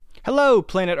Hello,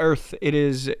 Planet Earth. It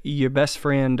is your best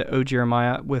friend, O.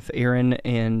 Jeremiah, with Aaron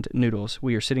and Noodles.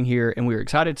 We are sitting here and we're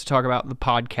excited to talk about the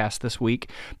podcast this week.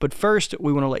 But first,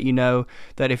 we want to let you know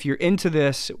that if you're into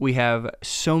this, we have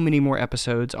so many more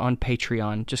episodes on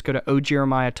Patreon. Just go to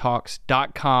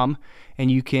ojeremiahtalks.com and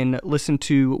you can listen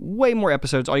to way more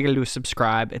episodes. All you got to do is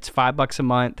subscribe. It's $5 a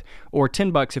month or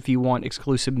 $10 if you want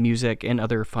exclusive music and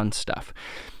other fun stuff.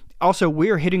 Also,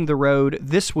 we're hitting the road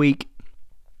this week,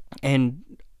 and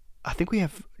I think we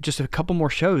have just a couple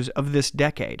more shows of this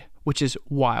decade, which is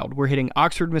wild. We're hitting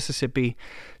Oxford, Mississippi,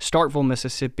 Starkville,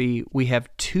 Mississippi. We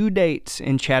have 2 dates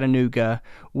in Chattanooga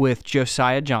with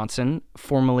Josiah Johnson,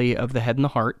 formerly of The Head and the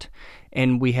Heart,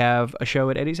 and we have a show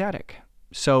at Eddie's Attic.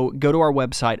 So go to our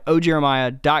website,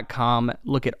 ojeremiah.com,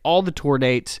 look at all the tour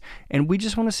dates, and we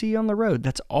just want to see you on the road.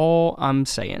 That's all I'm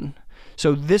saying.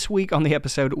 So this week on the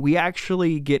episode, we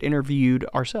actually get interviewed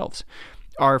ourselves.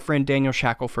 Our friend Daniel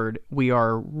Shackelford, we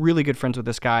are really good friends with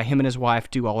this guy. Him and his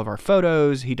wife do all of our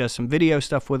photos. He does some video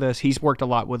stuff with us. He's worked a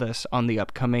lot with us on the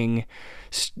upcoming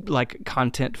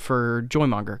content for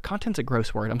Joymonger. Content's a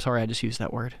gross word. I'm sorry I just used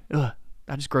that word. Ugh,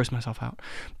 I just grossed myself out.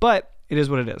 But it is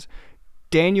what it is.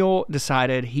 Daniel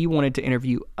decided he wanted to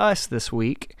interview us this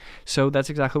week, so that's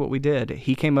exactly what we did.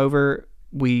 He came over,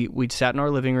 we sat in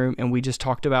our living room, and we just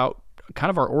talked about kind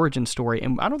of our origin story,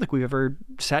 and I don't think we've ever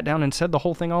sat down and said the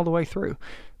whole thing all the way through.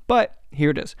 But here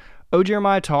it is. O.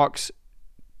 Jeremiah talks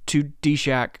to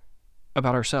D-Shack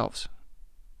about ourselves.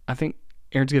 I think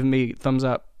Erin's giving me thumbs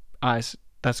up, eyes.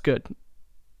 That's good.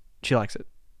 She likes it.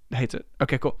 Hates it.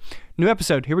 Okay, cool. New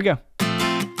episode. Here we go.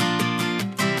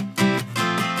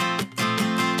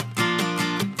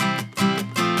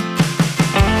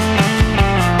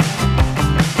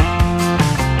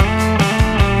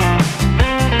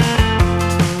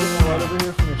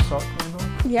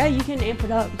 Yeah, you can amp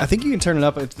it up. I think you can turn it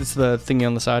up. It's the thingy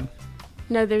on the side.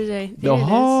 No, there's a...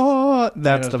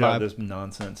 That's the vibe. This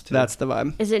nonsense too. That's the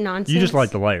vibe. Is it nonsense? You just like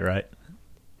the light, right?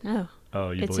 No.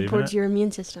 Oh, you it believe in it? supports your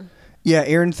immune system. Yeah,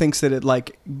 Aaron thinks that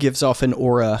it gives off an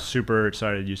aura. Super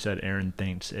excited you said Aaron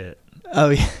thinks it. Oh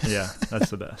yeah. Yeah, that's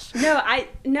the best. I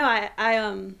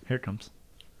Here it comes.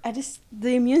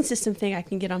 the immune system thing I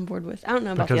can get on board with. I don't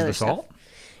know about Because the other of the salt? stuff.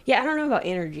 Yeah, I don't know about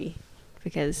energy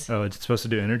because Oh, it's supposed to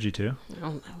do energy too. I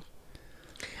don't know.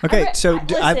 Okay, so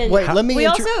listen, wait. Let me. We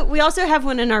also have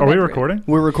one in our Are bedroom. we recording?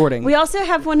 We're recording. We also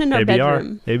have one in our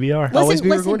bedroom. ABR. Always be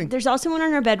recording. There's also one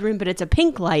in our bedroom, but it's a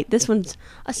pink light. This one's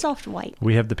a soft white.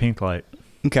 We have the pink light.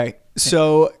 Okay,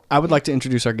 so I would like to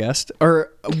introduce our guest,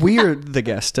 or we're the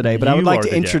guest today, but I would You like are to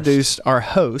the introduce our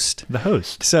host. The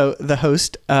host. So the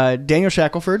host, Daniel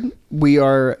Shackelford. We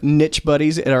are niche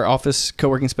buddies at our office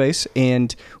co-working space,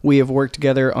 and we have worked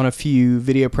together on a few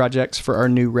video projects for our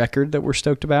new record that we're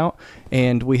stoked about,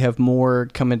 and we have more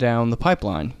coming down the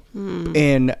pipeline.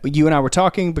 And you and I were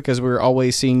talking because we're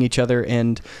always seeing each other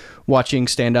and watching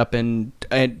stand up, and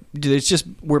it's just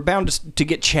we're bound to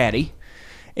get chatty,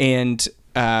 and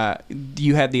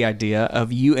you had the idea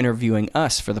of you interviewing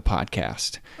us for the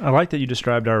podcast. I like that you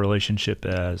described our relationship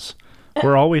as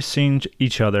we're always seeing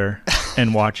each other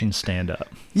and watching stand up.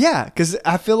 Yeah, because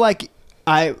I feel like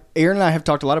Aaron and I have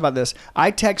talked a lot about this.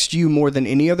 I text you more than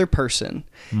any other person,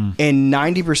 and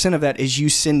 90% of that is you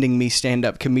sending me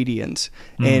stand-up comedians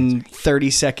in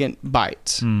 30-second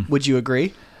bites. Would you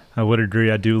agree? I would agree.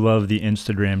 I do love the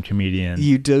Instagram comedian.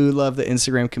 You do love the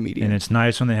Instagram comedian. And it's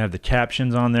nice when they have the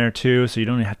captions on there too, so you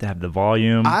don't have to have the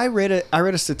volume. I read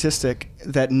a statistic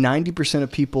that 90% of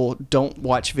people don't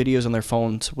watch videos on their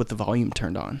phones with the volume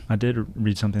turned on. I did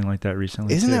read something like that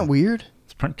recently. Isn't that weird?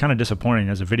 It's kind of disappointing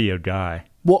as a video guy.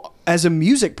 Well, as a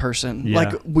music person,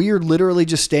 Yeah. we're literally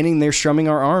just standing there strumming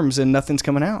our arms and nothing's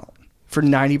coming out for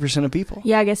 90% of people.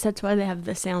 Yeah, I guess that's why they have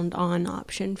the sound on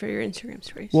option for your Instagram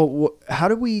stories. Well, how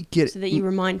do we get... So that you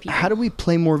remind people. How do we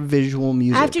play more visual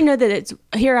music? I have to know that it's...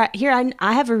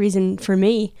 I have a reason for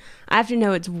me. I have to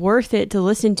know it's worth it to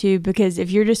listen to, because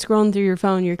if you're just scrolling through your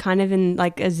phone, you're kind of in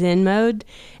like a zen mode,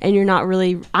 and you're not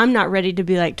really... I'm not ready to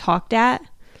be like talked at.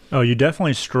 Oh, you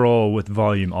definitely stroll with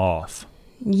volume off.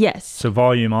 Yes. So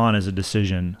volume on is a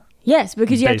decision. Yes,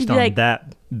 because you have to based be on like...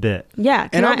 that bit. Yeah.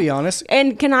 And I'll be honest.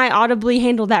 And can I audibly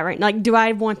handle that right now? Like, do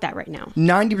I want that right now?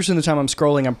 90% of the time I'm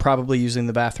scrolling, I'm probably using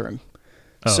the bathroom.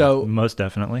 Oh, so most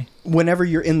definitely. Whenever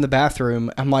you're in the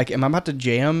bathroom, I'm like, am I about to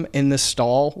jam in this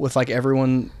stall with like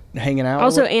everyone hanging out?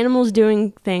 Also, animals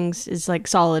doing things is like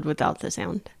solid without the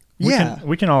sound. Yeah.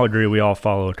 We can all agree we all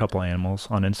follow a couple animals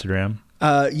on Instagram.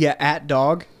 Yeah,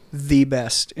 @dog. the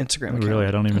best Instagram account. Really,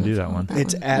 I don't even do that one.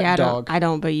 It's at yeah, dog. I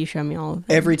don't, but you show me all of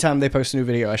it. Every time they post a new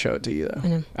video, I show it to you, though. I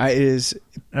know. It is,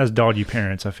 As doggy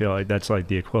parents, I feel like that's like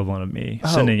the equivalent of me Oh.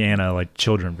 sending Anna like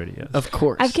children videos. of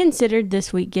course. I've considered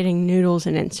this week getting Noodles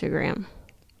an Instagram.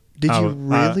 Did you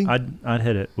really? I'd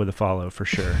hit it with a follow for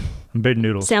sure. I'm a big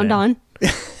Noodles Sound fan.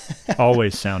 on.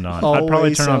 Always sound on. I'd probably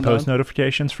Always turn on sound post on.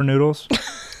 notifications for Noodles.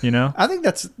 You know, I think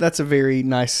that's a very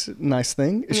nice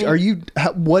thing. Yeah. Are you?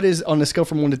 What is on a scale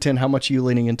from 1 to 10? How much are you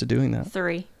leaning into doing that?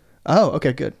 3. Oh,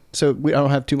 okay, good. So I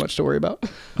don't have too much to worry about.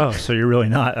 oh, so you're really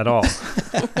not at all.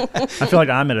 I feel like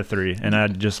I'm at a 3, and I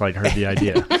just like heard the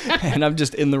idea. And I'm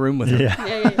just in the room with her. Yeah,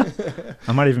 Yeah.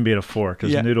 I might even be at a 4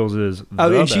 because Yeah. Noodles is. Oh,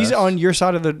 the and she's best. on your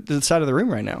side of the side of the room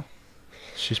right now.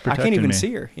 She's I protecting can't even me.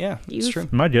 see her. Yeah, it's You- true.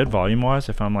 Am I good volume wise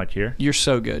if I'm like here? You're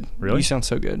so good. Really? You sound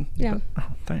so good. Yeah. Oh,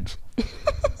 thanks.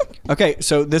 Okay,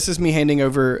 so this is me handing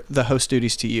over the host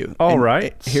duties to you. All And,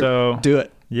 right. here, So do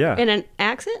it. yeah. In an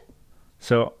accent?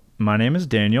 So my name is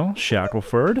Daniel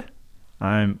Shackelford.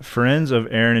 I'm friends of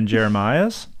Aaron and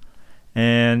Jeremiah's.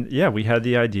 And yeah, we had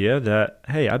the idea that,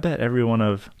 hey, I bet every one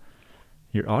of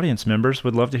your audience members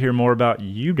would love to hear more about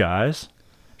you guys.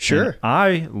 Sure. And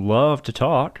I love to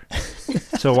talk.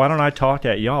 So why don't I talk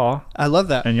at y'all I love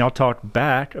that. and y'all talk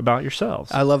back about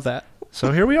yourselves? I love that.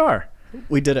 So here we are.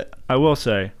 We did it. I will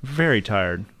say, very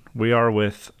tired. We are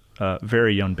with a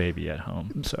very young baby at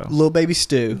home. So Little baby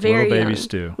Stu. Very baby young.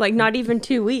 Stu. Like not even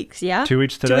 2 weeks, yeah? 2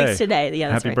 weeks today. 2 weeks today. Yeah,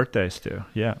 that's Happy right. birthday, Stu.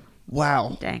 Yeah.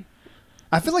 Wow. Dang.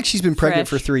 I feel like she's been pregnant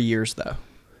Fresh. for 3 years, though.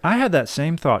 I had that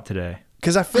same thought today.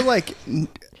 Because I feel like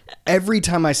every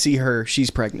time I see her, she's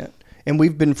pregnant. And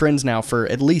we've been friends now for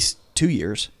at least 2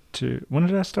 years. When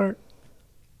did I start?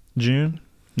 June?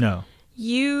 No.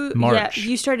 Yeah, March.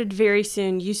 you started very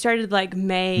soon. You started like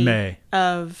May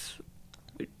of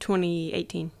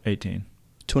 2018. 18.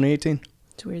 2018.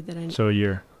 It's weird that I So a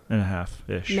year and a half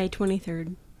ish. May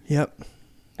 23rd. Yep.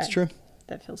 It's true.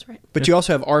 That feels right. But you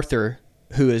also have Arthur,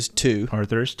 who is 2,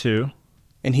 Arthur is 2.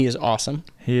 and he is awesome.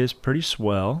 He is pretty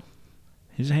swell.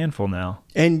 He's a handful now.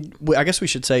 And I guess we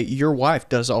should say your wife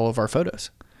does all of our photos.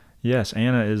 Yes,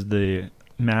 Anna is the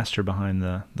master behind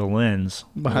the lens.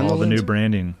 Behind of the all the lens. new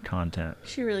branding content.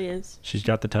 She really is. She's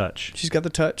got the touch. She's got the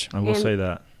touch. I will And- say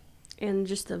that. And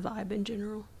just the vibe in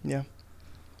general. Yeah.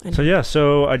 So yeah,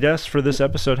 so I guess for this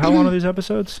episode, how long are these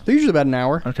episodes? They're usually about an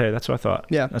hour. Okay, that's what I thought.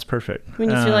 Yeah. That's perfect. When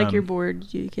you feel like you're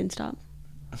bored, you can stop.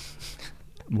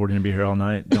 We're going to be here all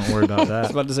night. Don't worry about I was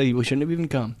that. about to say we shouldn't have even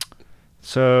come.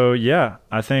 So yeah,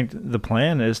 I think the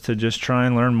plan is to just try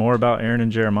and learn more about Aaron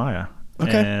and Jeremiah.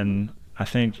 Okay. And I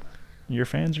think your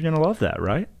fans are going to love that,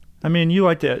 right? I mean, you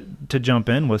like to jump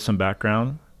in with some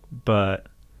background, but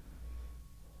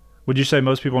would you say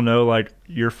most people know like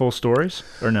your full stories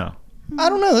or no? I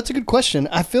don't know. That's a good question.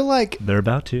 I feel like, They're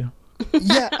about to.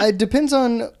 yeah, it depends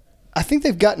on. I think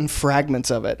they've gotten fragments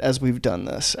of it as we've done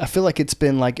this. I feel like it's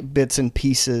been like bits and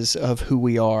pieces of who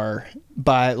we are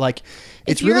by like,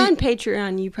 it's If you're really, on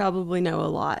Patreon, you probably know a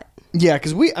lot. yeah,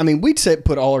 because we'd say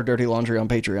put all our dirty laundry on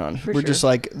Patreon. For We're sure. just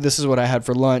like, this is what I had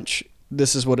for lunch.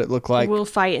 This is what it looked like. We'll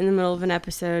fight in the middle of an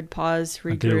episode, pause,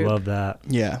 I do regroup. love that.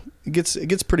 Yeah, it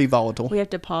gets pretty volatile. We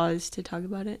have to pause to talk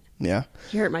about it. Yeah.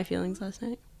 He hurt my feelings last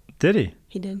night. Did he?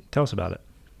 He did. Tell us about it.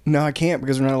 No, I can't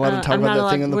because we're not allowed to talk I'm about not that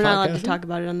allowed, thing on the we're podcast. not allowed to talk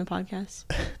about it on the podcast.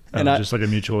 And I- Just like a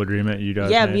mutual agreement you guys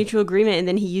Yeah, made? mutual agreement, and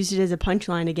then he used it as a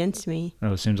punchline against me.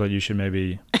 Oh, it seems like you should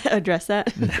maybe. Address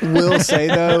that. Will say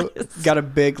though, got a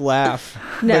big laugh.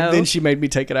 No. But then she made me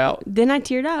take it out. Then I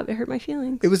teared up. It hurt my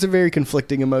feelings. It was a very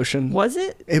conflicting emotion. Was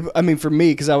it? I mean, for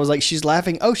me, because I was like, she's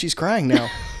laughing. Oh, she's crying now.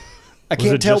 I Was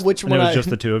can't it tell just- which and one. it was just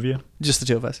the two of you? just the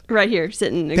two of us. Right here,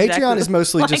 sitting. Patreon exactly is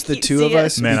mostly like just the you two see of it.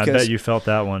 us. Man, I because bet you felt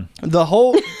that one. the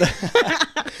whole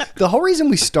the whole reason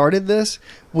we started this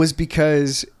was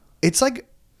because it's like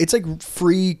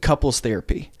free couples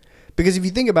therapy. Because if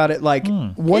you think about it, like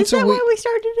once Is that a week. why we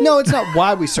started it? No, it's not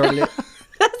why we started it.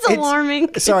 That's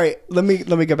alarming. Sorry, let me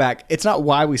go back. It's not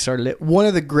why we started it. One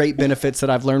of the great benefits that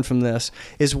I've learned from this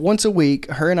is once a week,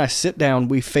 her and I sit down,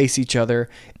 we face each other,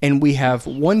 and we have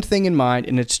one thing in mind,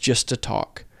 and it's just to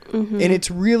talk. Mm-hmm. And it's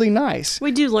really nice.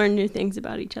 We do learn new things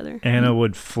about each other. Anna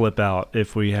would flip out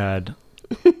if we had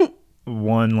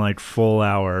one like full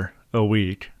hour a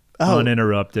week, Oh.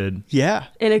 uninterrupted, Yeah.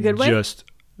 In a good way? just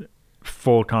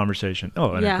full conversation.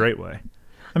 Oh, in Yeah. a great way.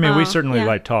 I mean, we Oh, certainly yeah.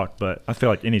 like talk, but I feel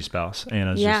like any spouse,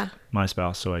 Anna's Yeah. just my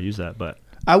spouse, so I use that. But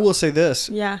I will say this.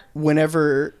 Yeah.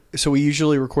 So we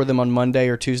usually record them on Monday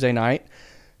or Tuesday night.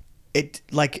 It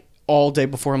like all day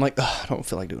before, I'm like, "Ugh, I don't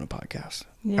feel like doing a podcast.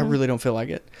 Yeah. I really don't feel like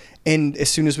it. And as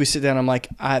soon as we sit down, I'm like,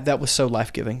 that was so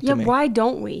life-giving Yeah, to me. why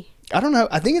don't we? I don't know.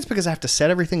 I think it's because I have to set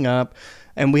everything up,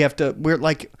 and we're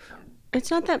like,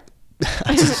 It's not that.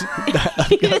 a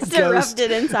You just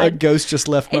erupted a inside. ghost just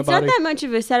left my It's body. not that much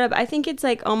of a setup. I think it's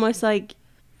like almost like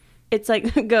it's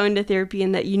like going to therapy,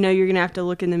 and that you're gonna have to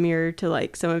look in the mirror to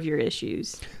like some of your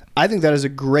issues. I think that is a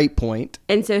great point.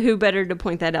 And so, who better to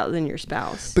point that out than your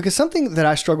spouse? Because something that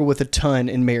I struggle with a ton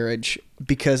in marriage,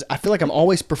 because I feel like I'm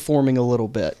always performing a little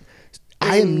bit.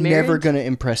 I am never marriage? going to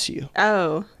impress you.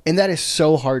 Oh, And that is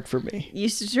so hard for me. you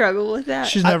struggle with that.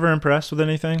 She's never impressed with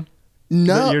anything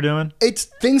No. that you're doing? It's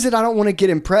things that I don't want to get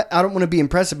I don't want to be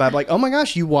impressed by. Like, oh my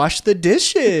gosh, you washed the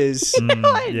dishes.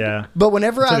 Yeah. But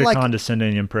whenever It's I like a like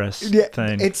condescending impress yeah,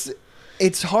 thing.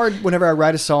 it's hard whenever I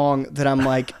write a song that I'm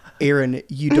like, Aaron,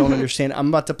 you don't understand. I'm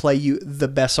about to play you the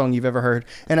best song you've ever heard.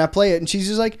 And I play it, and she's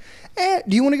just like,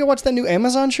 do you want to go watch that new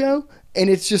Amazon show?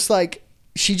 And it's just like,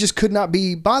 she just could not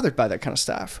be bothered by that kind of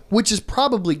stuff, which is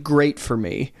probably great for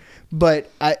me.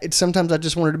 But sometimes I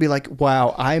just wanted to be like,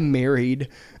 wow, I married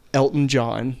Elton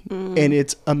John, and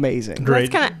it's amazing.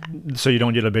 Great. That's So you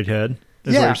don't get a big head?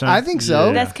 Is what Yeah, you're saying? I think so.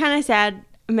 Yeah. That's kind of sad,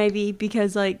 maybe,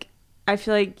 because like I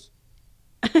feel like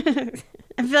I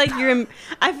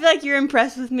feel like you're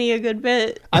impressed with me a good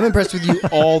bit. I'm impressed with you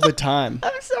all the time.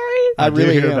 I'm sorry. I do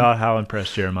really hear am. about how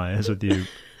impressed Jeremiah is with you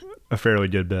a fairly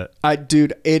good bit.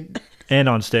 Dude, And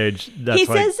on stage, that's He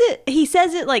like,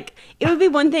 says it like it would be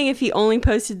one thing if he only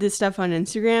posted this stuff on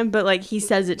Instagram, but like he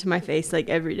says it to my face like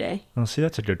every day. oh, see,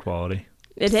 that's a good quality.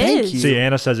 It Thank is. you. See,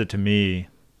 Anna says it to me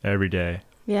every day,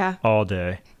 Yeah. all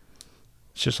day.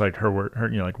 It's just like her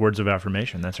like words of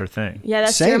affirmation. That's her thing. Yeah,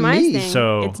 that's Same Jeremiah's me. thing.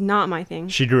 So- it's not my thing.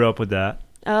 She grew up with that.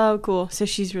 Oh, cool. So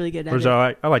she's really good at Whereas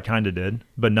it. I like kind of did,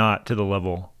 but not to the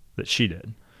level that she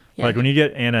did. Yeah. Like when you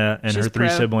get Anna and She's her three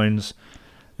pro. siblings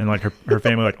and like her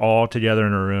family like all together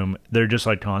in a room, they're just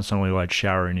like constantly like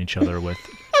showering each other with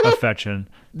affection.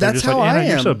 They're That's just how like, Anna, I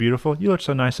you're am. so beautiful. You look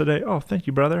so nice today. Oh, thank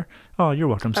you, brother. Oh, you're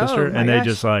welcome, sister. my And they gosh.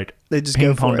 just like They just ping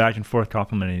go for pong it. back and forth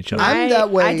complimenting each other. I'm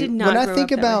that way. I did not when I grow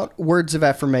think up that about words of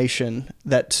affirmation,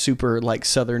 that super like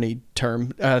southerny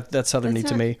term, that's southerny That's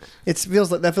to not- me. It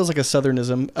feels like a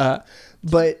southernism,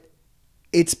 but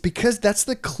it's because that's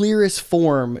the clearest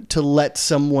form to let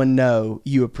someone know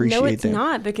you appreciate No, it's them.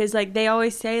 not, because like they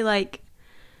always say like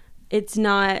it's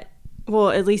not, well,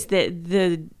 at least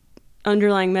the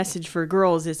underlying message for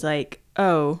girls is like,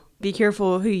 oh, be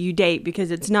careful who you date,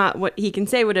 because it's not what he can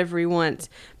say whatever he wants,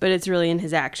 but it's really in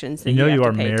his actions that you know have you to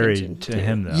are pay married attention to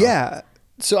him though. Yeah.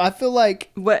 So I feel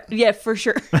like What? Yeah, for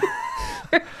sure.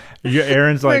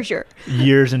 Aaron's like sure.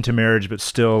 years into marriage, but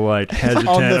still like On hesitant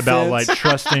the about fence. like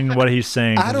trusting what he's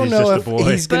saying. I 'cause don't he's know just if a boy.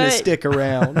 he's gonna But- stick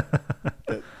around.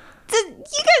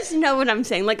 You guys know what I'm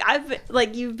saying.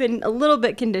 Like you've been a little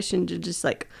bit conditioned to just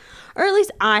like, or at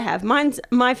least I have.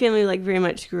 My family like very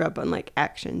much grew up on like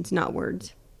actions, not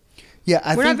words. Yeah,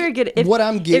 I We're think not very good. what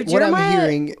I'm if what I'm Jeremiah-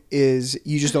 hearing is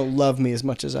you just don't love me as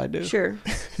much as I do. Sure.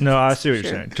 No, I see what you're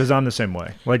Sure. saying because I'm the same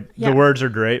way. Like Yeah. the words are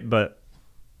great, but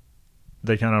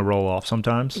they kind of roll off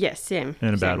sometimes Yes, same. in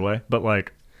a bad same. way. But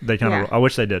like they kind of, Yeah. I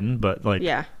wish they didn't. But like,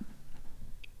 Yeah.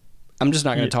 I'm just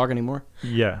not going Yeah. to talk anymore.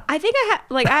 yeah, I think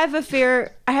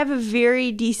I have a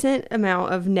very decent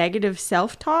amount of negative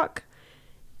self-talk.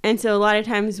 And so a lot of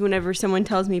times whenever someone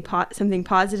tells me something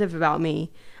positive about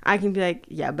me, I can be like,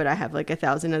 yeah, but I have like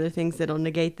 1,000 other things that'll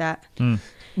negate that.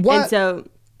 What? And so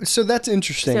So that's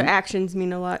interesting. actions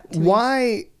mean a lot to me.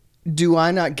 Why do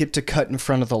I not get to cut in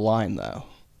front of the line though?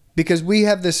 Because we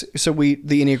have this. So the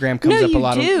Enneagram comes No, up a you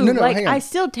lot. do. No, like hang on.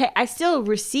 I still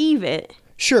receive it.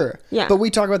 Sure. Yeah. But we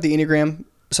talk about the Enneagram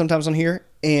sometimes on here,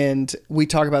 and we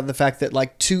talk about the fact that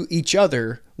like to each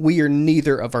other, we are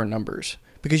neither of our numbers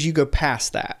because you go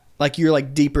past that. Like you're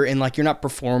like deeper and like you're not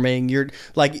performing. You're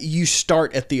like you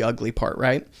start at the ugly part,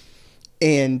 right?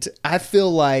 And I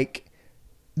feel like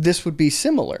this would be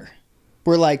similar.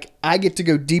 Where like I get to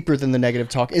go deeper than the negative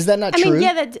talk. Is that not I true? mean,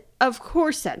 yeah, of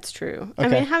course that's true. I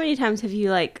Okay. mean, how many times have you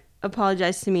like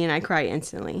apologized to me and I cry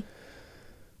instantly?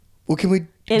 Well, can we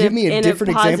In give a- me a in a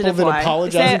different example positive than way.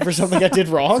 apologizing So- for something I did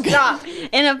wrong? Stop.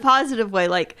 In a positive way,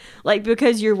 like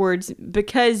because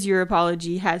your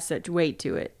apology has such weight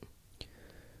to it.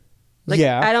 Like,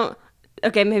 Yeah. I don't.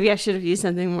 Okay, maybe I should have used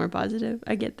something more positive.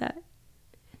 I get that.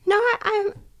 No,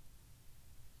 I'm.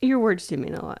 Your words do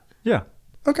mean a lot. yeah.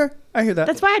 Okay, I hear that.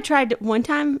 That's why one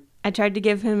time I tried to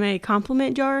give him a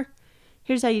compliment jar.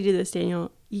 Here's how you do this,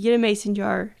 Daniel. You get a mason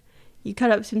jar. You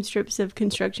cut up some strips of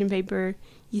construction paper.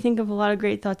 You think of a lot of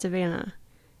great thoughts of Anna.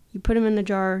 You put them in the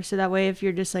jar so that way if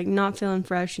you're just like not feeling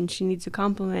fresh and she needs a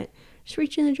compliment, just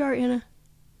reach in the jar, Anna.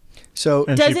 So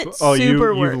And Does she, it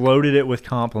super work? You've loaded it with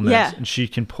compliments, Yeah. and she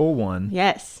can pull one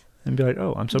Yes. and be like,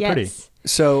 "Oh, I'm so yes. pretty."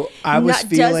 So I was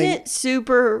feeling. Doesn't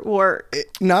super work.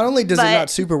 Not only does it But- not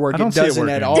super work, I don't it see it doesn't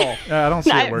at working. all. I don't see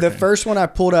it working. The first one I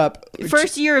pulled up,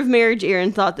 First year of marriage,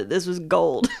 Aaron thought that this was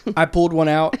gold. I pulled one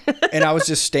out and I was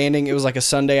just standing. It was like a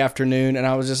Sunday afternoon, and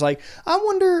I was just like, I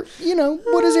wonder,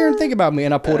 what does Aaron think about me?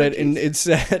 And I pulled it, and it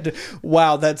said,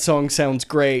 "Wow, that song sounds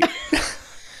great."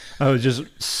 I was just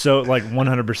so like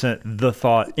 100% the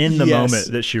thought in the Yes.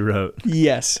 moment that she wrote.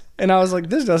 Yes, and I was like,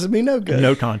 this doesn't mean no good.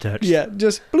 No context. Yeah,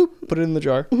 just bloop, put it in the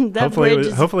jar. That Hopefully, bridge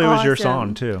is it was your awesome.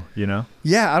 song too. You know.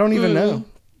 Yeah, I don't even know.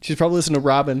 She's probably listening to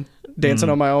Robin dancing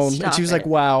on my own, and Stop she was like, it.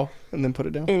 "Wow," and then put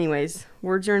it down. Anyways,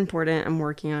 words are important. I'm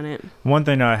working on it. One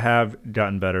thing I have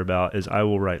gotten better about is I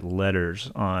will write letters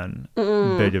on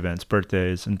big events,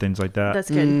 birthdays, and things like that.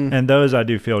 That's good. And those I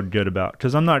do feel good about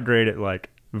because I'm not great at like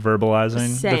verbalizing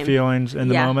the Same. feelings in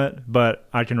the Yeah. moment, but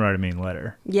I can write a mean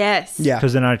letter Yes. Yeah,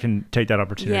 because then I can take that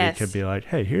opportunity Yes. to be like,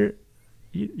 hey, here,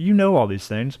 you know all these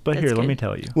things, but That's here, let good. me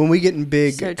tell you. when we get in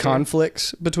big So true.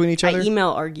 conflicts between each I other, email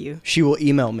argue she will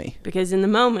email me. because in the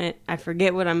moment I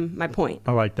forget what my point.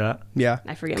 I like that. Yeah,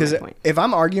 I forget because my point. if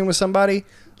I'm arguing with somebody,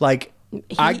 like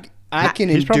I can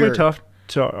He's endure. probably tough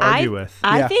to argue with.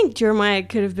 I Yeah. think Jeremiah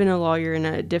could have been a lawyer in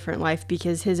a different life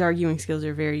because his arguing skills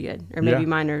are very good, or maybe Yeah.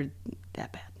 mine are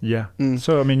that bad. Yeah.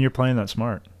 So I mean, you're playing that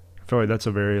smart. I feel like that's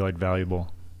a very like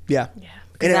valuable. Yeah, Yeah.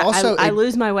 and it also I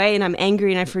lose my way and I'm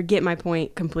angry and I forget my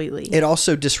point completely. it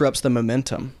also disrupts the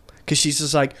momentum because she's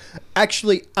just like,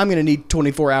 actually, I'm gonna need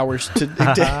 24 hours to.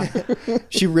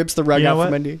 She rips the rug You know out what?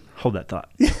 from under you. Hold that thought.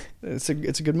 It's a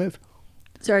good move.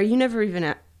 Sorry, you never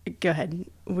even. Go ahead.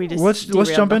 We just Let's derailed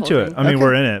jump the into whole it. thing. I mean, Okay.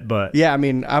 we're in it, but Yeah, I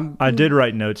mean, I did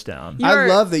write notes down. You I are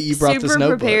love that you brought this super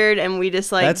notebook. prepared, and we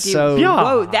just like That's do, so- Yeah.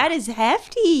 Whoa, that is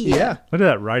hefty. Yeah, Look at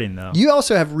that writing though. you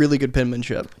also have really good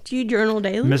penmanship. Do you journal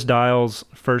daily? Miss Dial's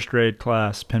first grade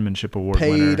class penmanship award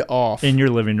Paid winner off. in your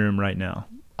living room right now.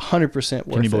 100%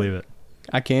 worth Can you it. believe it?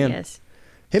 I can. Yes.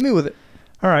 Hit me with it.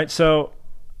 All right, so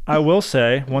I will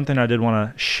say one thing I did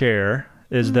want to share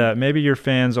is that maybe your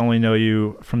fans only know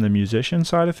you from the musician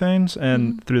side of things,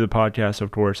 and through the podcast, of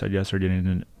course, I guess, are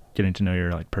getting to know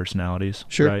your like personalities,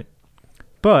 Sure. right?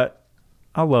 But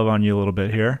I'll love on you a little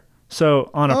bit here.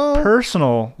 So on a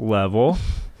personal level,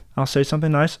 I'll say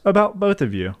something nice about both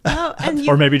of you, Oh, and you,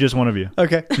 or maybe just one of you.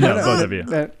 Okay. No, both of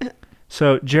you.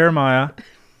 So Jeremiah,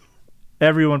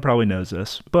 everyone probably knows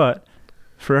this, but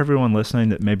for everyone listening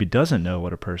that maybe doesn't know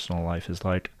what a personal life is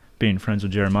like, being friends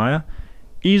with Jeremiah,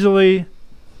 easily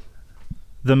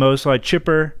the most like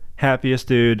chipper, happiest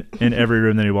dude in every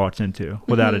room that he walks into,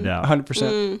 without a doubt.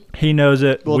 100%. He knows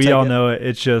it. We'll We take all it. know it.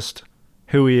 It's just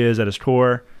who he is at his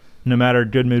core. No matter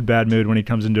good mood, bad mood, when he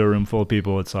comes into a room full of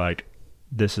people, it's like,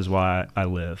 this is why I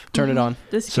live. Turn it on.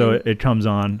 this So kid- it comes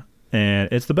on, and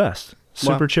it's the best.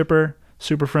 Super Wow. chipper,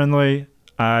 super friendly.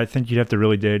 I think you'd have to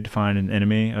really dig to find an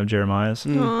enemy of Jeremiah's.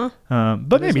 Aw.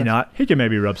 But maybe not. He could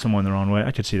maybe rub someone the wrong way.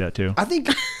 I could see that too. I think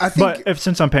But if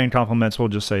since I'm paying compliments, we'll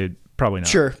just say probably not.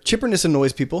 sure, chipperness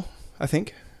annoys people, I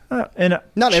think. Not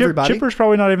everybody. Chipper's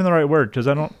probably not even the right word because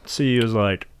I don't see you as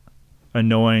like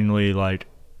annoyingly like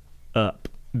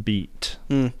upbeat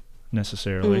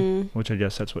necessarily, which I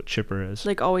guess that's what chipper is.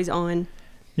 like always on.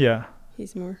 Yeah.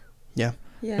 He's more. Yeah.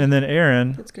 Yeah. And then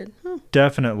Aaron, that's good. Oh,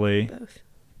 definitely both.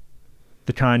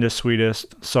 the kindest,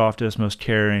 sweetest, softest, most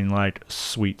caring, like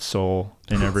sweet soul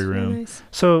in every That's very room. nice.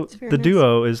 So That's very the nice.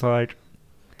 duo is like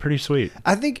pretty sweet.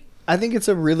 I think it's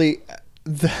a really.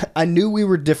 I knew we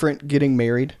were different getting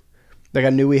married. Like I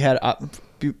knew we had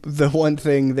the one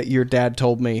thing that your dad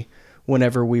told me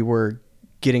whenever we were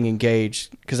getting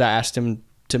engaged, because I asked him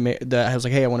to. I was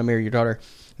like, "Hey, I want to marry your daughter,"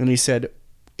 and he said,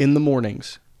 "In the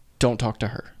mornings, don't talk to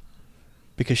her,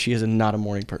 because she is not a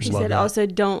morning He person. said also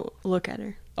don't look at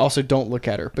her. Also, don't look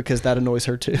at her because that annoys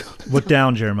her too." Look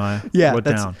down, Jeremiah. Yeah, Look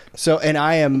down. So, and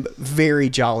I am very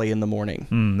jolly in the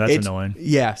morning. That's It's- annoying.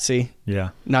 Yeah, see, Yeah.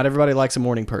 not everybody likes a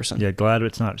morning person. Yeah. Glad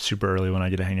it's not super early when I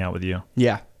get to hang out with you.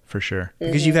 Yeah, For sure.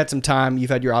 because you've had some time.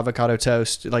 You've had your avocado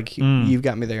toast. Like you've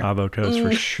got me there Avo toast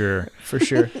for sure. for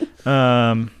sure.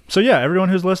 So yeah, everyone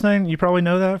who's listening, you probably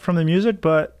know that from the music,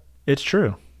 but it's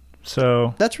true.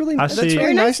 So That's really I that's see- very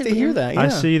Very nice nice to of hear you. that. Yeah. I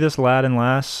see this lad and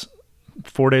lass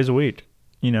 4 days a week,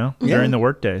 Yeah. during the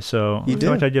workday. So You I do.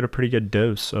 feel like I get a pretty good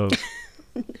dose of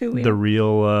Who we the are.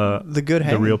 real the good the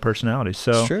hanging. real personality.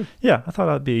 So It's true. yeah, I thought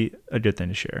that'd be a good thing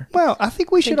to share. Well, I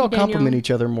think we should you, all compliment Daniel. each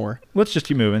other more. Let's just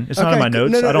keep moving. It's not Okay, in my good.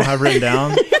 notes. No, no, I don't no. have written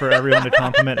down for everyone to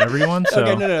compliment everyone. So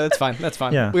Okay, no, that's fine. That's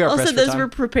fine. Yeah. We are Also, pressed for those time. were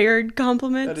prepared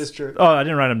compliments. That is true. Oh, I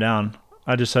didn't write them down.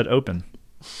 I just said open.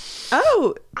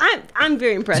 Oh, I'm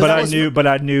very impressed. But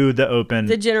I knew the open.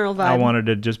 The general vibe. I wanted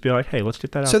to just be like, hey, let's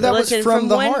get that out. So there. that was from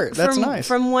the heart. That's nice.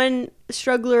 From one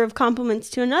struggler of compliments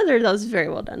to another, that was very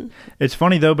well done. It's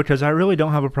funny though because I really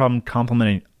don't have a problem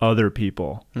complimenting other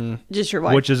people. Just your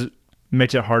wife. Which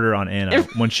makes it harder on Anna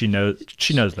when she knows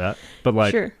that. But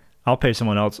like, Sure. I'll pay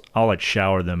someone else. I'll like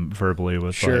shower them verbally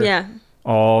with like, Yeah.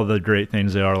 all the great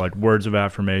things they are, like words of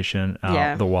affirmation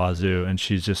out the wazoo, and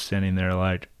she's just standing there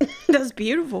like, That's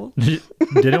beautiful.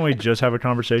 didn't we just have a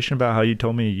conversation about how you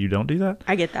told me you don't do that?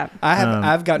 I get that.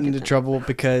 I've gotten into trouble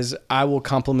because I will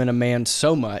compliment a man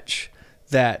so much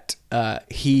that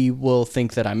he will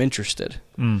think that I'm interested.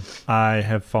 I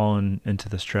have fallen into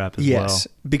this trap as well. Yes,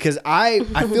 because I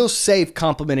feel safe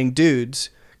complimenting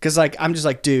dudes. Because, like, I'm just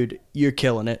like, dude, you're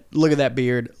killing it. Look at that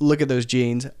beard. Look at those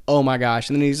jeans. Oh, my gosh.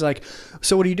 And then he's like,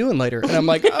 so what are you doing later? And I'm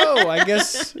like, oh, I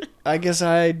guess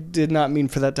I did not mean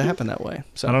for that to happen that way.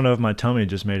 So I don't know if my tummy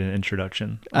just made an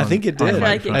introduction. I think it did.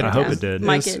 I hope it did.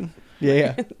 Mike it.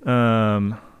 Yeah.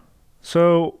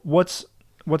 So what's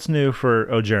new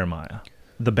for Oh Jeremiah?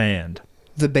 The band.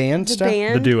 The band The stuff?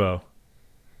 band. The duo.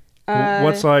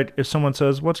 What's like, if someone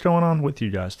says, what's going on with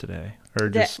you guys today? Or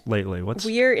just lately?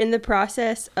 We are in the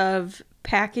process of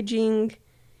packaging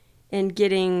and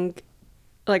getting,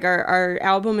 like, our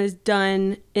album is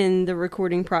done in the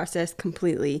recording process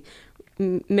completely.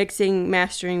 Mixing,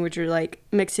 mastering, which are like,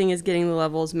 mixing is getting the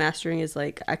levels, mastering is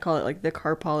like, I call it like the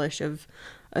car polish of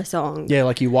a song. Yeah,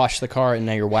 like you wash the car and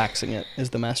now you're waxing it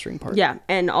is the mastering part. Yeah,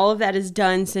 and all of that is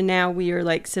done. So now we are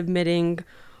like submitting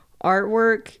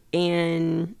artwork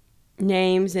and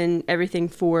names and everything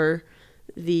for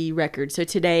the record. So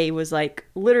today was like,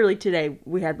 literally today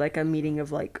we had like a meeting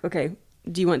of like, okay,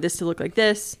 do you want this to look like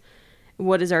this?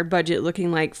 What is our budget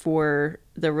looking like for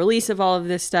the release of all of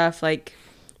this stuff? Like,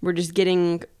 we're just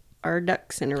getting our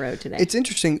ducks in a row today. It's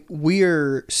interesting.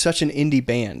 We're such an indie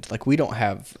band. Like, we don't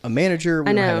have a manager.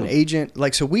 We don't have an agent.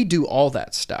 Like, so we do all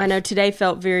that stuff. I know today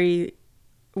felt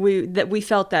we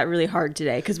felt that really hard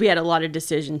today because we had a lot of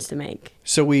decisions to make.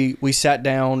 So we sat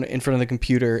down in front of the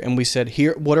computer and we said,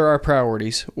 here, what are our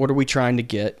priorities? What are we trying to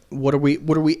get? What are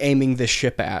we aiming this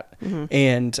ship at? Mm-hmm.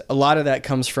 And a lot of that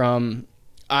comes from,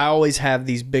 I always have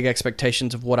these big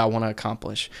expectations of what I want to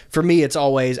accomplish. For me, it's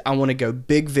always, I want to go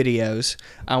big videos.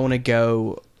 I want to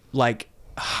go like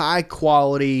high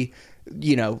quality,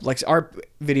 you know, like our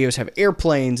videos have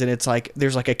airplanes and it's like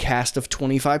there's like a cast of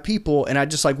 25 people and I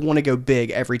just like want to go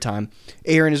big every time.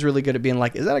 Aaron is really good at being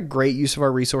like, is that a great use of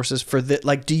our resources for that?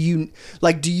 Like, do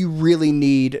you really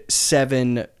need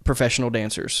 7 professional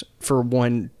dancers for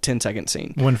one 10-second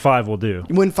scene? When 5 will do.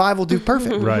 When 5 will do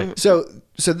perfect. Right.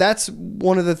 So that's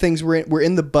one of the things we're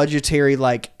in the budgetary,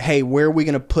 like, hey, where are we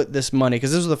going to put this money? Because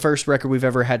this was the first record we've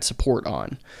ever had support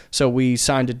on. So we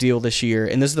signed a deal this year,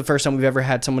 and this is the first time we've ever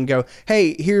had someone go,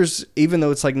 hey, here's, even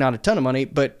though it's like not a ton of money,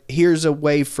 but here's a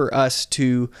way for us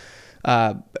to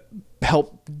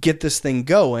help get this thing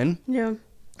going. Yeah.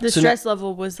 The stress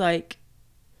level was like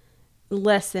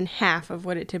less than half of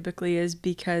what it typically is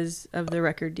because of the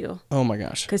record deal. Oh my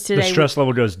gosh. Because today the stress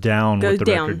level goes down with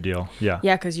the record deal. Yeah.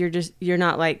 Yeah, because you're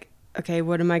not like, okay,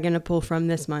 what am I going to pull from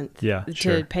this month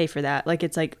to pay for that? Like,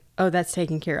 it's like, oh, that's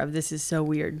taken care of. This is so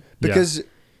weird. Because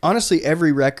honestly,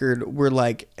 every record we're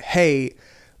like, hey,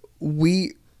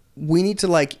 we need to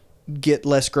like get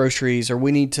less groceries, or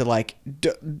we need to like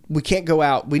we can't go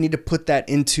out, we need to put that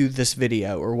into this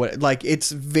video, or what. Like,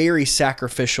 it's very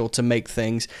sacrificial to make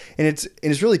things, and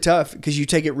it's really tough because you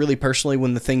take it really personally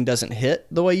when the thing doesn't hit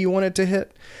the way you want it to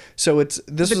hit. So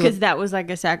that was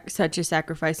like such a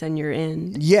sacrifice on your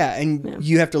end.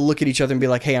 You have to look at each other and be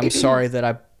like, hey, I'm sorry that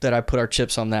I put our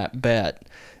chips on that bet.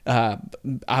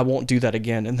 I won't do that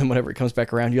again. And then whenever it comes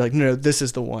back around, you're like, no, this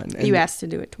is the one. And you asked to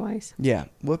do it twice. Yeah.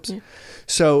 Whoops. Yeah.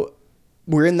 So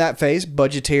we're in that phase,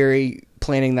 budgetary,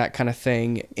 planning, that kind of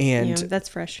thing. And that's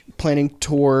fresh. Planning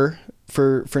tour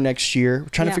for next year. We're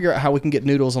trying to figure out how we can get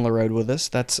Noodles on the road with us.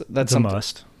 That's a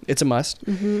must. It's a must.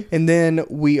 Mm-hmm. And then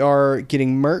we are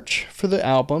getting merch for the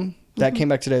album. That came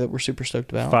back today that we're super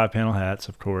stoked about. 5-panel hats,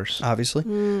 of course. Obviously.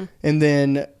 And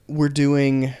then we're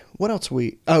doing, what else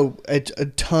a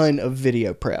ton of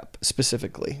video prep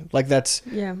specifically. Like that's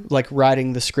like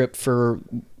writing the script for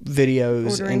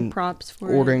videos. Ordering props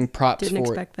for it. Didn't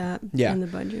expect that in the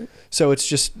budget. So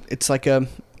it's like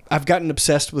I've gotten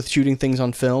obsessed with shooting things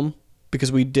on film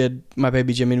because we did My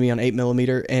Baby Jim and Me on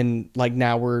 8mm, and like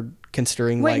now we're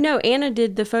considering no, Anna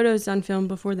did the photos on film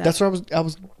before that. That's what I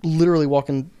was literally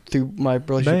walking through my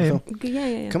relationship with film.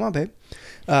 Yeah. Come on, babe.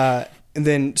 And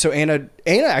then so Anna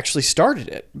actually started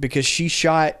it because she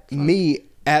shot me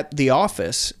at the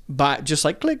office by just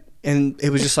like click, and it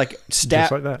was just like Just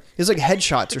like that. It was like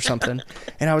headshots or something,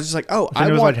 and I was just like, oh, I think I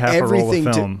it was want like half everything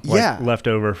a roll of film, to left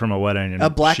over from a wedding, and A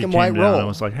black she and came white down roll. And I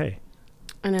was like, hey,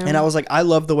 I know. And I was like, I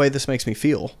love the way this makes me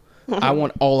feel. I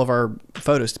want all of our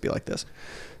photos to be like this.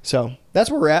 So that's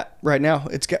where we're at right now.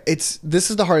 This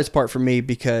is the hardest part for me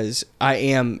because I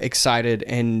am excited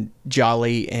and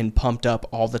jolly and pumped up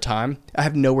all the time. I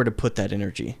have nowhere to put that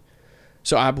energy.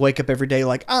 So I wake up every day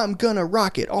like, I'm going to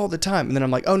rock it all the time. And then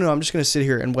I'm like, oh no, I'm just going to sit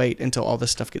here and wait until all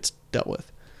this stuff gets dealt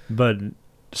with. but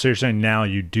so you're saying now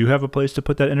you do have a place to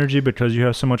put that energy because you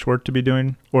have so much work to be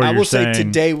doing? Or I you're will say saying,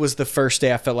 today was the first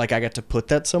day I felt like I got to put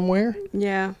that somewhere.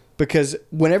 yeah. Because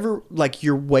whenever like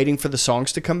you're waiting for the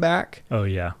songs to come back, oh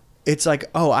yeah. it's like,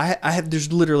 oh, I have,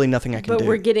 there's literally nothing I can But do.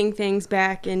 we're getting things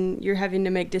back, and you're having to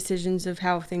make decisions of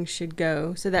how things should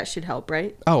go. So that should help,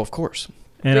 right? Oh, of course.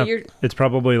 And But you're- it's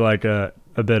probably like a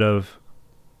bit of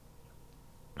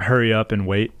hurry up and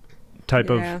wait type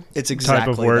Yeah. of It's type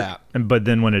exactly of work. that. But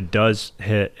then when it does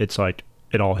hit, it's like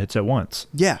it all hits at once.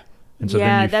 Yeah. And so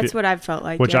yeah, then you that's feel, what I've felt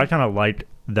like. which yeah. I kind of liked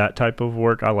that type of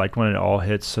work. I liked when it all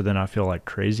hits. So then I feel like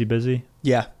crazy busy.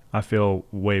 Yeah. I feel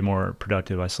way more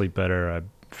productive. I sleep better. I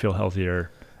feel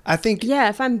healthier I think Yeah,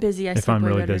 if I'm busy, I if sleep I'm way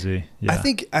really better. busy. Yeah. I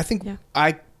think Yeah.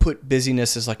 I put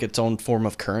busyness as like its own form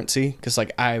of currency because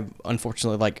like I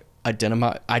unfortunately like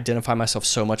identify myself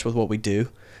so much with what we do,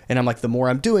 and I'm like, the more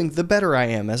I'm doing, the better I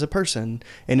am as a person.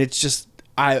 And it's just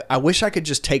I wish I could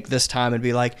just take this time and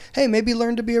be like, hey, maybe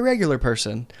learn to be a regular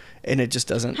person, and it just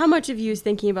doesn't. How much of you is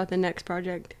thinking about the next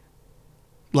project?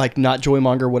 Like not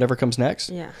joymonger whatever comes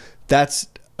next. Yeah. That's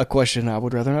a question I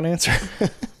would rather not answer.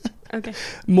 Okay.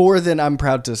 More than I'm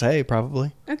proud to say,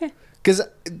 probably, Okay. because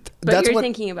But that's you're what.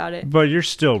 thinking about it. but you're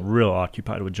still real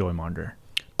occupied with Joymonger.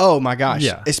 Oh my gosh.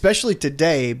 Yeah. Especially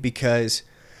today, because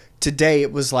today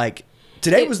it was like,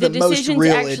 today was the most decisions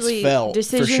real actually- it's felt,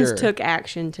 Decisions for sure. took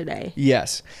action today,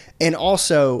 Yes. And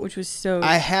also, which was so.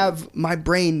 I have, my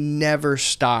brain never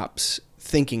stops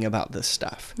thinking about this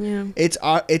stuff. Yeah. It's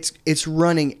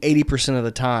running 80% of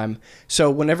the time. So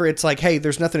whenever it's like, hey,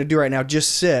 there's nothing to do right now,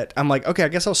 just sit. I'm like, okay, I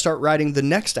guess I'll start writing the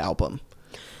next album.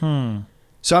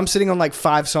 So I'm sitting on like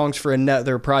 5 songs for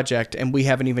another project, and we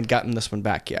haven't even gotten this one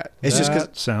back yet. It's just because,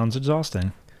 That sounds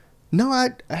exhausting. no, I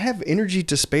have energy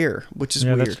to spare, which is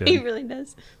Yeah, weird. that's good. He really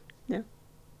does. Yeah.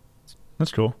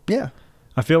 That's cool. Yeah.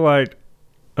 I feel like,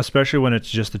 especially when it's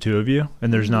just the two of you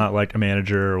and there's Mm-hmm. not like a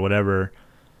manager or whatever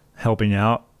helping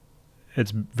out,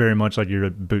 it's very much like you're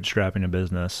bootstrapping a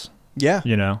business, Yeah.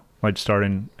 you know, like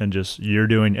starting and just you're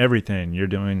doing everything. You're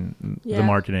doing the Yeah.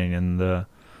 marketing and the,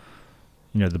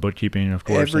 you know, the bookkeeping, of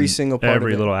course. Every and single part of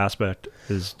every it. little aspect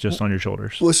is just on your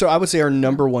shoulders. Well, so I would say our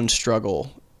number one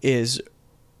struggle is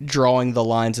drawing the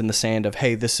lines in the sand of,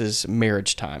 hey, this is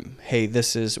marriage time. Hey,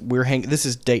 this is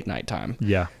date night time.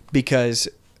 Yeah. Because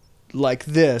like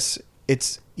this,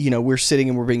 it's, you know, we're sitting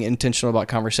and we're being intentional about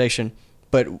conversation,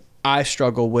 but I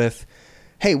struggle with,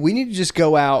 hey, we need to just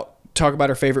go out, talk about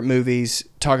our favorite movies,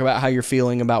 talk about how you're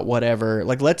feeling about whatever.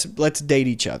 Like let's date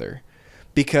each other,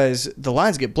 because the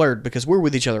lines get blurred because we're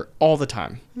with each other all the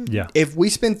time. Yeah. If we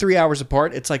spend 3 hours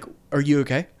apart, it's like, are you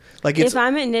okay? Like it's If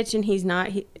I'm at Niche and he's not,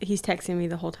 he's texting me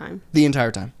the whole time the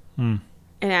entire time. and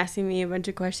asking me a bunch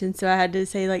of questions. So I had to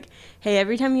say like, hey,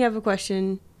 every time you have a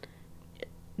question,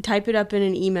 type it up in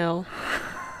an email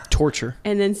Torture.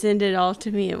 and then send it all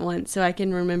to me at once so I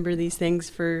can remember these things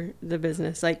for the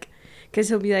business. Like, because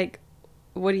he'll be like,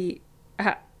 what are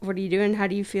you doing? How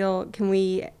do you feel? Can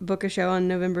we book a show on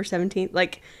November 17th?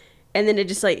 Like, and then it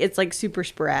just like, it's like super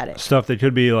sporadic. Stuff that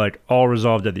could be like all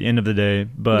resolved at the end of the day,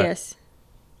 but Yes.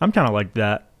 I'm kind of like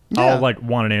that. Yeah. I'll like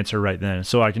want an answer right then,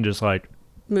 so I can just like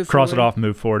Move cross forward. it off,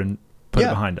 move forward, and put Yeah.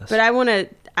 it behind us. But I want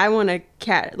to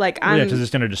cat, like yeah, I'm because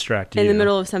it's gonna distract you. in the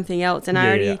middle of something else. And I Yeah,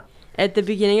 already, yeah. at the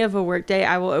beginning of a workday,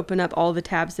 I will open up all the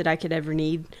tabs that I could ever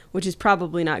need, which is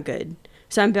probably not good.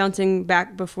 So I'm bouncing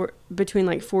back between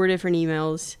like 4 different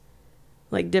emails,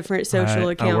 like different social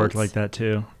accounts. I work like that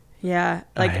too. Yeah,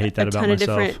 I like hate that a about ton of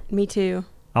myself. different. Me too.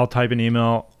 I'll type an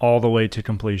email all the way to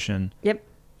completion, Yep.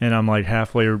 and I'm like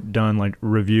halfway done, like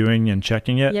reviewing and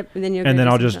checking it. Yep. And then you'll. And go then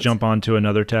do I'll just something jump on to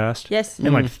another task. Yes.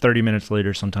 And like 30 minutes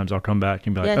later, sometimes I'll come back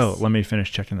and be like, Yes. oh, let me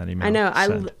finish checking that email. I know.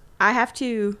 Send. I have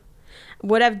to.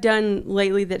 What I've done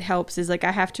lately that helps is like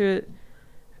I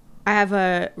have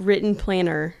a written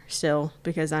planner still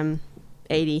because I'm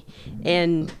 80,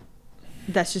 and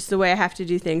that's just the way I have to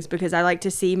do things because I like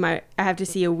to see I have to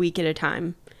see a week at a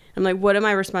time. I'm like, what am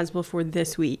I responsible for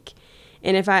this week?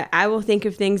 And if I will think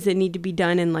of things that need to be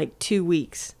done in like 2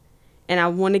 weeks, and I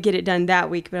want to get it done that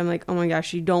week, but I'm like, oh my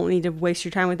gosh, you don't need to waste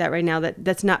your time with that right now.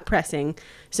 That's not pressing.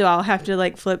 So I'll have to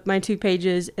like flip my 2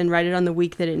 pages and write it on the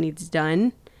week that it needs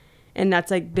done. And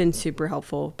that's like been super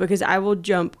helpful because I will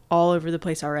jump all over the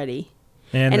place already.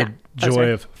 And the joy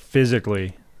sorry. of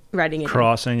physically Writing it down.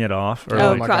 crossing it off. Or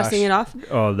Oh, like, crossing it off.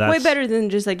 oh, that's Way better than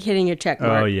just like hitting a check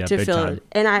mark yeah, to big fill time. it.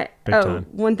 And Big time.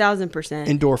 1000%.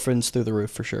 Endorphins through the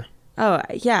roof for sure. Oh,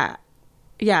 yeah.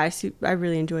 Yeah, I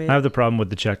really enjoy it. I have the problem with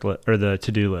the checklist or the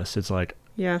to-do list. It's like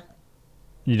Yeah.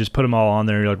 you just put them all on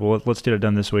there. You're like, well, let's get it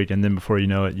done this week. And then before you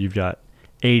know it, you've got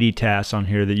 80 tasks on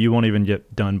here that you won't even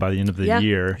get done by the end of the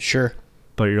year. Sure.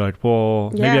 But you're like, well,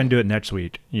 maybe I can do it next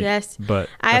week. Yes. But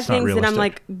I have that's not things that I'm realistic.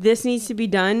 like, this needs to be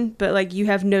done, but like you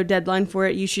have no deadline for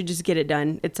it. You should just get it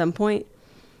done at some point.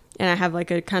 And I have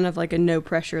like a kind of like a no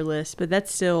pressure list, but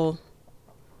that's still,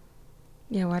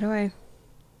 yeah, why do I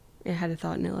had a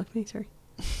thought and it left me, sorry.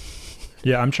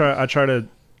 Yeah,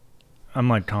 I'm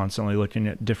like constantly looking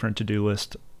at different to-do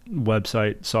list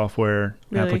website, software,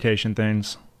 Really? application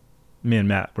things. Me and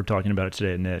Matt were talking about it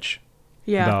today at Niche.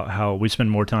 Yeah. About how we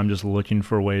spend more time just looking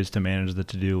for ways to manage the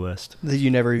to-do list That you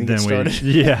never even get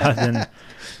started.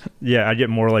 I get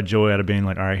more like joy out of being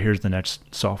like, all right, here's the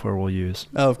next software we'll use.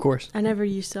 Oh, of course. I never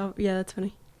used to. Yeah, that's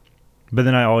funny. But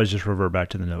then I always just revert back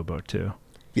to the notebook too.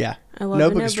 Yeah. I love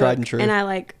Notebook the is tried and true. And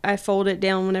I fold it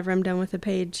down whenever I'm done with a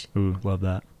page. Ooh, love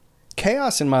that.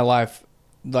 Chaos in my life,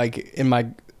 like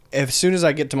as soon as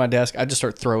I get to my desk, I just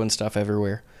start throwing stuff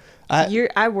everywhere.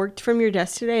 I worked from your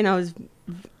desk today and I was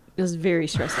very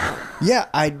stressed out. Yeah,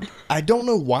 I don't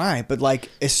know why, but like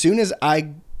as soon as I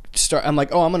start, I'm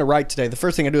like, oh, I'm gonna write today. The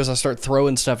first thing I do is I start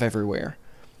throwing stuff everywhere.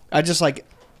 I just like,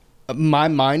 my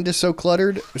mind is so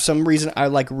cluttered. For some reason, I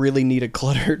like really need a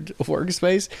cluttered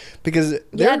workspace because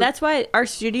Yeah, that's why our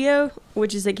studio,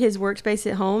 which is like his workspace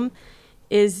at home,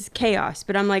 is chaos.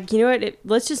 But I'm like, you know what?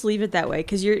 Let's just leave it that way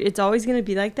because it's always gonna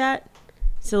be like that.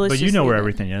 So let's. But you just know leave where it.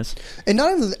 everything is. And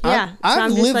not only Yeah, so I've I'm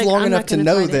just lived like, long I'm enough not to gonna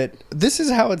know find that it. this is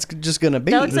how it's just gonna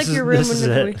be. That looks like your room this when is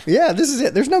the it. Yeah, this is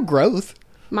it. There's no growth.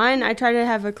 Mine, I try to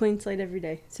have a clean slate every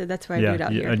day, so that's why I do it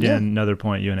out here. Again, another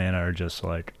point. You and Anna are just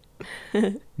like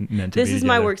meant to This be is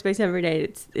my together. workspace every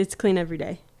day. It's clean every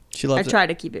day. She I loves it. try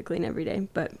to keep it clean every day,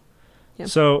 but yeah.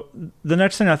 So the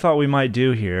next thing I thought we might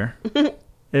do here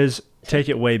is take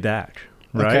it way back,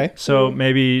 right? Okay. So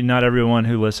maybe not everyone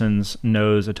who listens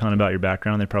knows a ton about your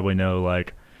background. They probably know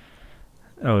like,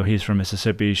 oh, he's from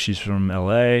Mississippi, she's from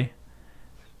L.A.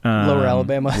 Lower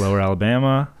Alabama. Lower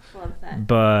Alabama. Love that.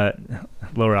 But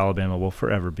Lower Alabama will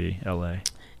forever be L.A.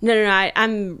 No.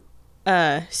 I'm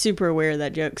super aware of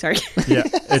that joke. Sorry. Yeah,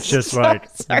 it's just like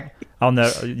Sorry. I'll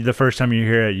never. The first time you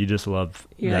hear it, you just love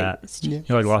You're that. like, it's genius.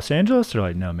 You're like Los Angeles. They're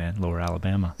like, no, man, Lower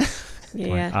Alabama. Yeah.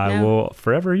 Like, I no, will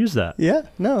forever use that. Yeah,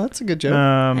 no, that's a good joke.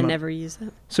 I never use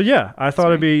that. So yeah, I thought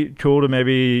Sorry. it'd be cool to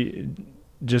maybe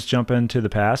just jump into the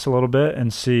past a little bit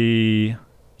and see,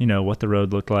 what the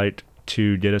road looked like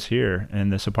to get us here in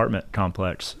this apartment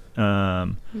complex.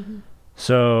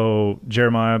 So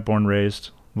Jeremiah, born and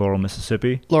raised Laurel,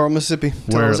 Mississippi, Laurel, Mississippi.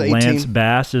 Till I where was 18. Lance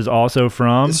Bass is also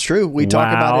from. It's true. We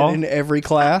talk about it in every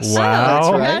class. Wow. Oh, I That's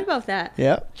forgot right. about that.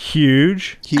 Yeah,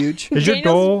 Huge. huge. Is your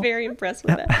Daniel's goal very impressed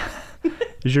with that.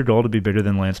 is your goal to be bigger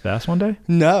than Lance Bass one day?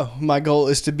 No, my goal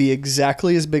is to be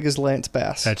exactly as big as Lance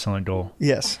Bass. Excellent goal.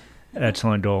 Yes.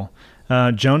 Excellent goal.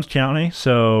 Jones County,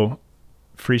 so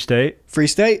Free State, Free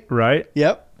State. right?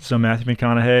 Yep. So Matthew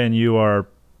McConaughey and you are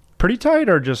pretty tight,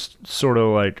 or just sort of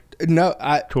like No,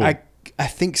 Cool. I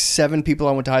think 7 people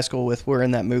I went to high school with were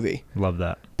in that movie love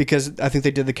that? because I think they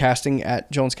did the casting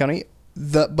at Jones County.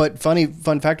 But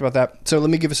fun fact about that. So let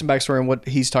me give us some backstory on what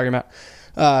he's talking about.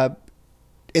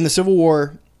 In the Civil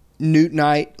War, Newt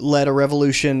Knight led a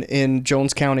revolution in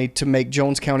Jones County to make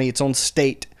Jones County its own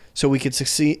state so we could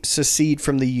secede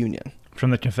from the Union. From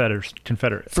the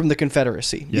Confederate. From the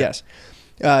Confederacy, Yeah.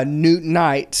 yes. Newt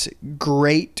Knight's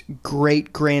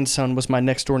great-great-grandson was my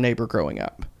next-door neighbor growing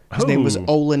up. His name was Oh.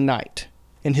 Olin Knight.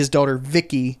 And his daughter,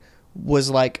 Vicky, was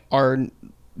like our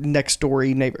next-door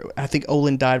neighbor. I think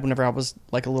Olin died whenever I was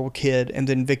like a little kid, and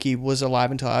then Vicky was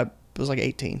alive until I was like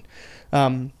 18.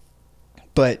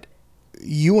 But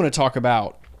you want to talk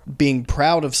about being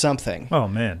proud of something. Oh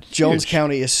man, Jones huge.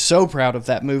 County is so proud of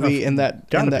that movie, and that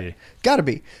Gotta gotta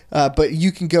be. But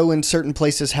you can go in certain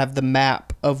places, have the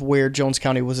map of where Jones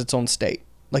County was its own state.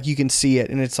 Like you can see it,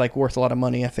 and it's like worth a lot of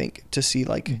money, I think, to see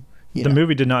like. The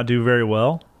movie did not do very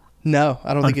well, No,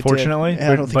 I don't think it did. unfortunately,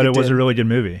 I don't think but it was did. a really good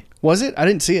movie. Was it? I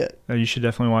didn't see it. You should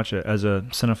definitely watch it as a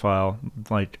cinephile,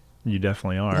 like you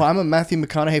definitely are. Well, I'm a Matthew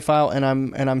McConaughey file, and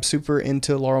I'm super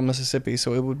into Laurel, Mississippi,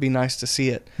 so it would be nice to see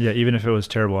it. Yeah, even if it was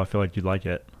terrible, I feel like you'd like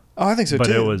it. Oh, I think so But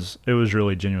too. it was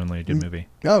really genuinely a good movie.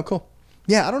 Oh, cool.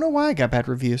 Yeah, I don't know why I got bad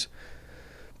reviews.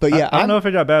 But yeah, I don't know if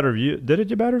it got bad review. Did it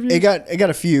get bad reviews? it got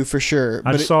a few for sure.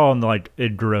 I but saw like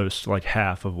it grossed like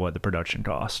half of what the production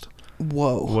cost,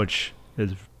 whoa, which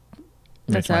is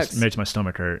That sucks. makes my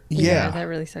stomach hurt. Yeah. That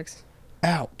really sucks.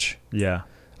 ouch. Yeah.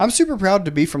 I'm super proud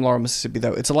to be from Laurel, Mississippi,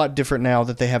 though. It's a lot different now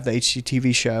that they have the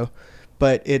HGTV show.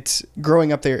 But it's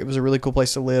growing up there, it was a really cool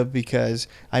place to live because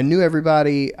I knew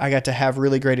everybody. I got to have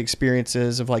really great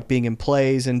experiences of like being in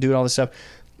plays and doing all this stuff.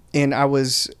 And I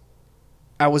was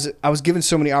given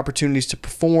so many opportunities to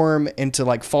perform and to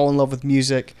like fall in love with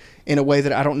music in a way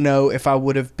that I don't know if I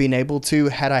would have been able to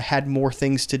had I had more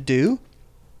things to do.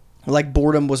 Like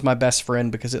boredom was my best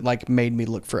friend because it like made me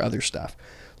look for other stuff.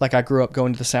 Like I grew up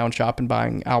going to the sound shop and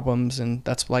buying albums, and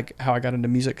that's like how I got into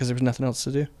music because there was nothing else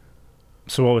to do.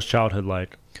 So what was childhood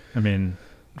like? I mean,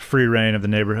 free reign of the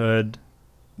neighborhood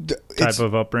type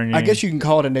of upbringing. I guess you can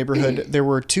call it a neighborhood. There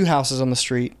were 2 houses on the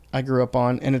street I grew up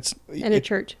on, and And a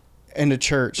church. And a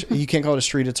church. You can't call it a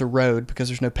street; it's a road because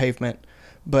there's no pavement.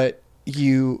 But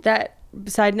That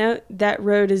side note, that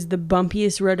road is the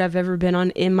bumpiest road I've ever been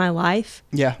on in my life,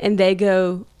 yeah. and they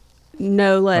go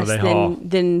no less they haul.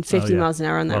 than 50 Oh, yeah. miles an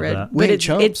hour on that Love road. that. We But ain't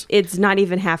chumps. it's not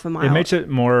even half a mile. It makes it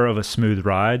more of a smooth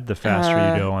ride the faster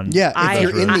you go on. Yeah, I- if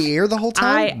you're in I- the air the whole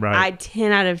time. Right. I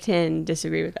 10 out of 10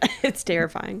 disagree with that. It's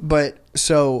terrifying. But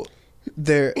so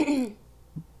there,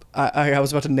 I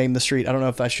was about to name the street. I don't know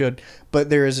if I should, but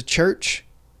there is a church,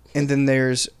 and then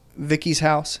there's Vicky's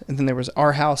house, and then there was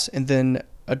our house, and then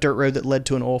a dirt road that led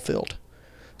to an oil field.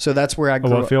 So that's where I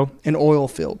grew what up. field? An oil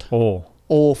field.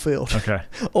 Oil field. Okay.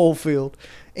 Oil field.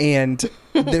 And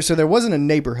so there wasn't a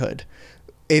neighborhood.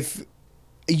 If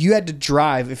you had to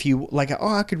drive, if you like,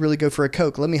 oh, I could really go for a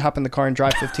Coke. Let me hop in the car and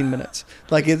drive 15 minutes.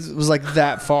 Like it was like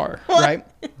that far, right?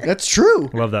 That's true.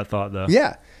 Love that thought though.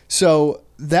 Yeah. So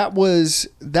that was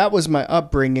my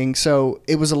upbringing. So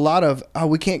it was a lot of, oh,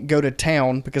 we can't go to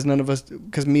town because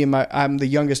I'm the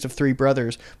youngest of 3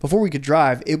 brothers. Before we could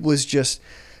drive, it was just,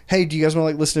 hey, do you guys want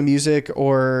to like listen to music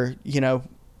or,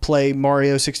 play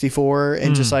Mario 64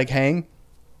 and just like hang?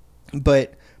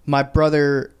 But my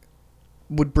brother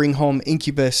would bring home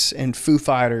Incubus and Foo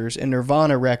Fighters and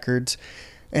Nirvana records,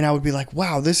 and I would be like,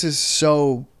 wow, this is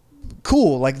so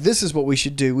cool. Like, this is what we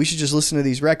should do. We should just listen to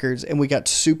these records. And we got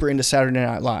super into Saturday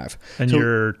Night Live. And so,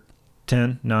 you're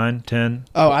 10,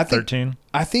 13?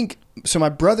 I think so. My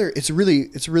brother, it's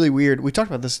really weird. We talked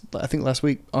about this, I think, last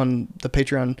week on the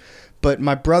Patreon, but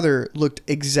my brother looked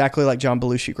exactly like John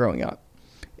Belushi growing up.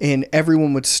 And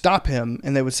everyone would stop him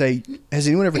and they would say, has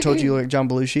anyone ever told you like John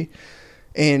Belushi?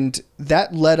 And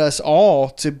that led us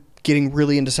all to getting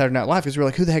really into Saturday Night Live because we were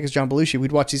like, who the heck is John Belushi?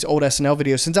 We'd watch these old SNL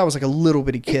videos since I was like a little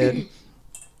bitty kid.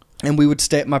 And we would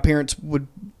stay, my parents would,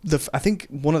 I think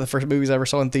one of the first movies I ever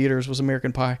saw in theaters was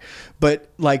American Pie.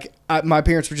 But like my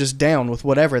parents were just down with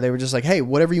whatever. They were just like, hey,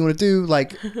 whatever you want to do,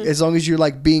 like as long as you're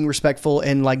like being respectful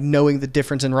and like knowing the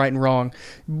difference in right and wrong,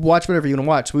 watch whatever you want to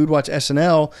watch. We would watch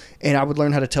SNL and I would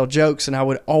learn how to tell jokes and I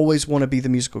would always want to be the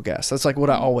musical guest. That's like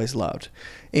what I always loved.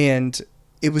 And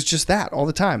it was just that all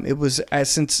the time. It was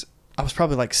since I was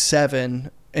probably like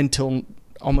 7 until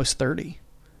almost 30.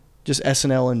 Just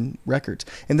SNL and records.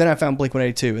 And then I found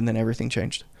Blink-182 and then everything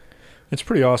changed. It's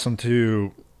pretty awesome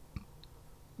to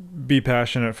be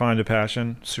passionate, find a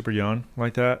passion super young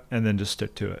like that, and then just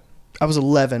stick to it. I was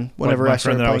 11 whenever like I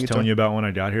started my friend that I playing was guitar. telling you about when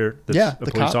I got here, that's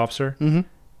a police officer. Mm-hmm.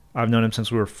 I've known him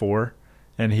since we were 4,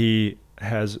 and he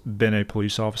has been a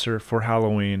police officer for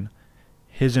Halloween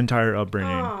his entire upbringing.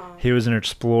 Aww. He was an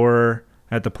explorer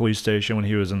at the police station when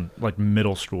he was in like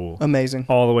middle school. Amazing.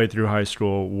 All the way through high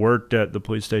school, worked at the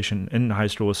police station in high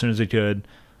school as soon as he could,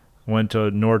 went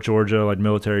to North Georgia, like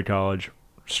military college,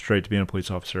 straight to being a police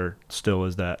officer, still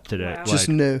is that today. Wow. Like,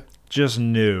 Just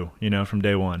knew. from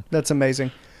day one. That's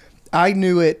amazing. I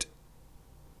knew it.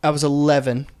 I was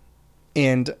 11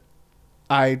 and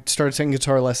I started taking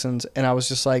guitar lessons and I was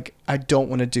just like, I don't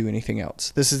want to do anything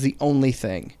else. This is the only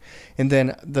thing. And then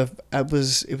it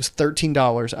was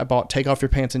 $13. I bought Take Off Your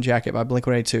Pants and Jacket by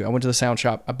Blink-182. I went to the sound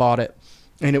shop. I bought it.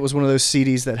 And it was one of those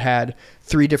CDs that had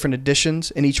 3 different editions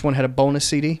and each one had a bonus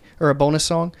CD or a bonus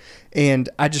song. And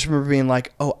I just remember being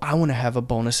like, oh, I want to have a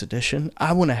bonus edition.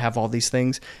 I want to have all these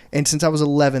things. And since I was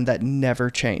 11, that never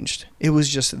changed. It was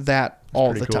just that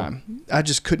all the time. I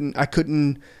just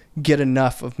couldn't get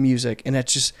enough of music. And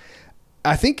it's just,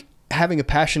 I think having a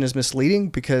passion is misleading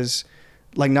because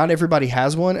like not everybody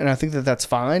has one. And I think that that's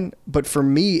fine. But for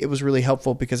me, it was really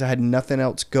helpful because I had nothing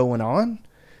else going on.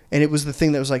 And it was the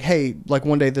thing that was like, hey, like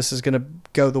one day this is going to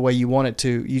go the way you want it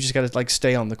to. You just got to like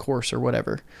stay on the course or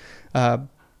whatever.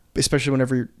 Especially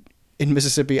whenever you're in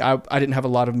Mississippi, I didn't have a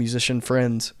lot of musician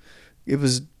friends. It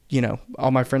was,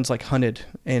 all my friends like hunted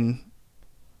and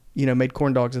made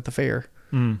corn dogs at the fair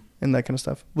Mm. and that kind of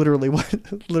stuff. Literally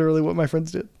what my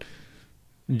friends did.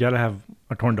 You gotta have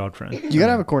a corn dog friend. You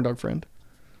gotta have a corn dog friend.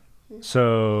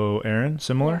 So, Aaron,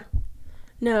 similar?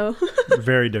 No.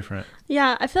 Very different.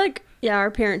 Yeah, I feel like, our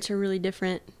parents are really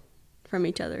different from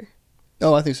each other.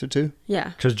 Oh, I think so too. Yeah.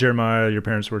 Because Jeremiah, your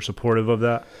parents were supportive of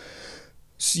that?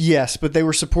 Yes, but they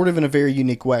were supportive in a very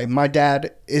unique way. My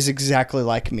dad is exactly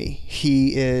like me.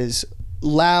 He is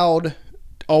loud,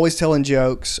 always telling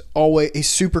jokes, he's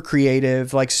super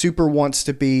creative, like super wants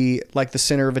to be like the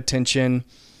center of attention.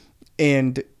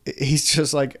 And he's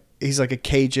just like, he's like a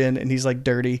Cajun and he's like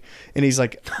dirty and he's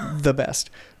like the best.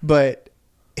 But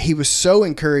he was so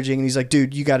encouraging and he's like,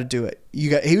 dude, you got to do it.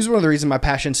 He was one of the reasons my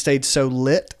passion stayed so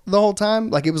lit the whole time.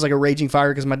 Like it was like a raging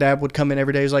fire because my dad would come in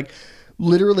every day. He was like,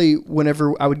 literally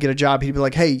whenever I would get a job, he'd be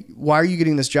like, hey, why are you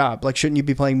getting this job? Like, shouldn't you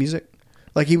be playing music?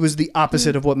 Like he was the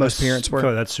opposite of what most parents were.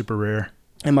 Oh, that's super rare.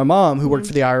 And my mom, who worked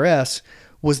for the IRS,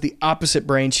 was the opposite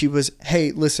brain. She was,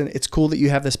 hey, listen, it's cool that you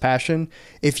have this passion.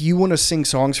 If you want to sing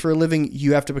songs for a living,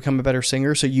 you have to become a better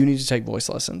singer. So you need to take voice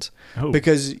lessons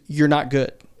because you're not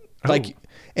good. Like,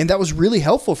 and that was really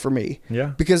helpful for me.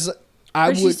 Yeah. Because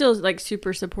But she still like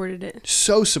super supported it.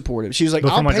 So supportive. She was like,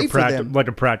 But I'll from like pay a for them. like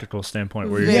a practical standpoint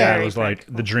where your Very dad was like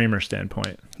practical. the dreamer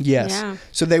standpoint. Yes. Yeah.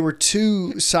 So they were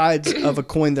two sides of a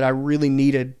coin that I really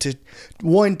needed to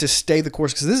stay the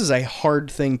course because this is a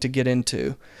hard thing to get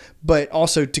into, but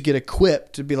also to get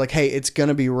equipped to be like, hey, it's going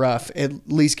to be rough. At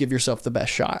least give yourself the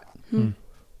best shot.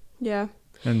 Yeah.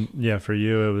 And yeah, for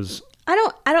you, it was. I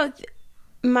don't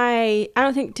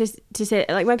think to say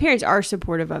like my parents are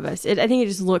supportive of us. I think it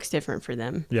just looks different for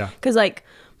them. Yeah. Because like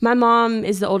my mom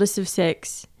is the oldest of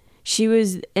 6. She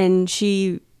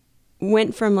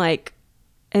went from like,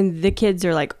 and the kids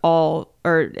are like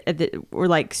were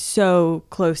like so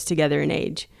close together in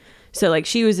age. So like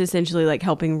she was essentially like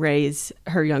helping raise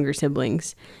her younger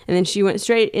siblings. And then she went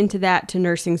straight into that to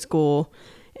nursing school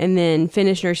and then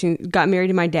finished nursing, got married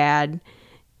to my dad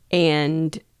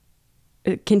and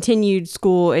continued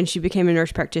school, and she became a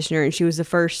nurse practitioner, and she was the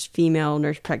first female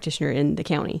nurse practitioner in the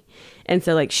county. And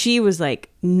so like she was like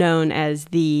known as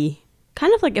the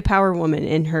kind of like a power woman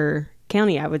in her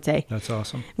county, I would say. That's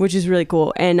awesome. Which is really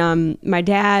cool. And my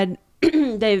dad,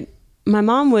 my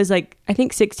mom was like I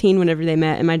think 16 whenever they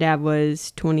met, and my dad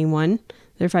was 21.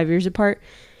 They're 5 years apart.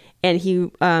 And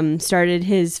he started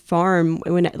his farm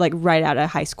when like right out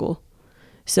of high school.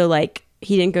 So like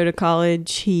he didn't go to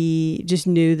college. He just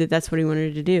knew that that's what he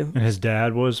wanted to do. And his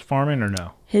dad was farming or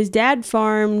no? His dad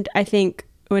farmed, I think,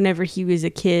 whenever he was a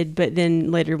kid, but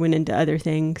then later went into other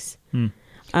things. It's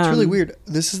really weird.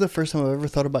 This is the first time I've ever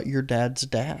thought about your dad's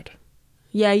dad.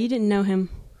 Yeah, you didn't know him.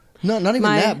 No, not even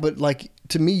that, but like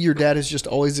to me, your dad has just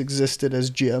always existed as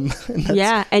Jim. And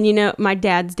Yeah, and you know, my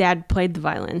dad's dad played the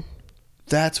violin.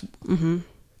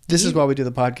 This is why we do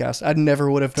the podcast. I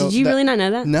never would have known. Did you really not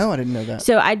know that? No, I didn't know that.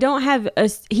 So I don't have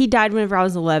he died whenever I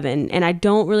was 11, and I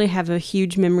don't really have a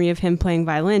huge memory of him playing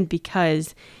violin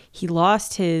because he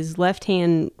lost his left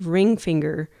hand ring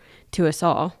finger to a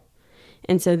saw.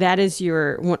 And so that is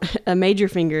a major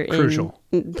finger Crucial.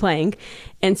 in playing.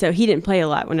 And so he didn't play a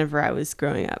lot whenever I was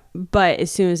growing up. But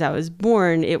as soon as I was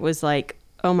born, it was like,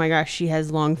 oh my gosh, she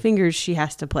has long fingers. She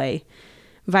has to play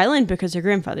violin because her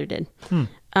grandfather did.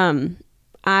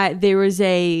 There was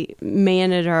a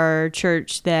man at our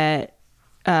church that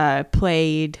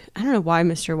played, I don't know why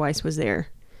Mr. Weiss was there.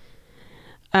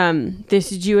 This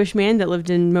Jewish man that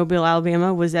lived in Mobile,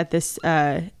 Alabama was at this,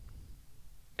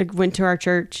 went to our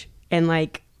church and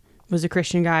like was a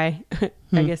Christian guy,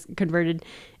 I guess converted,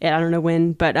 I don't know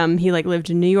when, but he like lived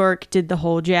in New York, did the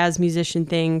whole jazz musician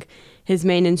thing. His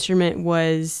main instrument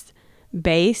was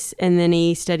bass, and then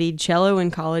he studied cello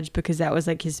in college because that was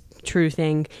like his true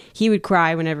thing. He would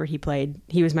cry whenever he played.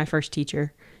 He was my first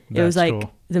teacher. It was like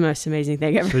cool. the most amazing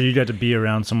thing ever. So you got to be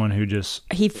around someone who just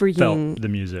felt the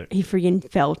music. He freaking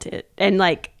felt it. And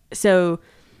like, so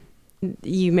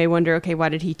you may wonder, okay, why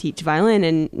did he teach violin?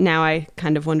 And now I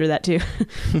kind of wonder that too,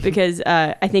 because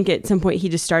I think at some point he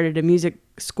just started a music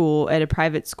school at a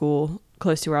private school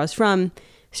close to where I was from,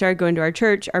 started going to our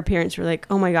church. Our parents were like,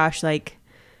 oh my gosh, like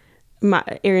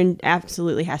Aaron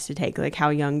absolutely has to take, like,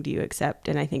 how young do you accept?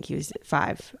 And I think he was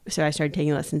 5. So I started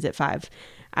taking lessons at 5.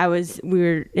 We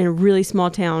were in a really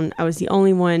small town. I was the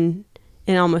only one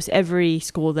in almost every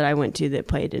school that I went to that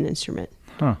played an instrument.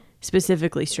 Huh.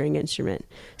 Specifically string instrument.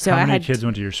 So how many kids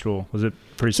went to your school? Was it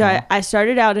pretty so small? I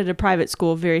started out at a private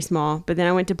school, very small, but then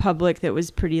I went to public that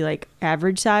was pretty like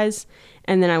average size,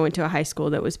 and then I went to a high school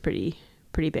that was pretty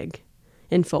big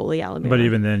in Foley, Alabama. But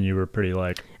even then, you were pretty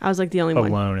like I was like the only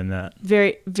one alone in that.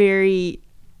 very, very,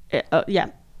 yeah.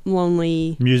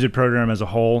 lonely. Music program as a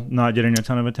whole not getting a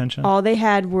ton of attention? All they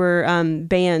had were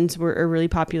bands are really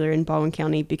popular in Baldwin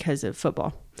County because of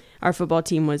football. Our football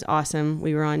team was awesome.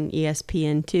 We were on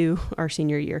ESPN2 our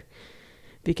senior year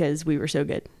because we were so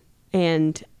good.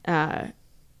 And I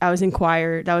was in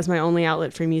choir. That was my only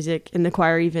outlet for music. And the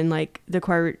choir, even like the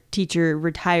choir teacher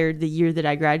retired the year that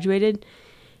I graduated.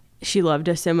 She loved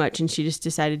us so much and she just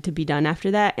decided to be done after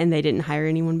that. And they didn't hire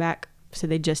anyone back. So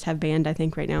they just have band, I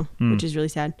think, right now, which is really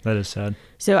sad. That is sad.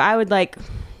 So I would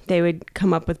they would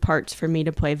come up with parts for me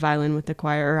to play violin with the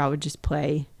choir, or I would just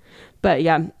play. But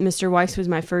yeah, Mr. Weiss was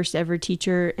my first ever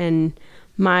teacher, and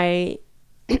my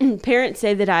parents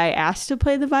say that I asked to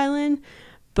play the violin,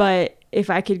 but if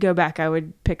I could go back, I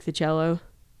would pick the cello.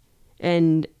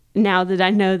 And now that I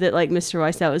know that like Mr.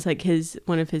 Weiss, that was like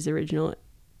one of his original,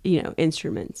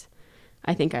 instruments,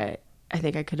 I think I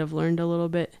could have learned a little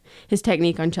bit. His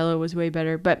technique on cello was way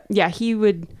better. But yeah, he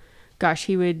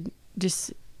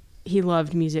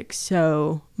loved music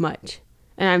so much.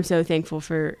 And I'm so thankful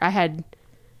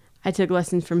I took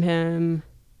lessons from him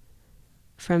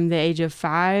from the age of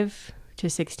 5 to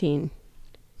 16.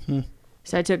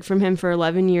 So I took from him for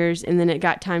 11 years, and then it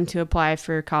got time to apply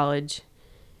for college.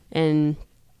 And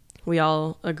we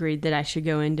all agreed that I should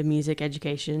go into music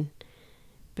education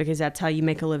because that's how you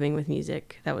make a living with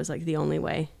music. That was like the only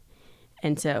way.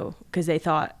 And so, because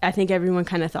I think everyone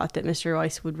kind of thought that Mr.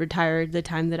 Weiss would retire the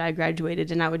time that I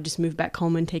graduated and I would just move back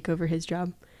home and take over his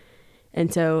job.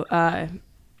 And so,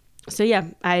 yeah,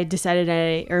 I decided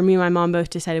me and my mom both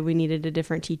decided we needed a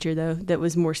different teacher though, that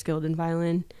was more skilled in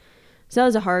violin. So that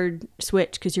was a hard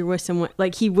switch because you're with someone,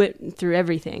 like he went through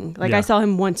everything. Like I saw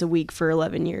him once a week for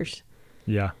 11 years.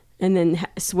 Yeah. And then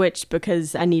switched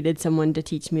because I needed someone to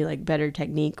teach me like better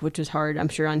technique, which was hard, I'm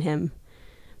sure, on him.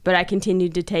 But I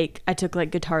continued I took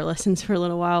like guitar lessons for a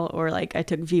little while, or like I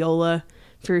took viola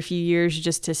for a few years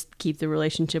just to keep the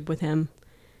relationship with him.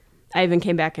 I even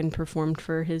came back and performed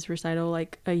for his recital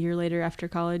like a year later after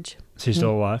college. Is he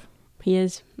still alive? He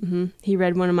is. Mm-hmm. He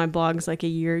read one of my blogs like a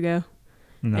year ago.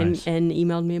 Nice. And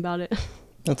emailed me about it.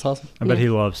 That's awesome. I bet he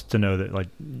loves to know that like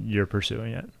you're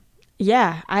pursuing it.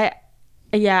 Yeah, I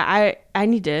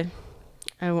need to.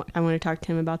 I want to talk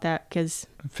to him about that because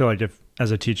I feel like if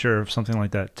as a teacher of something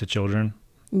like that to children,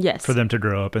 yes, for them to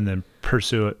grow up and then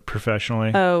pursue it professionally,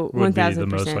 would 1000%. be the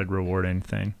most like rewarding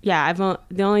thing. Yeah,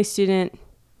 the only student,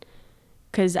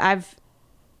 because I've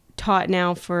taught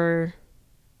now for,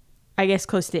 I guess,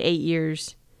 close to 8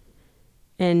 years,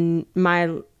 and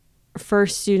my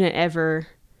first student ever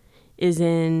is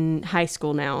in high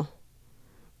school now,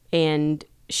 and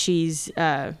she's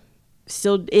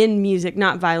still in music,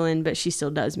 not violin, but she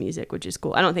still does music, which is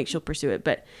cool. I don't think she'll pursue it,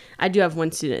 but I do have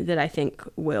one student that I think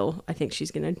will. I think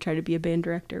she's going to try to be a band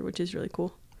director, which is really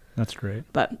cool. That's great.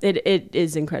 But it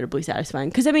is incredibly satisfying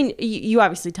because, I mean, you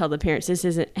obviously tell the parents this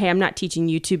isn't, hey, I'm not teaching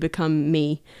you to become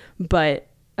me, but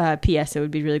P.S. it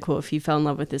would be really cool if you fell in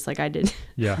love with this like I did.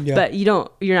 Yeah. But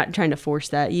you're not trying to force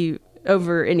that.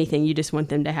 Over anything, you just want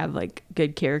them to have like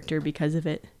good character because of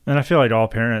it. And I feel like all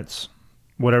parents,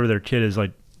 whatever their kid is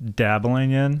like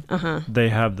dabbling in, they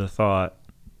have the thought,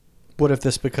 what if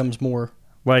this becomes more?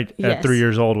 Like Yes. at 3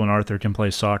 years old when Arthur can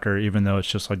play soccer, even though it's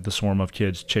just like the swarm of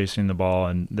kids chasing the ball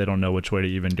and they don't know which way to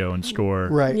even go and score.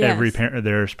 Right. Yes. Every parent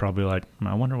there is probably like,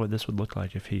 I wonder what this would look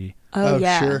like if he Oh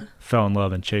yeah. Sure. fell in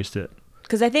love and chased it.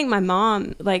 Because I think my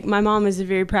mom is a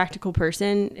very practical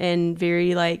person and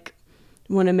very like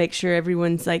want to make sure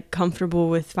everyone's like comfortable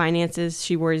with finances.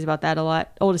 She worries about that a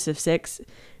lot. Oldest of 6,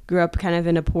 grew up kind of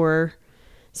in a poor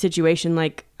situation.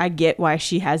 Like I get why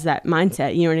she has that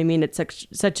mindset. You know what I mean? It's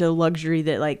such a luxury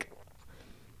that like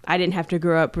I didn't have to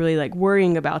grow up really like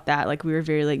worrying about that. Like we were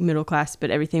very like middle class, but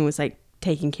everything was like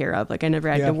taken care of. Like I never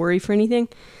had to worry for anything.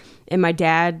 And my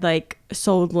dad like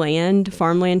sold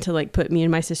farmland to like put me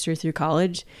and my sister through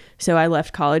college. So I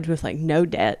left college with like no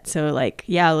debt. So like,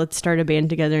 yeah, let's start a band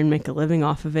together and make a living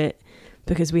off of it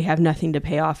because we have nothing to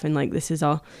pay off. And like, this is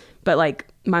all, but like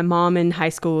my mom in high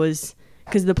school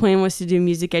because the plan was to do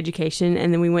music education.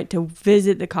 And then we went to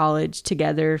visit the college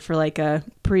together for like a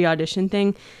pre-audition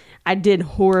thing. I did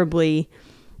horribly,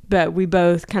 but we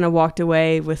both kind of walked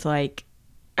away with like,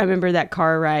 I remember that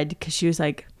car ride because she was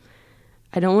like,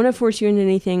 I don't want to force you into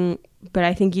anything, but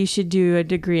I think you should do a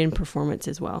degree in performance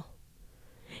as well.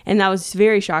 And that was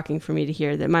very shocking for me to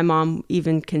hear that my mom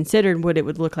even considered what it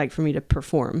would look like for me to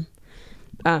perform.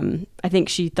 I think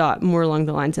she thought more along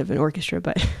the lines of an orchestra,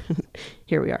 but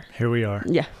here we are. Here we are.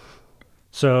 Yeah.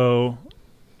 So,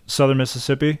 Southern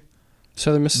Mississippi,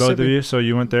 Southern Mississippi. both of you. So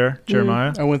you went there,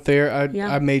 Jeremiah? I went there.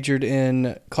 Yeah. I majored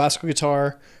in classical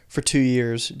guitar for 2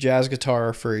 years, jazz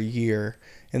guitar for a year,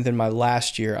 and then my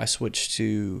last year I switched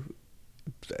to,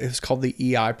 it was called the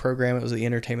EI program. It was the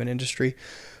entertainment industry.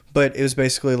 But it was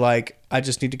basically like, I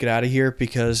just need to get out of here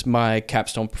because my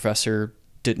capstone professor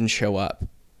didn't show up.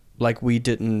 Like we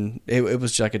didn't, it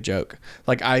was just like a joke.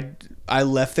 Like I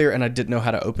left there and I didn't know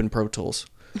how to open Pro Tools.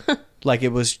 Like it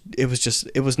was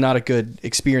not a good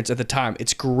experience at the time.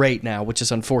 It's great now, which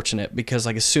is unfortunate because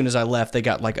like as soon as I left, they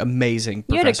got like amazing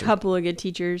professors. You had a couple of good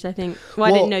teachers, I think. Well,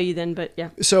 I didn't know you then, but yeah.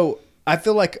 So I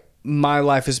feel like my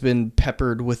life has been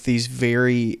peppered with these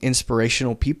very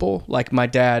inspirational people. Like my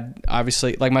dad,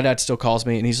 obviously, like my dad still calls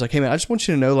me and he's like, hey man, I just want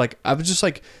you to know, like, I was just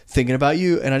like thinking about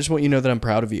you and I just want you to know that I'm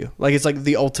proud of you. Like, it's like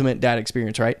the ultimate dad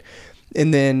experience. Right.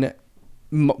 And then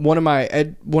one of my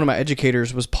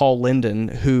educators was Paul Linden,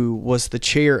 who was the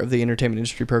chair of the entertainment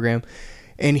industry program.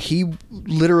 And he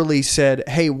literally said,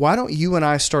 hey, why don't you and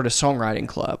I start a songwriting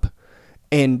club?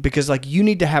 And because like, you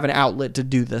need to have an outlet to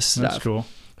do this stuff. That's cool.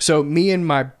 So me and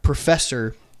my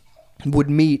professor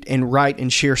would meet and write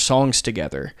and share songs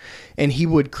together, and he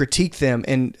would critique them.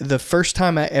 And the first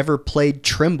time I ever played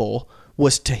Tremble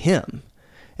was to him.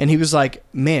 And he was like,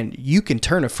 man, you can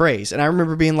turn a phrase. And I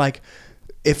remember being like,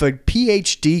 if a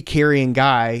PhD carrying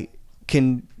guy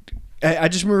can, I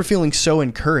just remember feeling so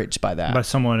encouraged by that. By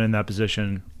someone in that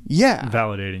position. Yeah.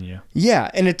 Validating you. Yeah.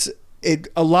 And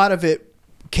a lot of it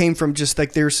came from just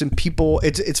like there's some people,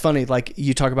 it's funny, like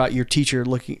you talk about your teacher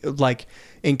looking like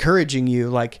encouraging you.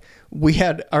 Like we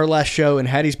had our last show in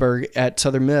Hattiesburg at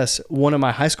Southern Miss. One of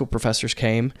my high school professors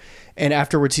came, and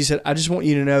afterwards he said, I just want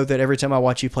you to know that every time I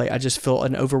watch you play, I just feel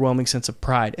an overwhelming sense of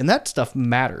pride. And that stuff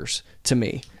matters to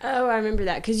me. Oh, I remember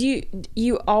that. Because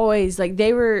you always, like,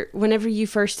 they were, whenever you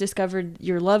first discovered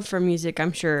your love for music,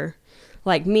 I'm sure,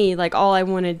 like me, like all I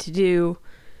wanted to do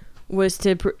was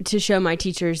to show my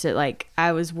teachers that like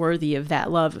I was worthy of that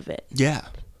love of it. Yeah.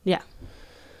 Yeah.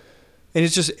 And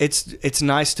it's just, it's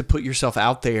nice to put yourself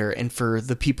out there, and for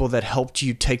the people that helped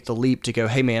you take the leap to go,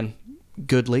 hey man,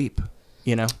 good leap,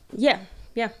 you know? Yeah.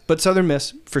 Yeah. But Southern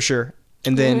Miss for sure.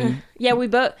 And then, yeah,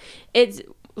 it's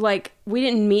like, we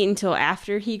didn't meet until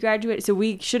after he graduated. So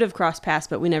we should have crossed paths,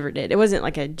 but we never did. It wasn't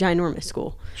like a ginormous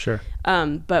school. Sure.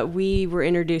 But we were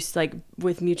introduced like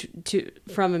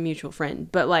from a mutual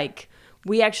friend, but like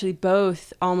we actually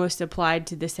both almost applied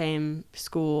to the same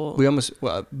school.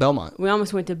 Belmont. We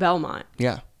almost went to Belmont.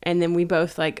 Yeah. And then we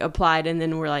both like applied, and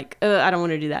then we're like, I don't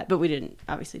want to do that. But we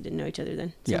obviously didn't know each other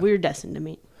then. So we were destined to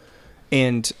meet.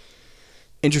 And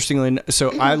interestingly,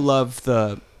 so I love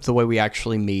the way we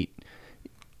actually meet.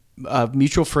 A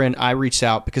mutual friend, I reached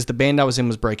out because the band I was in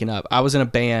was breaking up. I was in a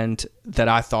band that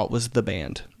I thought was the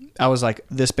band. I was like,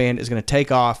 this band is going to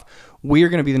take off. We are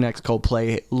going to be the next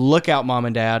Coldplay. Look out, Mom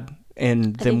and Dad.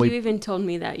 And then you even told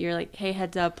me that. You're like, hey,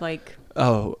 heads up, like.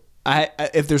 Oh, I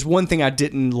if there's one thing I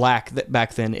didn't lack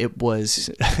back then, it was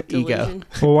ego.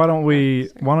 Well, why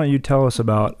don't you tell us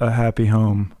about A Happy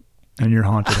Home and Your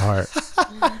Haunted Heart?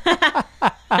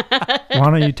 Why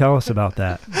don't you tell us about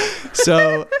that?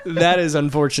 So that is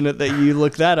unfortunate that you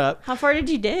looked that up. How far did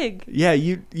you dig? Yeah,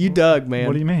 you dug, man.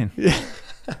 What do you mean?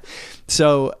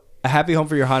 So A Happy Home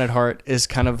for Your Haunted Heart is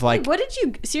kind of like... Wait, what did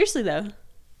you... Seriously, though.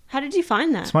 How did you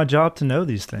find that? It's my job to know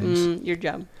these things. Your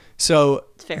job. So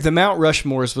the Mount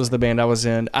Rushmores was the band I was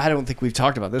in. I don't think we've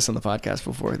talked about this on the podcast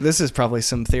before. This is probably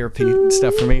some therapy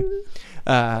stuff for me.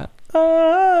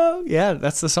 Oh, yeah,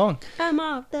 that's the song. I'm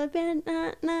off the bed,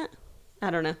 nah. I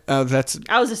don't know.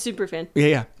 I was a super fan.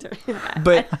 Yeah.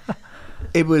 But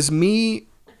it was me,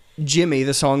 Jimmy,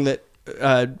 the song that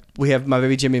we have, My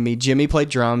Baby Jimmy and Me. Jimmy played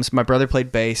drums, my brother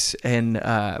played bass, and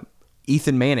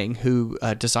Ethan Manning, who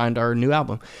designed our new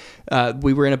album.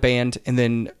 We were in a band, and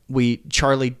then a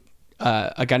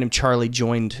guy named Charlie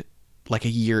joined like a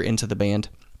year into the band.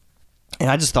 And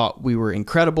I just thought we were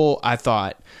incredible. I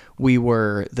thought we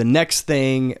were the next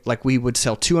thing. Like we would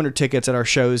sell 200 tickets at our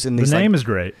shows. And the name is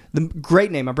great. The great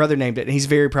name. My brother named it, and he's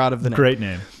very proud of the name. Great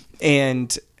name.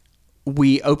 And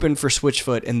we opened for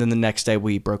Switchfoot, and then the next day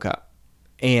we broke up.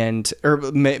 Or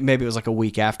maybe it was like a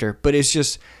week after. But it's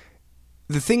just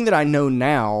the thing that I know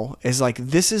now is like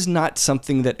this is not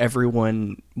something that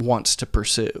everyone wants to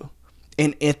pursue.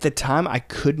 And at the time, I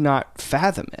could not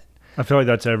fathom it. I feel like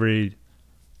that's every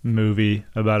movie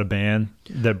about a band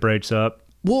that breaks up.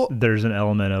 Well, there's an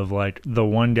element of like the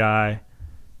one guy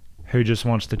who just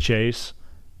wants to chase,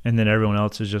 and then everyone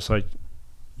else is just like,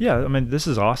 yeah, I mean, this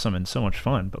is awesome and so much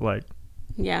fun, but like,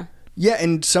 yeah,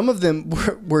 and some of them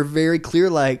were very clear,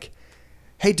 like,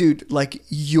 hey, dude, like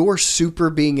your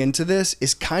super being into this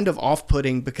is kind of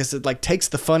off-putting because it like takes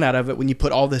the fun out of it when you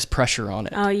put all this pressure on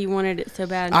it. Oh, you wanted it so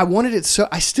bad. I wanted it so.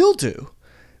 I still do,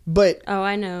 but oh,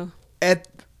 I know.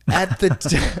 at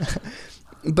the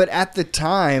but at the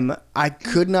time, I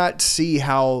could not see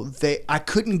how I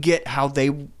couldn't get how they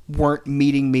weren't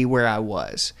meeting me where I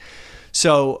was.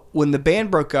 So when the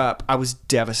band broke up, I was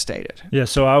devastated. Yeah,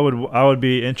 so I would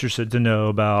be interested to know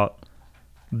about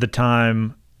the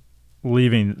time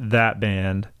leaving that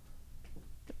band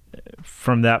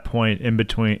from that point in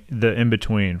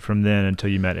between from then until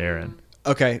you met Aaron.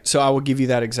 Okay, so I will give you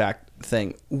that exact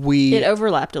thing. It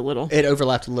overlapped a little.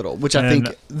 Which I think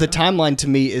the timeline to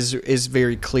me is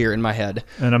very clear in my head.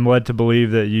 And I'm led to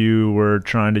believe that you were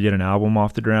trying to get an album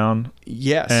off the ground.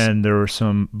 Yes. And there were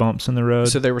some bumps in the road.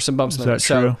 So there were some bumps in the road. Is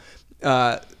that true?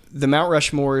 So the Mount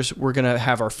Rushmores were going to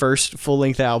have our first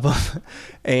full-length album,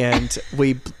 and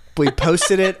we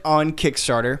posted it on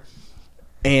Kickstarter.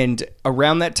 And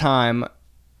around that time,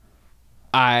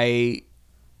 I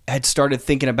had started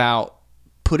thinking about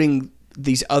putting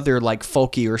these other like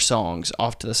folkier songs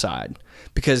off to the side,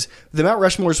 because the Mount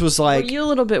Rushmores was like... Were you a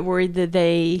little bit worried that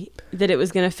it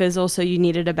was going to fizzle, so you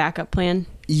needed a backup plan?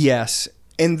 Yes.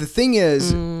 And the thing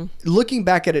is, looking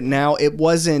back at it now, it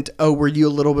wasn't, oh, were you a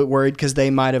little bit worried? Because they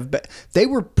might have been... They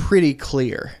were pretty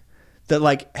clear that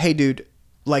like, hey, dude,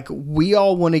 like, we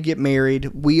all want to get married.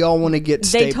 We all want to get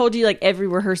They told you, like, every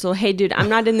rehersal, hey, dude, I'm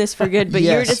not in this for good. But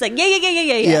you were just like,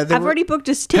 yeah. I've already booked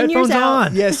us 10 years out.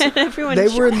 On. Yes. Everyone they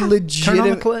were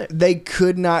legitimate. The they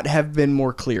could not have been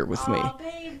more clear with me.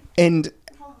 Babe.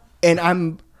 And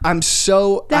I'm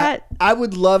so... I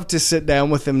would love to sit down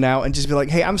with them now and just be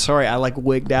like, hey, I'm sorry I, like,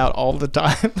 wigged out all the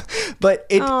time.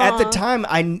 But at the time,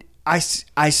 I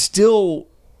still...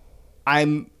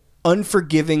 I'm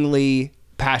unforgivingly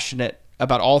passionate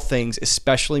about all things,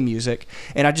 especially music,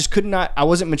 and I just I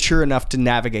wasn't mature enough to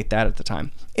navigate that at the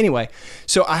time. Anyway,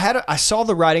 so I saw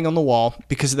the writing on the wall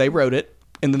because they wrote it,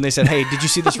 and then they said, hey, did you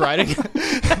see this writing? And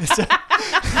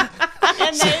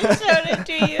they showed it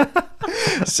to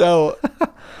you. So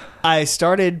I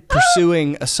started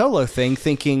pursuing a solo thing,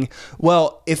 thinking,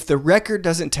 well, if the record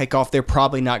doesn't take off, they're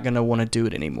probably not going to want to do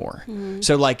it anymore.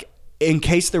 So like, in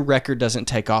case the record doesn't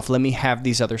take off, let me have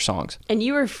these other songs. And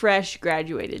you were fresh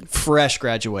graduated.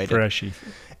 Freshie.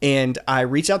 And I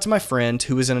reached out to my friend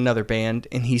who was in another band,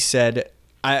 and he said,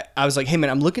 I was like, hey man,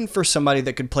 I'm looking for somebody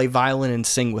that could play violin and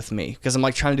sing with me, because I'm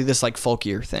like trying to do this like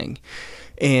folkier thing.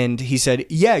 And he said,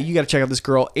 yeah, you got to check out this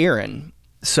girl, Erin.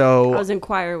 So I was in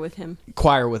choir with him.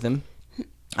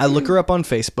 I look her up on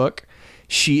Facebook.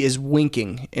 She is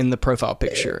winking in the profile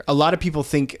picture. A lot of people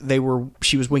think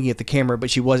she was winking at the camera, but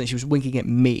she wasn't. She was winking at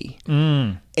me.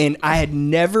 And I had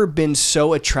never been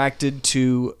so attracted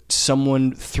to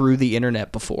someone through the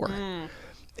internet before.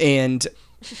 And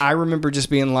I remember just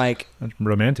being like... That's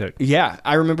romantic. Yeah.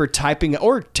 I remember typing...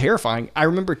 Or terrifying. I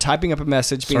remember typing up a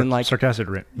message being like... Sarcastic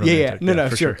romantic. Yeah. No,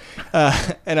 sure.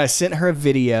 And I sent her a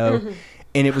video...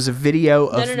 And it was a video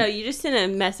of... No. You just sent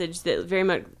a message that very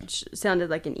much sounded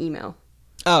like an email.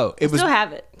 Oh, it was... Still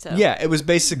have it. So. Yeah, it was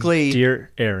basically... Dear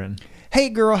Aaron. Hey,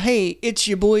 girl, hey, it's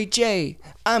your boy Jay.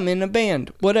 I'm in a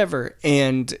band, whatever.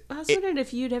 And... I was wondering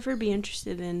if you'd ever be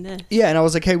interested in this. Yeah, and I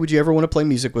was like, hey, would you ever want to play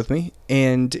music with me?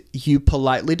 And you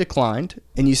politely declined.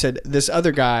 And you said, this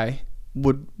other guy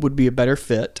would be a better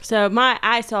fit. So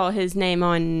I saw his name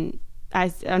on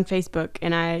Facebook,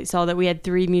 and I saw that we had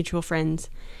 3 mutual friends.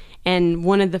 And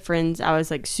one of the friends I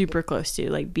was like super close to,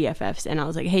 like BFFs. And I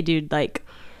was like, hey, dude, like...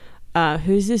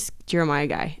 who's this Jeremiah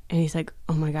guy? And he's like,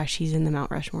 oh my gosh, he's in the Mount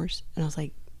Rushmores. And I was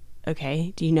like,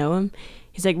 okay, do you know him?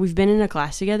 He's like, we've been in a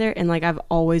class together, and like I've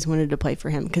always wanted to play for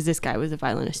him, because this guy was a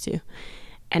violinist too.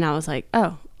 And I was like,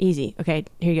 oh, easy. Okay,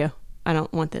 here you go. I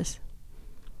don't want this.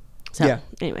 So, yeah.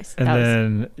 Anyways. And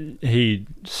then he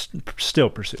still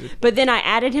pursued. But then I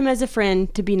added him as a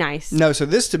friend to be nice. No, so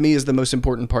this to me is the most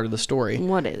important part of the story.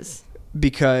 What is?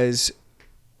 Because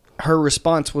her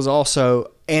response was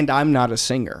also, and I'm not a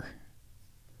singer.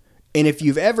 And if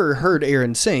you've ever heard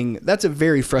Aaron sing, that's a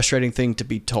very frustrating thing to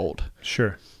be told.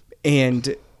 Sure.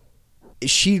 And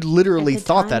she literally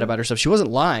thought that about herself. She wasn't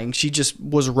lying. She just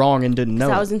was wrong and didn't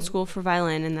know. I was in school for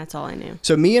violin, and that's all I knew.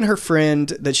 So me and her friend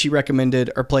that she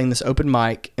recommended are playing this open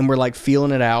mic, and we're like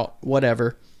feeling it out,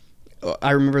 whatever.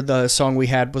 I remember the song we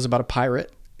had was about a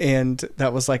pirate, and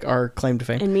that was like our claim to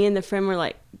fame. And me and the friend were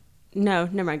like, no,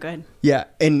 never mind, go ahead. Yeah,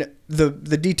 and the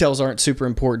details aren't super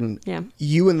important. Yeah.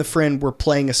 You and the friend were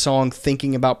playing a song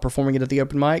thinking about performing it at the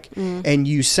open mic, and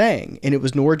you sang, and it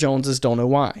was Norah Jones's Don't Know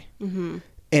Why. Mm-hmm.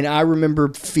 And I remember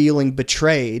feeling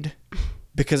betrayed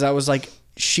because I was like,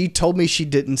 she told me she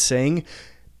didn't sing,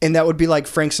 and that would be like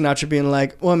Frank Sinatra being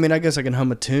like, well, I mean, I guess I can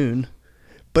hum a tune.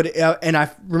 But and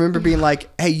I remember being like,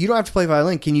 hey, you don't have to play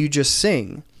violin. Can you just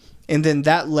sing? And then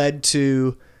that led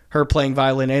to her playing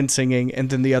violin and singing, and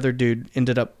then the other dude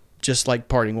ended up just like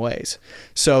parting ways.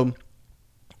 So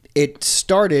it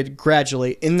started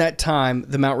gradually. In that time,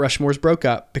 the Mount Rushmores broke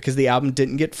up because the album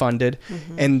didn't get funded.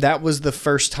 And that was the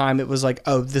first time it was like,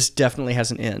 oh, this definitely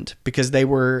has an end, because we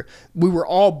were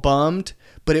all bummed,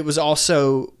 but it was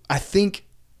also, I think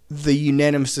the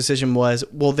unanimous decision was,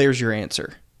 well, there's your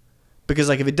answer. Because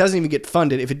like, if it doesn't even get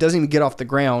funded, if it doesn't even get off the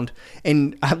ground,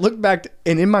 and I look back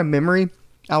and in my memory,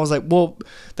 I was like, well,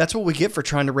 that's what we get for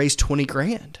trying to raise 20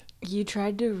 grand. You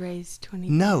tried to raise 20.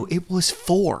 No, it was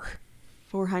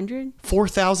 $4,000.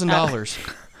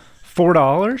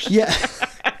 $4? Yeah.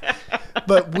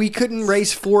 But we couldn't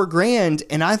raise $4,000,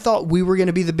 and I thought we were going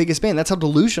to be the biggest band. That's how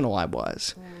delusional I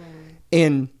was.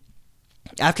 And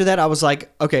after that, I was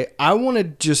like, okay, I want to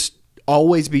just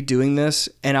always be doing this,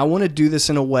 and I want to do this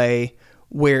in a way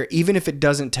where even if it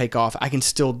doesn't take off, I can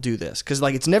still do this. Because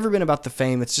like, it's never been about the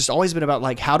fame. It's just always been about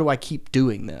like, how do I keep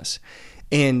doing this?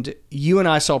 And you and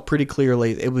I saw pretty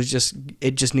clearly it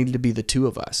just needed to be the two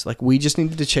of us. Like, we just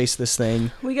needed to chase this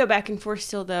thing. We go back and forth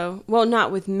still, though. Well,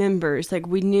 not with members. Like,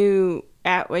 we knew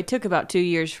it took about 2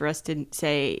 years for us to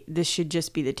say this should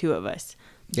just be the two of us.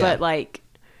 Yeah. But like,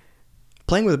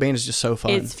 playing with a band is just so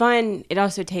fun. it's fun. It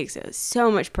also takes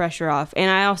so much pressure off. And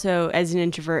I also, as an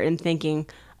introvert, am thinking,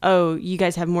 oh, you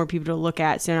guys have more people to look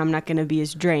at, so I'm not going to be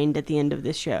as drained at the end of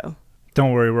this show.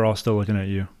 Don't worry, we're all still looking at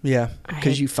you. Yeah,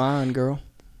 because you fine, girl.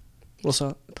 What's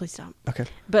up? Please stop. Okay.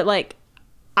 But like,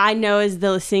 I know as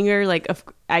the singer, like,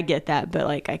 I get that, but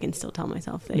like, I can still tell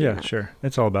myself that. Yeah, sure.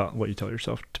 It's all about what you tell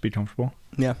yourself to be comfortable.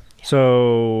 Yeah.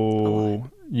 So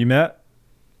you met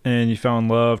and you fell in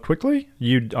love quickly?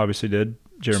 You obviously did,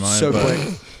 Jeremiah. So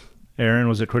quick. Aaron,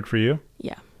 was it quick for you?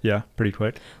 Yeah. Yeah, pretty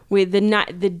quick.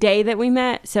 The day that we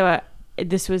met, so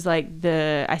this was like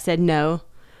I said no.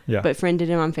 Yeah. But friended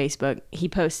him on Facebook. He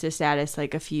posted a status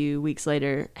like a few weeks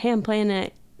later. Hey, I'm playing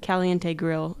at Caliente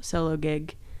Grill solo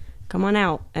gig. Come on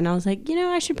out. And I was like,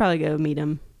 I should probably go meet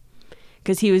him.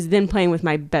 Because he was then playing with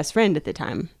my best friend at the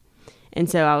time. And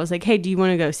so I was like, hey, do you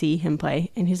want to go see him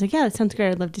play? And he's like, yeah, that sounds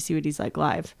great. I'd love to see what he's like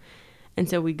live. And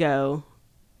so we go.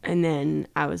 And then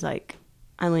I was like,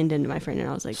 I leaned into my friend and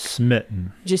I was like,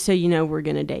 smitten. Just so you know, we're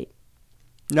going to date.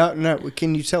 No.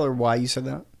 Can you tell her why you said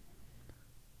that?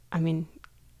 I mean,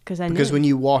 because I knew. Because when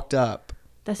you walked up.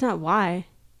 That's not why.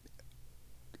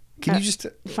 Can you just...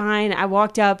 Fine. I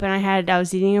walked up and I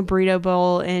was eating a burrito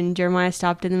bowl, and Jeremiah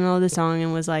stopped in the middle of the song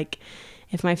and was like,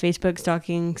 if my Facebook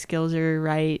stalking skills are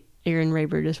right, Aaron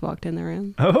Raber just walked in the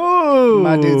room. Oh!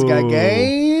 My dude's got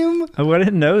game. Oh, I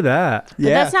didn't know that. But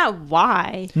that's not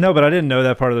why. No, but I didn't know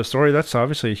that part of the story. That's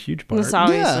obviously a huge part. It's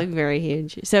obviously very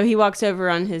huge. So he walks over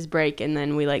on his break, and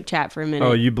then we like chat for a minute.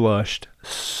 Oh, you blushed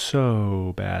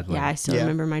so badly. Yeah, I still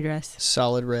remember my dress.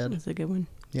 Solid red. That's a good one.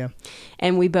 Yeah.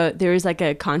 And there was like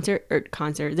a concert.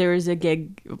 There was a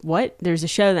gig. There was a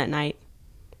show that night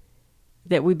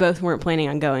that we both weren't planning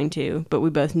on going to, but we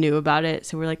both knew about it.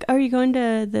 So we're like, oh, are you going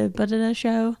to the Buddha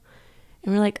show?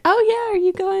 And we're like, oh yeah, are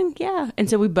you going? Yeah. And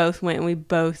so we both went, and we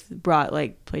both brought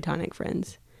like platonic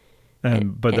friends.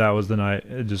 But that was the night.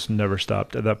 It just never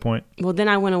stopped at that point. Well, then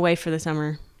I went away for the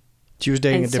summer. She was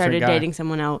dating a different guy. And started dating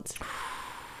someone else.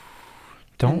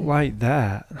 Don't like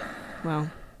that.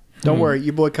 Well. Don't worry,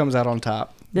 your boy comes out on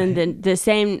top. Then the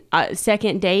same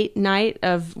second date night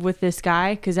with this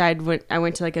guy, because I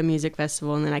went to like a music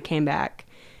festival, and then I came back.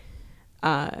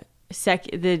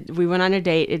 We went on a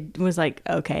date. It was like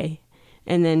okay,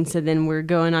 and then we're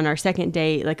going on our second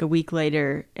date like a week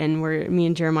later, and me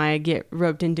and Jeremiah get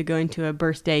roped into going to a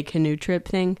birthday canoe trip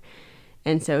thing,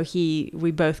 and so we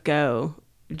both go.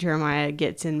 Jeremiah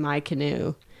gets in my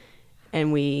canoe.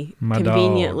 And we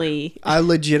conveniently... I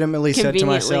legitimately said to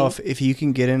myself, if you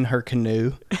can get in her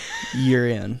canoe, you're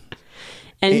in.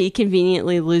 And he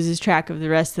conveniently loses track of the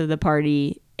rest of the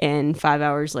party. And 5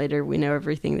 hours later, we know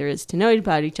everything there is to know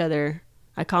about each other.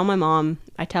 I call my mom.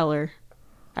 I tell her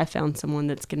I found someone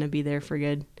that's going to be there for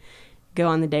good. Go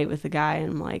on the date with the guy.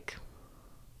 And I'm like,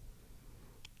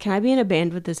 can I be in a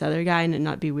band with this other guy and it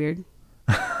not be weird?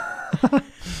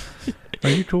 Are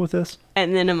you cool with this?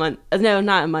 And then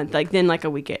not a month. Like then, like a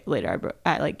week later,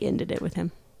 I like ended it with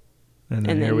him. And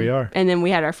then here we are. And then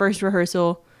we had our first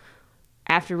rehearsal.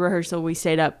 After rehearsal, we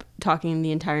stayed up talking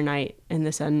the entire night, and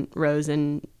the sun rose,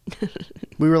 and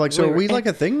we were like, "So are we like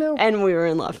a thing now?" And we were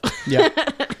in love. Yeah.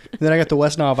 Then I got the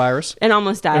West Nile virus, and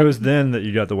almost died. It was then that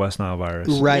you got the West Nile virus,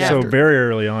 right? So after. very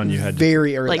early on, you had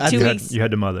early, like 2 weeks. You had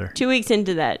to mother. 2 weeks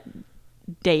into that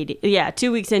date,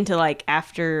 2 weeks into like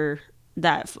after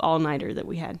that all-nighter that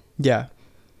we had. Yeah.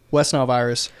 West Nile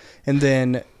virus. And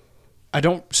then I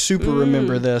don't super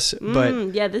remember this,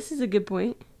 but yeah, this is a good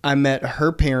point. I met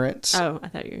her parents. Oh, I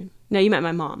thought you No, you met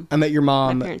my mom. I met your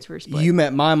mom. My parents were split. You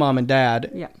met my mom and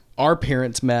dad. Yeah. Our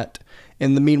parents met.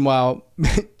 In the meanwhile,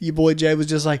 your boy Jay was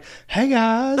just like, "Hey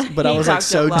guys," but I He was like talked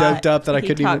so a lot. doped up that I He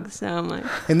couldn't even. talked so much.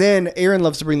 And then Aaron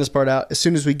loves to bring this part out. As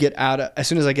soon as I get out of the It was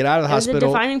a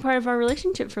hospital, defining part of our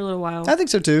relationship for a little while. I think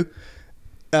so too.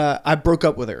 I broke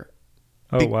up with her.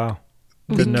 Oh, wow.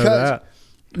 Didn't know because- that.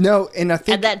 No, and I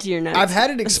think Add that to your notes. I've had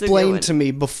it That's a good explained one. to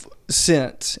me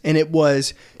since, and it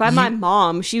was By my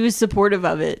mom. She was supportive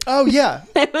of it. Oh yeah,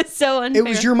 It was so unfair. it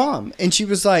was your mom, and she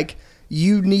was like,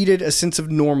 you needed a sense of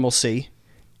normalcy,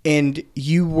 and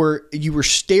you were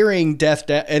staring death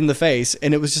in the face,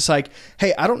 and it was just like,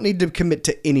 hey, I don't need to commit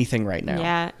to anything right now.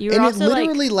 Yeah, you were and also it like-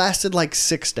 literally lasted like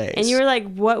 6 days. And you were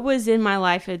like, what was in my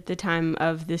life at the time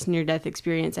of this near-death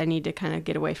experience? I need to kind of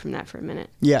get away from that for a minute.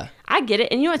 yeah, I get it.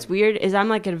 And you know what's weird is I'm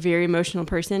like a very emotional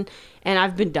person, and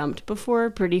I've been dumped before,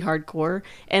 pretty hardcore.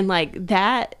 And like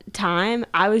that time,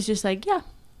 I was just like, yeah,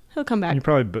 he'll come back. You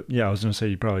probably, I was going to say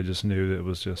you probably just knew that it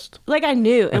was just Like I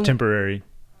knew. a And temporary.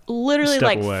 literally step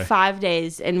like away. 5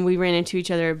 days, and we ran into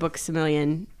each other at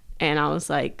Books-A-Million, and I was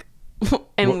like,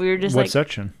 and we were just what like,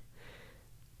 section?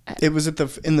 it was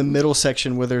in the middle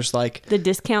section where there's like, the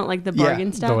discount, like the Yeah,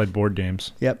 bargain The stuff. like board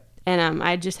games. yep. And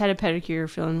I just had a pedicure,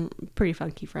 feeling pretty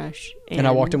funky fresh. And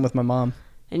I walked in with my mom.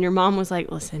 And your mom was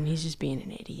like, listen, he's just being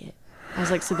an idiot. I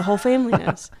was like, so the whole family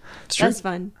knows. true. That's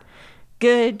fun.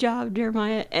 Good job,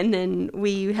 Jeremiah. And then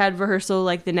we had rehearsal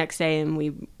like the next day, and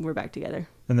we were back together.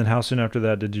 And then how soon after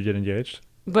that did you get engaged?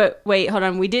 But wait, hold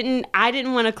on. I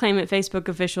didn't want to claim it Facebook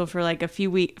official for like a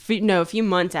few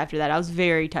months after that. I was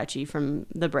very touchy from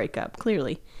the breakup,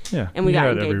 clearly. Yeah. And we you got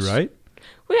had engaged. every right.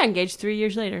 We got engaged 3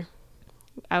 years later.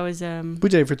 I was, We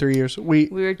dated for 3 years. we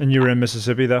were, And you were in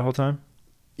Mississippi that whole time?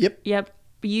 yep.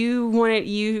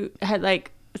 You had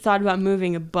like thought about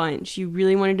moving a bunch. You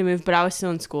really wanted to move, but I was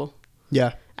still in school.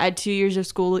 Yeah. I had 2 years of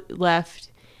school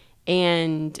left,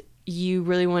 and you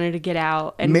really wanted to get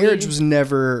out. And Marriage was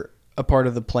never a part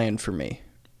of the plan for me.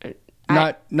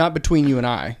 Not between you and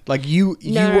I. Like you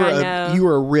No, I know. you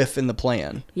were a riff in the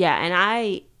plan. Yeah, and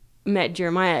I met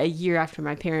Jeremiah a year after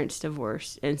my parents'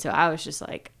 divorce, and so I was just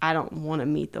like, I don't want to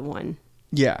meet the one.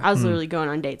 Yeah. I was literally going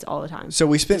on dates all the time. So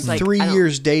we spent It's like, 3 I don't-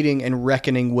 years dating and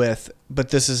reckoning with, but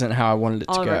this isn't how I wanted it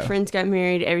All to of go. our friends got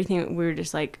married. Everything, we were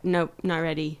just like, nope, not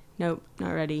ready. Nope,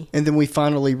 not ready. And then we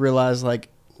finally realized like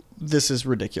this is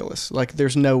ridiculous. Like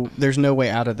there's no way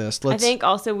out of this. I think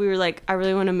also we were like, I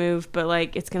really want to move, but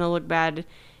like it's gonna look bad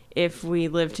if we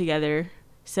live together.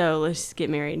 So let's just get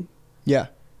married. Yeah.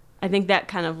 I think that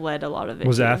kind of led a lot of it.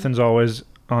 Was too. Athens always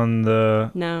on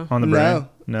the No. brain?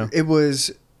 No. It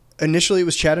was initially it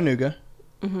was Chattanooga.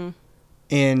 Mm-hmm.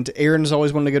 And Aaron's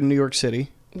always wanted to go to New York City.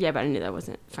 Yeah, but I knew that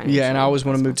wasn't financially. Yeah, and I always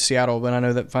want to move possible. to Seattle, but I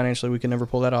know that financially we can never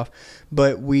pull that off.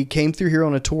 But we came through here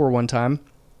on a tour one time,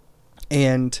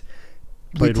 and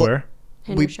Played where?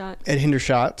 Hendershot. at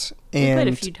Hendershots, We played a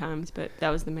and few times, but that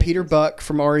was the main Peter reason. Buck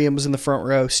from REM was in the front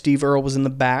row. Steve Earle was in the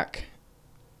back,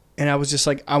 and I was just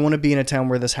like, I want to be in a town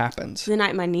where this happens. The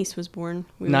night my niece was born.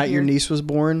 We were Night your here. niece was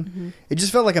born. Mm-hmm. It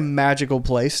just felt like a magical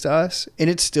place to us, and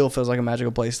it still feels like a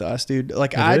magical place to us, dude.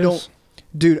 Like It I is. don't,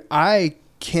 dude. I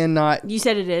cannot. You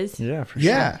said it is. Yeah, for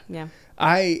Yeah. Yeah.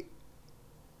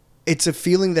 It's a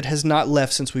feeling that has not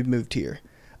left since we've moved here.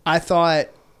 I thought,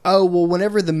 oh well,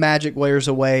 whenever the magic wears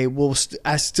away,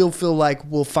 I still feel like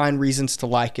we'll find reasons to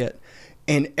like it.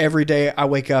 And every day I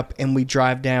wake up and we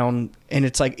drive down, and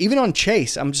it's like even on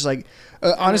Chase, I'm just like,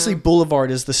 honestly,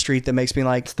 Boulevard is the street that makes me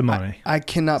like, It's the money. I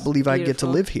cannot believe I get to Beautiful.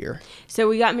 live here. So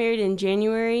we got married in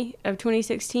January of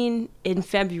 2016. In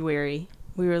February,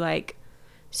 we were like,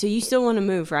 so you still want to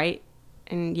move, right?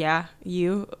 And yeah,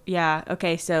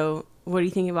 okay, so what do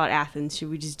you think about Athens? Should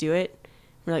we just do it?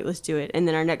 We're like, let's do it. And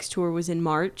then our next tour was in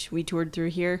March. We toured through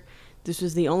here. This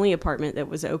was the only apartment that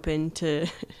was open to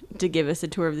give us a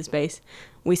tour of the space.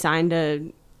 We signed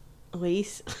a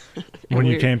lease. And When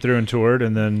you we came through and toured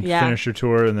and then Yeah. finished your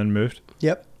tour and then moved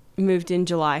Yep. moved in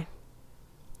July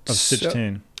of So-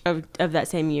 16. of that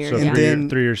same year. So And three, then-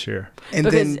 3 years here. And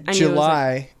Because then I knew it was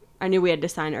July I knew we had to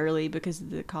sign early because of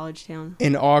the college town.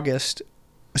 in August.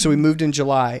 So we moved in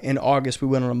July. In August, we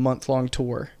went on a month-long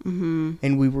tour,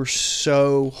 and we were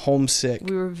so homesick.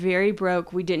 We were very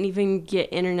broke. We didn't even get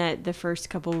internet the first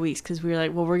couple of weeks because we were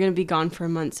like, well, we're going to be gone for a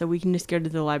month, so we can just go to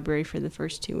the library for the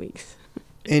first 2 weeks.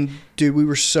 And dude, we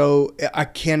were so, I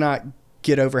cannot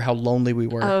get over how lonely we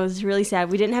were. Oh, it was really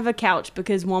sad. We didn't have a couch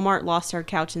because Walmart lost our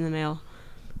couch in the mail.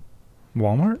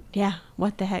 Walmart? Yeah,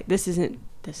 what the heck? This isn't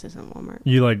Walmart.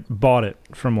 You like bought it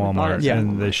from We bought Walmart it from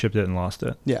and Walmart. they shipped it and lost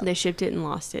it. Yeah. They shipped it and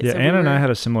lost it. Yeah, so Anna and were- I had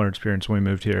a similar experience when we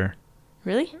moved here.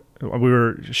 Really?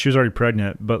 She was already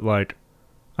pregnant, but like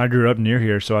I grew up near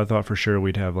here, so I thought for sure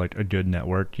we'd have like a good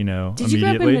network, Did you grow up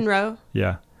immediately. in Monroe?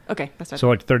 Yeah. Okay, that's right. So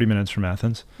like 30 minutes from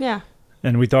Athens. Yeah.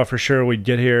 And we thought for sure we'd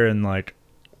get here and like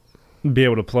be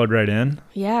able to plug right in.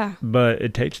 Yeah. But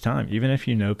it takes time, even if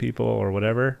you know people or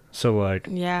whatever. So like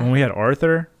Yeah. when we had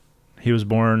Arthur, he was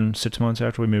born 6 months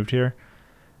after we moved here.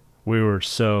 We were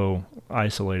so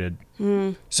isolated.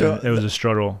 So And it was a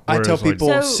struggle. I tell Whereas, like, people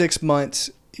So- 6 months,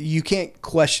 you can't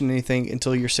question anything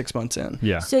until you're 6 months in.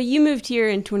 yeah. So you moved here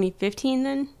in 2015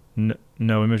 then?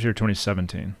 No, we moved here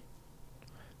 2017.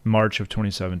 March of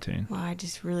 2017. Wow, I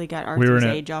just really got We were Arthur's in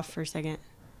a- age off for a second.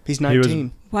 He's He was-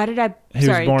 19. Why did I? He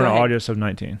Sorry, was born go in ahead. August of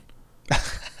 19.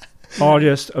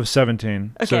 August of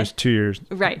 17. So Okay. he's 2 years.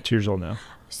 Right. 2 years old now.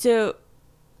 So,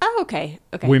 okay.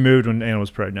 We moved when Anna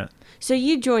was pregnant. So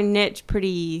you joined Niche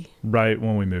pretty Right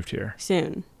when we moved here.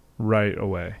 soon. Right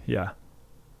away. Yeah.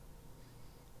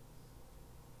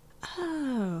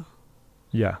 Oh,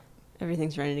 Yeah.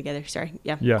 everything's running together. Sorry.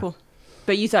 Yeah. Yeah. Cool.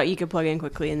 But you thought you could plug in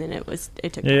quickly, and then it took. Yeah,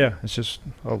 time. yeah. It's just,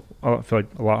 I feel like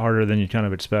a lot harder than you kind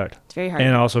of expect. It's very hard.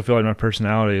 And I also feel like my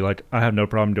personality, like I have no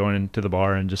problem going to the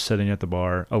bar and just sitting at the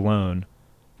bar alone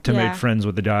to Yeah. make friends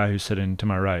with the guy who's sitting to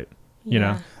my right. You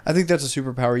know? I think that's a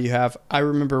superpower you have. I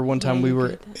remember one time Yeah, we you're were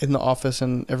good at that. in the office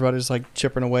and everybody was like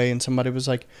chipping away and somebody was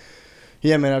like,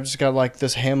 yeah, man, I've just got like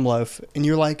this ham loaf. And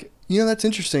you're like, that's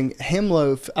interesting. Ham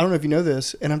loaf, I don't know if you know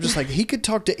this. And I'm just like, he could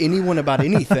talk to anyone about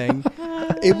anything.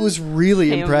 It was really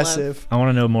Ham impressive. I want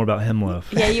to know more about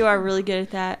Hemloaf. Yeah, you are really good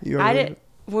at that. You are I really did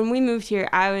when we moved here.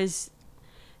 I was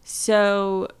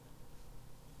so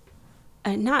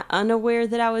not unaware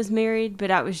that I was married, but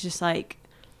I was just like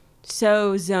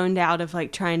so zoned out of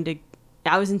like trying to.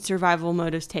 I was in survival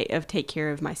mode of take care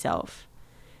of myself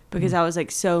because I was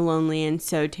like so lonely and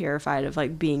so terrified of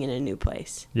like being in a new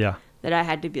place Yeah. that I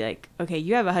had to be like, okay,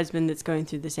 you have a husband that's going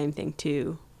through the same thing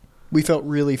too. We felt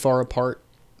really far apart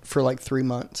for like 3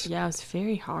 months. Yeah, it was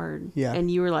very hard. Yeah. And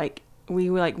you were like, we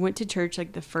were like went to church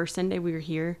like the first Sunday we were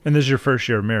here. And this is your first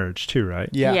year of marriage too, right?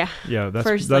 Yeah. Yeah. Yeah, that's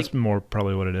First, that's like- more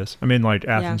probably what it is. I mean, like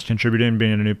Athens contributing,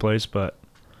 being in a new place, but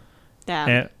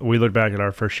and we look back at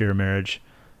our first year of marriage,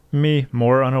 me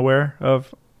more unaware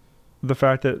of the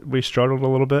fact that we struggled a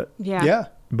little bit, Yeah. Yeah.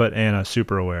 but Anna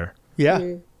super aware. Yeah.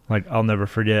 Mm. Like I'll never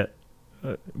forget.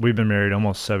 We've been married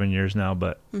almost 7 years now,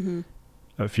 but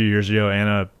a few years ago,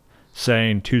 Anna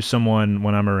saying to someone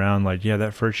when I'm around, like, "Yeah,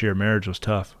 that first year of marriage was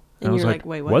tough." And I was you're like,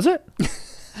 "Wait, what?" Was it?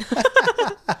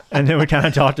 And then we kind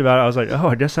of talked about it. I was like, "Oh,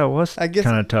 I guess that was I guess-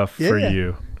 kind of tough for yeah.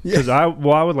 you." Yeah. Because I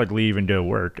would like leave and go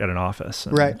work at an office,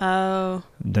 and Right. Oh.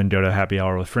 then go to happy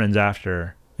hour with friends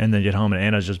after, and then get home. And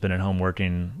Anna's just been at home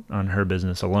working on her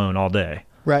business alone all day,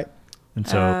 Right. and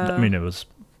so I mean, it was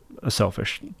a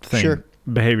selfish thing, Sure.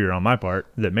 behavior on my part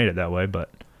that made it that way, but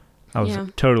I was Yeah.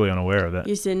 totally unaware of it.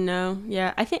 You said no.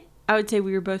 Yeah. I think I would say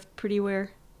we were both pretty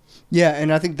aware. Yeah,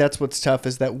 and I think that's what's tough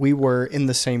is that we were in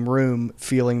the same room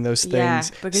feeling those Yeah,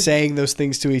 things, because- saying those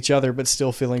things to each other, but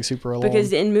still feeling super alone.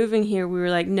 Because in moving here, we were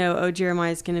like, no,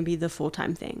 Jeremiah's going to be the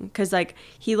full-time thing. Because, like,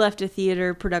 he left a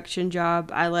theater production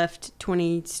job. I left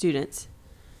 20 students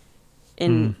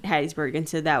in Hattiesburg. And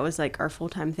so that was, like, our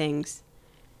full-time things.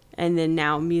 And then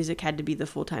now music had to be the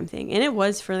full-time thing. And it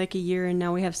was for, like, a year. And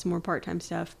now we have some more part-time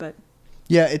stuff. But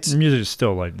yeah, it's Music is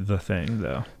still like the thing,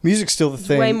 though. music's still the it's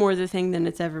thing. way more the thing than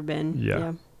it's ever been.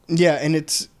 Yeah. Yeah, and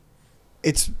it's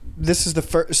this is the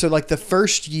first. So like the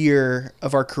first year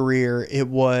of our career, it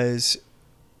was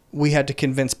we had to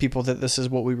convince people that this is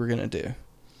what we were gonna do,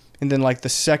 and then like the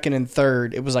second and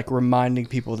third, it was like reminding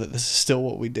people that this is still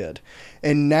what we did,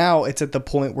 and now it's at the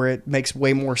point where it makes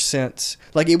way more sense.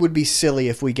 Like it would be silly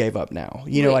if we gave up now.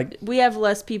 You know, like we have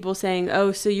less people saying,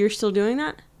 oh, so you're still doing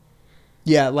that?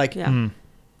 yeah, like Yeah.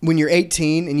 when you're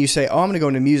 18 and you say, oh, I'm going to go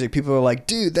into music, people are like,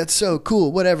 dude, that's so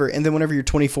cool, whatever. And then whenever you're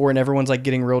 24 and everyone's like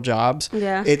getting real jobs,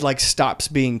 Yeah. it like stops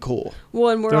being cool. Well,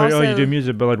 and we're They're like, also... oh, you do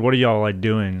music, but like, what are y'all like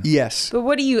doing? Yes. But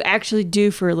what do you actually do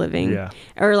for a living? Yeah.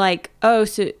 Or like, oh,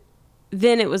 so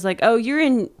then it was like, oh, you're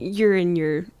in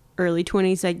your early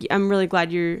 20s. Like, I'm really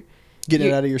glad you're Getting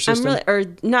it out of your system. I'm really,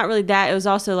 or not really that. It was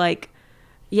also like,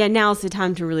 yeah, now's the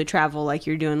time to really travel like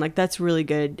you're doing. Like, that's really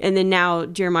good. And then now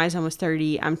Jeremiah's almost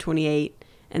 30. I'm 28.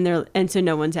 And so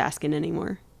no one's asking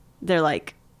anymore. They're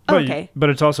like, But, okay. but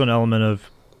it's also an element of,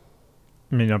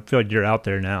 I mean, I feel like you're out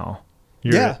there now.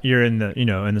 You're in the,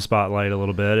 in the spotlight a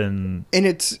little bit, and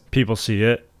it's people see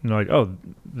it and they're like, oh,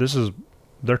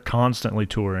 they're constantly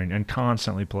touring and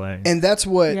constantly playing. and that's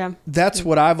what Yeah. that's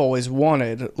what I've always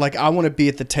wanted. Like I want to be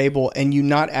at the table and you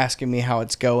not asking me how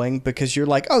it's going because you're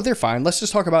like, oh, they're fine. Let's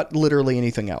just talk about literally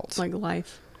anything else. Like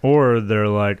life. Or they're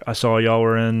like, I saw y'all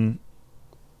were in,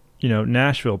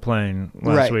 Nashville playing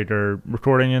last Right. week, or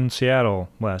recording in Seattle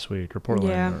last week, or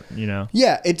Portland. Yeah. Or,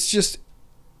 Yeah, it's just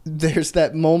there's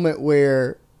that moment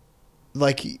where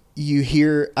like you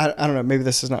hear I don't know, maybe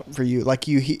this is not for you. Like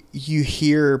you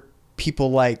hear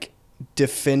people like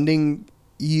defending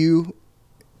you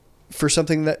for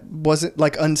something that wasn't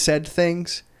like unsaid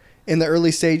things in the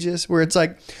early stages where it's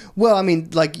like, well, I mean,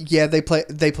 like, yeah, they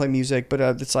play music, but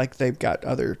it's like they've got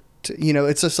other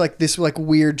it's just like this like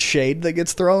weird shade that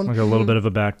gets thrown, like a little bit of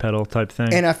a backpedal type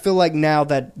thing. and I feel like now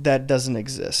that doesn't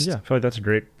exist. Yeah, I feel like that's a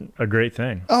great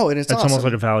thing. Oh, and it's awesome. almost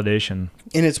like a validation.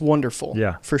 And it's wonderful.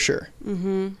 Yeah. For sure.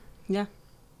 Mm-hmm. Yeah.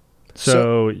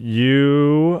 So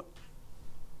you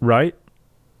write?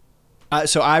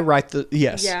 So I write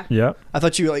yes. Yeah. Yep. I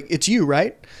thought you were like, it's you,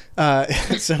 right?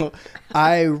 So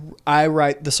I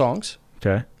write the songs,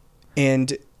 Okay.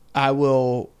 and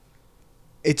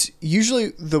it's usually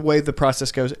the way the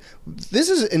process goes. This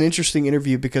is an interesting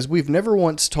interview because we've never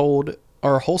once told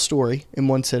our whole story in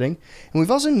one sitting, and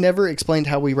we've also never explained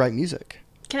how we write music.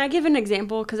 Can I give an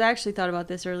example? Because I actually thought about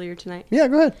this earlier tonight. Yeah,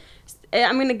 go ahead.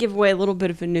 I'm going to give away a little bit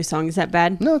of a new song. Is that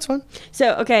bad? No, it's fine.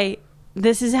 So, okay,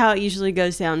 this is how it usually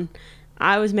goes down.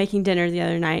 I was making dinner the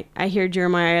other night. I hear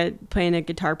Jeremiah playing a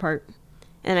guitar part,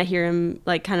 and I hear him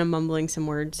like kind of mumbling some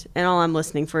words, and all I'm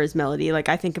listening for is melody. Like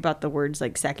I think about the words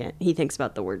like second. He thinks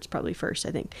about the words probably first,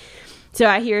 I think. So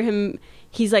I hear him,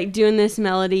 he's like doing this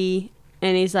melody,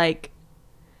 and he's like,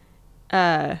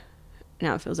 now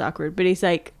it feels awkward, but he's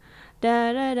like,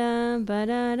 da da da ba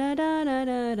da da da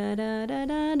da da da da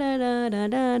da da da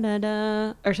da da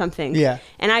da, or something. Yeah.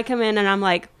 And I come in and I'm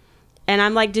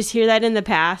like just hear that in the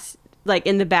past, like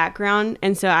in the background,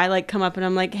 and so I like come up and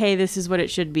I'm like, hey, this is what it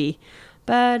should be.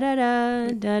 Ba da da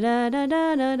da da da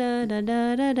da da da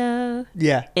da da da.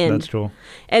 Yeah. That's cool.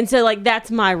 And so like that's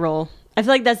my role. I feel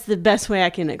like that's the best way I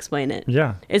can explain it.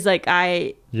 Yeah. Is like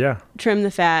I Yeah. trim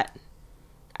the fat.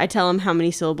 I tell him how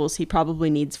many syllables he probably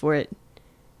needs for it.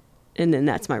 And then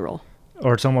that's my role.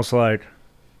 Or it's almost like,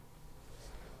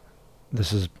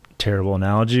 this is a terrible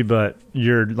analogy, but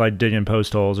you're like digging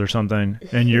post holes or something,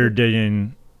 and you're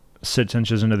digging 6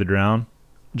 inches into the ground,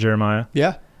 Jeremiah,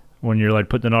 Yeah. when you're like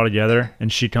putting it all together,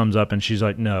 and she comes up and she's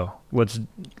like, no, let's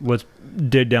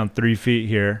dig down 3 feet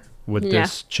here with Yeah.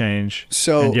 this change,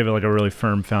 So and give it like a really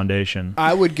firm foundation.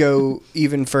 I would go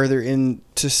even further in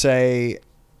to say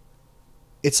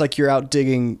it's like you're out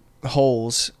digging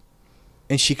holes,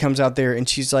 and she comes out there and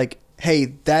she's like, hey,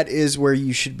 that is where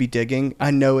you should be digging.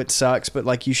 I know it sucks, but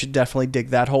like you should definitely dig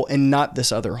that hole and not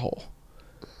this other hole.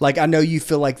 Like I know you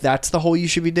feel like that's the hole you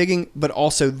should be digging, but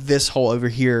also this hole over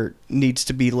here needs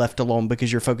to be left alone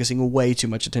because you're focusing way too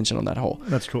much attention on that hole.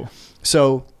 That's cool.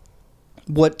 So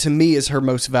what to me is her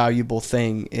most valuable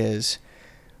thing is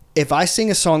if I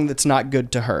sing a song that's not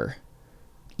good to her,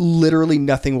 literally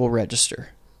nothing will register.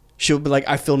 She'll be like,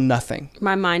 I feel nothing.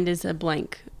 My mind is a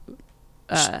blank.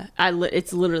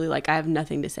 It's literally like I have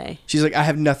nothing to say. She's like, I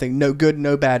have nothing. No good,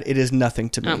 no bad. It is nothing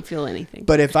to I me. don't feel anything.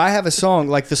 But if I have a song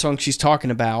like the song she's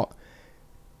talking about,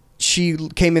 she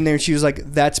came in there and she was like,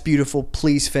 that's beautiful.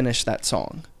 Please finish that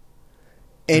song.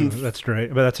 And That's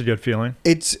great. But that's a good feeling.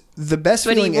 it's the best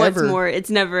But feeling he wants ever. more. It's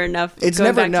never enough. It's Going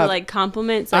never back enough. to like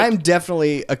compliments. I'm Like,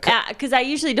 definitely because I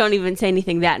usually don't even say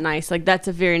anything that nice. Like that's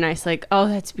a very nice. Like, oh,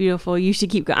 that's beautiful. You should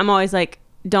keep going. I'm always like,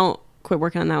 don't quit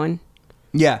working on that one.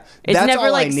 yeah. It's That's never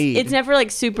all like I need. it's never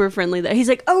like super friendly though. He's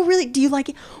like, oh really? Do you like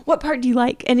it? What part do you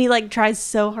like? And he like tries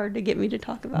so hard to get me to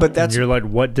talk about But it. that's You're like,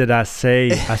 what did I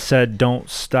say? I said, don't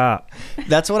stop.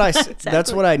 That's what I. That's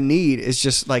Exactly. what I need. Is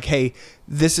just like, hey,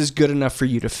 this is good enough for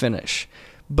you to finish.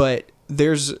 But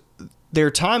there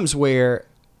are times where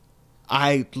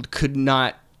I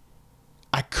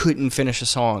couldn't finish a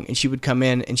song, and she would come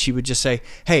in and she would just say,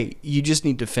 hey, you just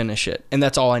need to finish it, and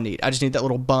that's all I need. I just need that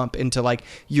little bump into like,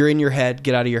 you're in your head,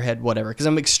 get out of your head, whatever. Because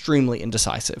I'm extremely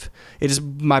indecisive. It is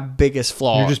my biggest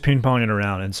flaw. You're just ping ponging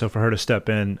around, and so for her to step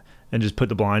in and just put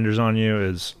the blinders on you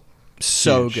is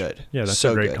so huge. good. Yeah, that's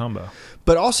so a great good. combo.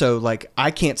 But also, like,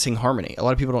 I can't sing harmony. A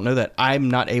lot of people don't know that. I'm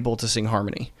not able to sing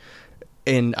harmony.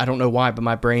 And I don't know why, but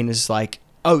my brain is like,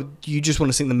 oh, you just want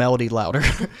to sing the melody louder,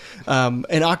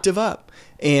 an octave up.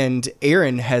 And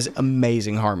Erin has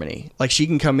amazing harmony. Like, she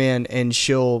can come in and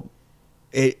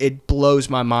it blows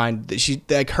my mind that she,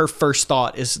 like, her first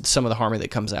thought is some of the harmony that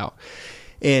comes out.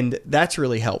 And that's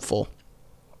really helpful.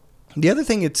 The other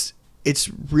thing, it's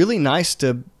really nice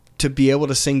to be able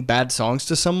to sing bad songs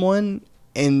to someone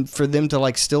and for them to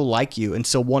like still like you and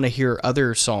still want to hear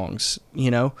other songs,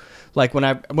 you know? Like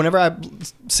whenever I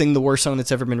sing the worst song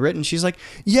that's ever been written, she's like,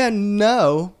 yeah,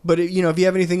 no, but if you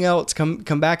have anything else, come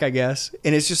back, I guess.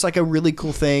 And it's just like a really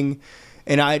cool thing.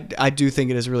 And I do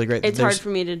think it is really great. It's hard for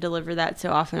me to deliver that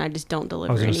so often. I just don't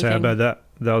deliver I was going to anything. say, I bet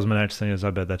that was my next thing is I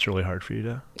bet that's really hard for you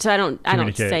to So I don't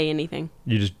communicate. say anything.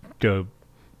 You just go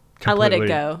I let it completely-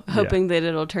 go, hoping that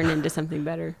it'll turn into something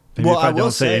better. Maybe Well, if I, I will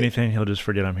don't say say- anything, he'll just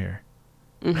forget I'm here.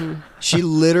 She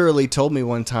literally told me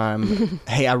one time,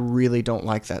 "Hey, I really don't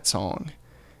like that song,"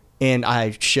 and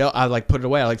I like put it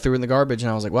away. I like threw it in the garbage,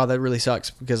 and I was like, "Wow, that really sucks,"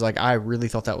 because like I really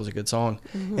thought that was a good song.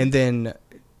 And then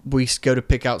we go to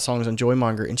pick out songs on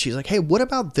Joymonger, and she's like, "Hey, what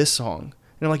about this song?"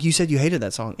 And I'm like, "You said you hated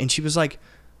that song," and she was like,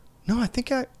 "No, I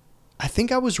think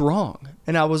I was wrong,"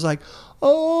 and I was like,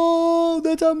 "Oh,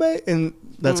 that's amazing!" And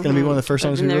that's gonna be one of the first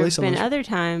songs we release. There's been other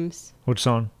times. Which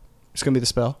song? It's gonna be The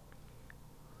Spell.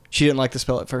 She didn't like The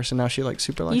Spell at first, and now she like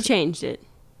super likes You it. changed it.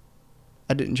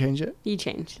 I didn't change it. You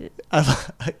changed it.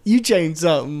 You changed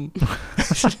something.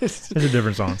 It's a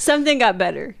different song. Something got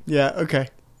better. Yeah, okay.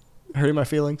 Hurting my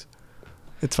feelings.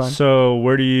 It's fine. So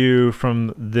where do you,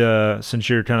 since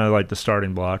you're kind of like the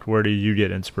starting block, where do you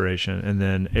get inspiration? And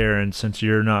then Aaron, since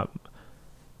you're not,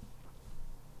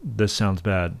 this sounds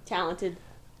bad. Talented.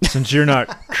 Since you're not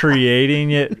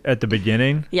creating it at the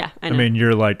beginning, Yeah, I I know. mean,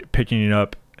 you're like picking it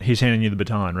up. He's handing you the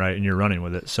baton, right? And you're running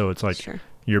with it. So it's like Sure.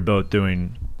 you're both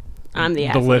doing I'm the the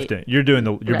athlete. lifting. You're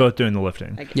Right. both doing the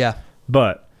lifting. Okay. Yeah.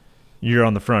 But you're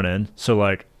on the front end. So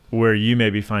like where you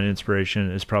maybe find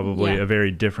inspiration is probably Yeah. a very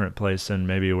different place than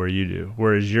maybe where you do.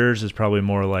 Whereas yours is probably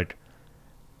more like,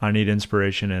 I need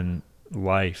inspiration in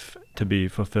life to be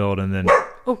fulfilled. And then,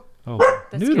 Oh, oh,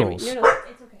 that scared me. noodles. Noodles.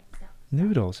 It's okay. Stop.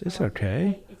 Noodles. It's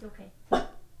okay. It's okay.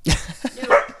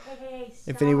 Noodles. Hey, stop.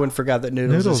 If anyone forgot that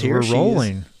Noodles, Noodles, is here, we're she is-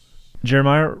 rolling.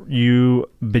 Jeremiah, you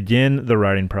begin the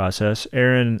writing process.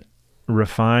 Aaron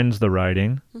refines the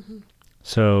writing.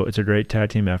 So it's a great tag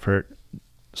team effort.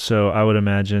 So I would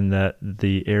imagine that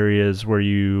the areas where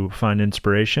you find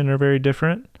inspiration are very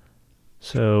different.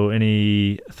 So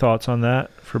any thoughts on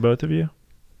that for both of you?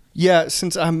 Yeah,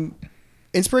 since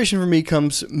inspiration for me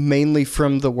comes mainly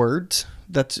from the words.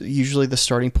 That's usually the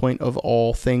starting point of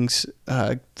all things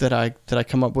that I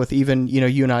come up with. Even,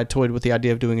 you and I toyed with the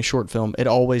idea of doing a short film. It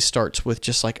always starts with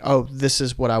just like, oh, this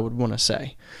is what I would want to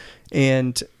say.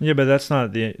 And Yeah, but that's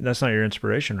not your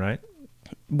inspiration, right?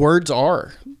 words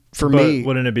are, for But me.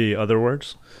 wouldn't it be other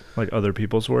words? Like other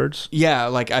people's words? Yeah,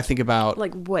 like I think about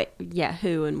Like what? Yeah,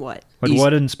 who and what? Like Easy.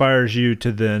 what inspires you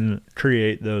to then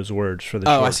create those words for the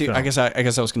short I see. film? I guess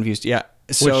I was confused. Yeah.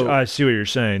 Which So I see what you're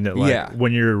saying, that like Yeah.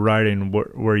 when you're writing,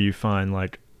 where you find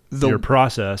like The- your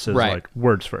process is Right. like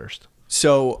words first.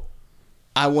 So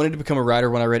I wanted to become a writer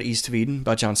when I read East of Eden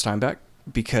by John Steinbeck,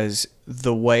 because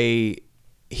the way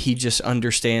he just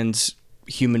understands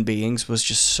human beings was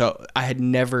just so, I had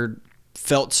never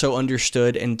felt so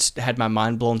understood and had my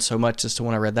mind blown so much as to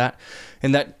when I read that.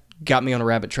 And that got me on a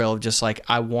rabbit trail of just like,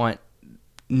 I want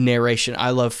narration.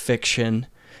 I love fiction.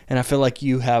 And I feel like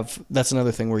that's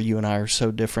another thing where you and I are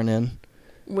so different in.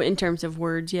 In terms of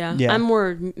words, yeah. Yeah. I'm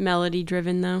more melody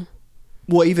driven though.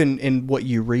 Well, even in what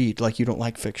you read, like you don't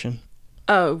like fiction.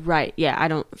 Oh, right. Yeah, I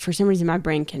don't. For some reason, my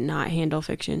brain cannot handle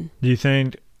fiction. Do you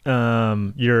think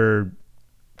your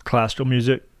classical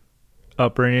music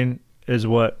upbringing is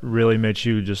what really makes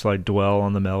you just like dwell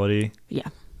on the melody Yeah,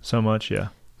 so much? Yeah.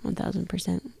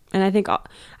 1000%. And I think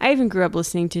I even grew up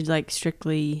listening to like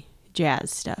strictly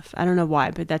jazz stuff. I don't know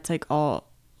why, but that's like all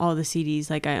the CDs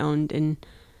like I owned in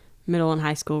middle and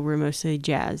high school were mostly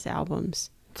jazz albums.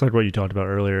 It's like what you talked about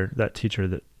earlier, that teacher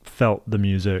that felt the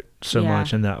music so Yeah.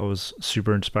 much and that was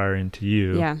super inspiring to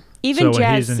you. Yeah. So Even when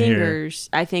jazz he's in here- singers,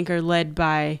 I think, are led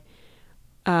by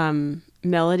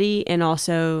melody, and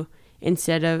also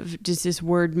instead of does this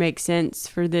word make sense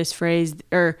for this phrase,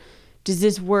 or does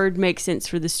this word make sense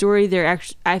for the story,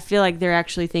 I feel like they're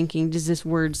actually thinking, does this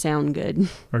word sound good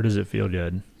Or does it feel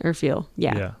good? or feel?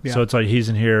 Yeah. Yeah. So it's like he's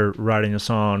in here writing a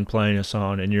song, playing a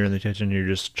song, and you're in the kitchen, you're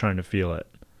just trying to feel it.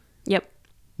 Yep.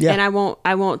 Yeah. And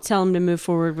I won't tell him to move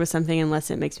forward with something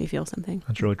unless it makes me feel something.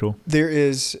 That's really cool.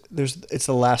 It's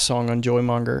the last song on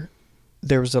Joymonger.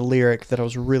 There was a lyric that I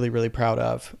was really, really proud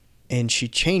of, and she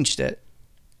changed it.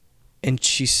 And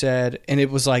she said, and it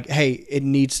was like, hey, it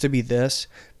needs to be this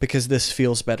because this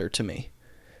feels better to me.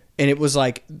 And it was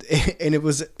like, and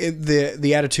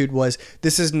the attitude was,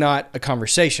 this is not a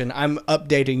conversation. I'm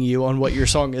updating you on what your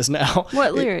song is now.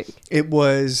 What lyric? It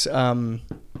was,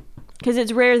 Because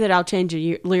it's rare that I'll change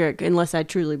a lyric unless I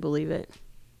truly believe it.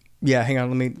 yeah, hang on.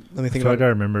 Let me I think feel like I about it.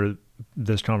 remember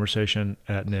this conversation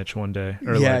at Niche one day.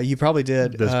 Or Yeah, like you probably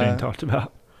did. this being talked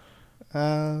about.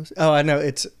 I know.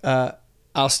 It's,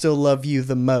 I'll still love you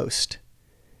the most.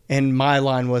 And my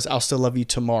line was, I'll still love you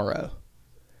tomorrow.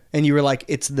 And you were like,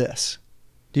 it's this.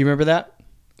 Do you remember that?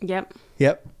 Yep.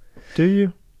 Yep. Do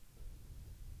you?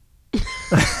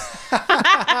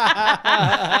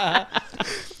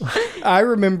 I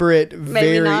remember it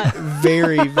Maybe very, not.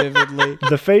 very vividly.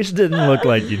 The face didn't look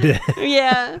like you did.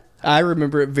 Yeah. I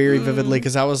remember it very vividly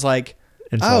because I was like,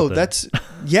 "Oh, Insulted. that's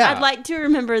yeah." I'd like to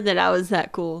remember that I was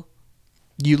that cool.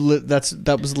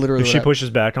 That was literally. If she what pushes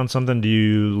back on something, do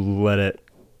you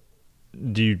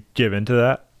give into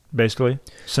that, basically?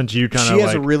 Since you kind of she has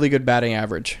like... a really good batting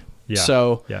average. Yeah.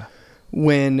 So Yeah.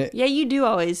 when Yeah, you do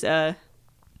always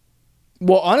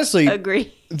well, honestly,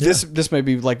 agree. this may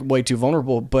be like way too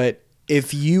vulnerable, but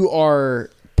if you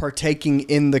are partaking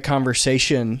in the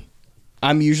conversation,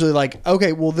 I'm usually like,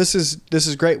 okay, well, this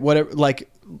is great. Whatever, like,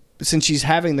 since she's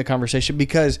having the conversation,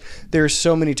 because there's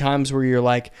so many times where you're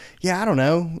like, yeah, I don't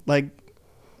know, like,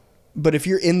 but if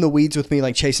you're in the weeds with me,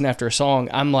 like chasing after a song,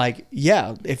 I'm like,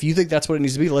 yeah, if you think that's what it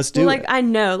needs to be, let's do Like it. I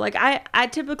know, like I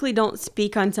typically don't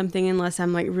speak on something unless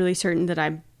I'm like really certain that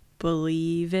I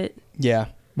believe it. Yeah.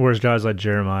 Whereas guys like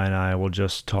Jeremiah and I will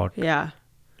just talk Yeah.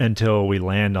 until we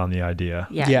land on the idea.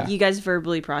 Yeah. Yeah. You guys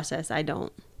verbally process. I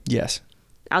don't. Yes.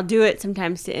 I'll do it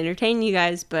sometimes to entertain you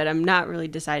guys, but I'm not really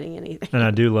deciding anything. And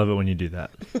I do love it when you do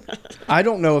that. I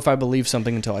don't know if I believe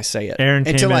something until I say it. Aaron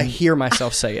came until I in- hear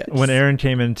myself say it. When Aaron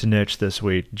came into Niche this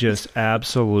week, just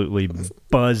absolutely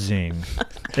buzzing.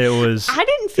 It was... I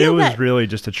didn't feel It was that. really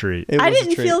just a treat. It I was a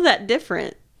didn't treat. feel that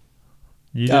different.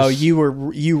 You Oh, just,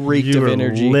 you reeked you of were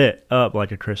energy. lit up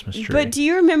like a Christmas tree. But do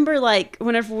you remember, like,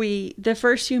 whenever the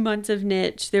first few months of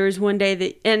Niche, there was one day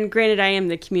that, and granted, I am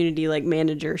the community, like,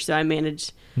 manager, so I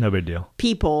manage No big deal.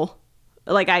 people.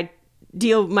 Like,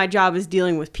 my job is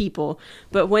dealing with people.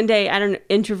 But one day, I don't know,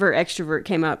 introvert, extrovert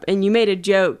came up, and you made a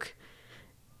joke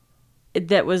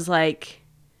that was like,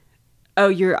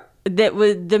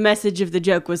 the message of the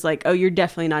joke was like, oh, you're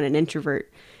definitely not an introvert.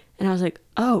 And I was like,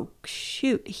 oh,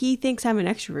 shoot, he thinks I'm an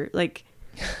extrovert. Like,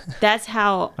 that's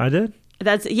how, I did?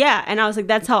 yeah. And I was like,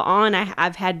 that's how on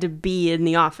I've had to be in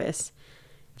the office.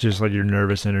 Just like your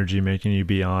nervous energy making you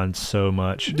be on so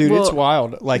much. Dude, it's Well,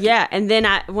 wild. Like, Yeah. And then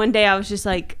one day I was just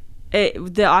like,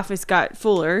 the office got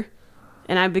fuller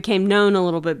and I became known a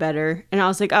little bit better. And I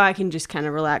was like, oh, I can just kind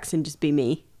of relax and just be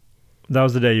me. That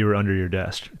was the day you were under your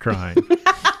desk crying.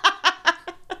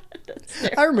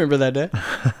 I remember that day.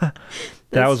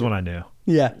 That was when I knew.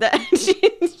 Yeah.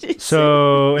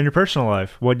 So, in your personal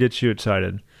life, what gets you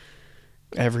excited?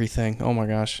 Everything. Oh my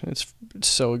gosh. It's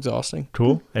so exhausting.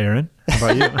 Cool. Aaron,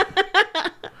 how about you?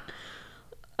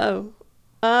 Oh.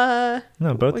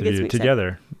 No, both What of gets you me excited?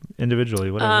 together,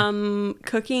 individually, whatever.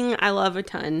 Cooking, I love a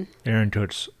ton. Aaron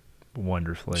cooks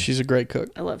wonderfully. She's a great cook.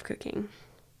 I love cooking.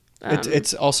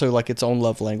 It's also like its own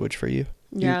love language for you.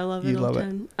 Yeah, I love it you all love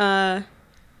the time.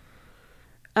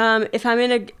 If I'm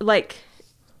in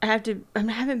I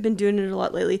haven't been doing it a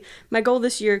lot lately. My goal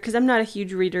this year, because I'm not a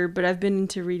huge reader, but I've been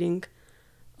into reading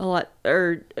a lot,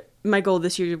 or my goal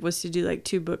this year was to do like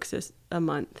 2 books a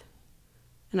month.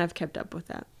 And I've kept up with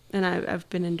that. And I've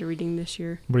been into reading this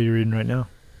year. What are you reading right now?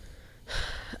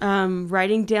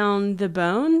 Writing Down the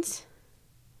Bones.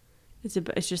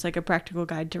 It's just like a practical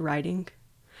guide to writing.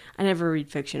 I never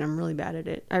read fiction. I'm really bad at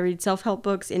it. I read self-help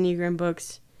books, Enneagram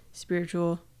books,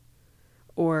 spiritual,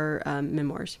 or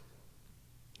memoirs.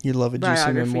 You love a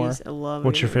juicy memoir. Biographies. I love.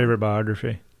 What's a your memoir. favorite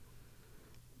biography?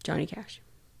 Johnny Cash.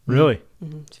 Really?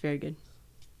 Mm-hmm. It's very good.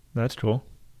 That's cool.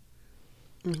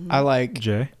 Mm-hmm.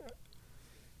 Jay?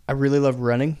 I really love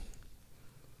running.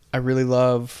 I really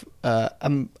love. I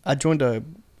joined a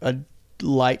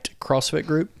light CrossFit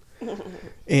group,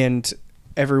 and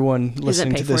everyone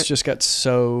listening pay to for this it? just got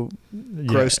so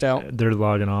grossed out. They're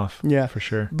logging off. Yeah. For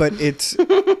sure. But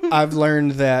I've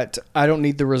learned that I don't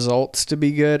need the results to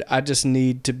be good. I just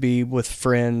need to be with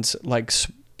friends, like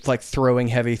throwing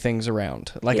heavy things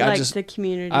around. Like You I like just, the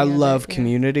community. I of love it, yeah.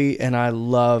 community and I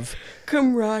love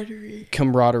camaraderie.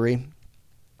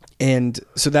 And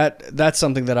so that's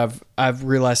something that I've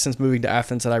realized since moving to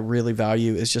Athens that I really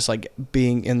value is just like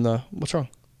being in the, what's wrong?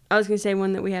 I was gonna say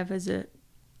one that we have as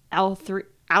all three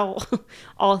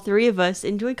of us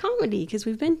enjoy comedy because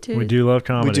we've been to We do love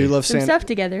comedy. We do love some stuff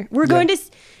together. We're going to.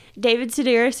 David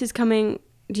Sedaris is coming.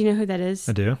 Do you know who that is?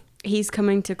 I do. He's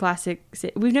coming to Classic.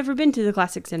 We've never been to the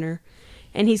Classic Center,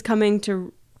 and he's coming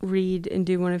to read and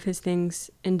do one of his things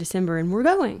in December, and we're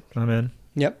going. I'm in.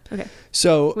 Yep. Okay.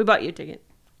 So We bought you a ticket.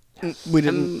 we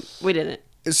didn't. We didn't.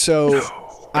 So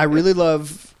I really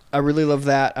love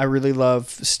that. I really love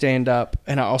stand up,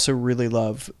 and I also really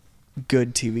love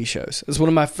good TV shows. It's one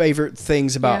of my favorite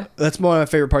things about. Yeah. That's one of my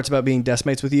favorite parts about being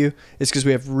Deskmates with you is because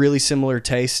we have really similar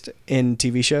taste in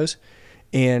TV shows,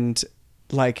 and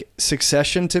like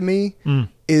Succession to me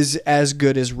is as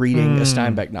good as reading a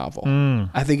Steinbeck novel.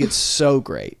 I think it's so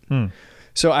great.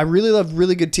 So I really love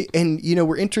really good and you know,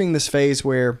 we're entering this phase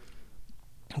where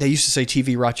they used to say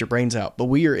TV rots your brains out, but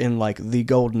we are in like the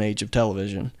golden age of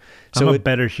television. So I'm a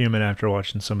better human after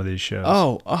watching some of these shows.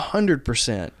 Oh,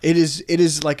 100%. It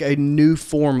is like a new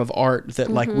form of art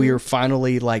that like we are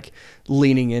finally like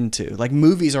leaning into. Like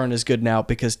movies aren't as good now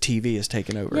because TV is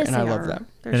taking over, Yes, and I they love are. that.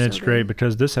 They're And so it's good. great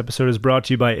because this episode is brought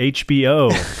to you by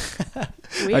HBO.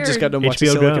 I just got done watching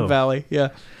HBO Silicon Go. Valley. Yeah.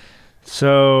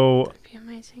 So, That'd be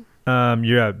amazing.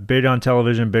 you're big on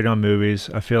television, big on movies.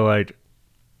 I feel like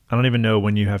I don't even know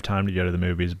when you have time to go to the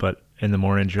movies, but in the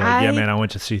mornings you're like, yeah, man, I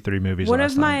went to see 3 movies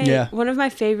last night. Yeah. One of my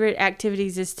favorite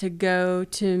activities is to go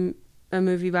to a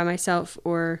movie by myself,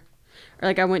 or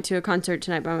like I went to a concert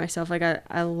tonight by myself. Like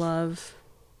I love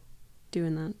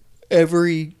doing that.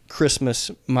 Every Christmas,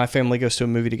 my family goes to a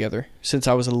movie together. Since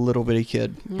I was a little bitty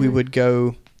kid, we would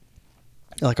go.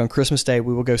 Like on Christmas Day,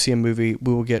 we will go see a movie.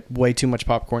 We will get way too much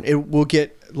popcorn. It will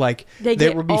get like They there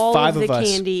get will be all 5 of of the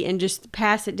us. candy and just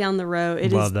pass it down the row.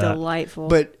 It Love is that. delightful.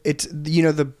 But it's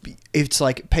it's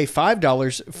like pay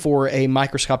 $5 for a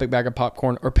microscopic bag of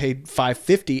popcorn, or pay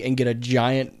 $5.50 and get a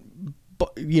giant,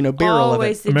 barrel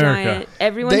always of it. the America. giant.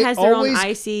 Everyone has their own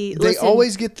icy. They Listen,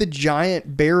 always get the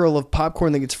giant barrel of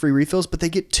popcorn that gets free refills, but they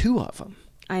get 2 of them.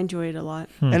 I enjoy it a lot.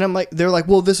 And I'm like, they're like,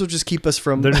 well, this will just keep us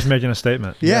from. They're just making a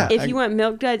statement. Yeah. If you want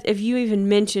Milk Duds, if you even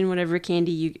mention whatever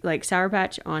candy you like, Sour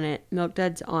Patch on it, Milk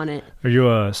Duds on it. Are you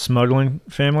a smuggling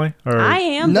family? Or I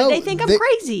am, No, but they think I'm they-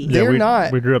 crazy. They're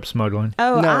not. We grew up smuggling.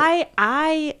 Oh, No.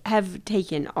 I have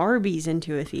taken Arby's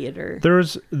into a theater. There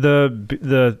was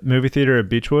the movie theater at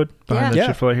Beechwood behind the Yeah.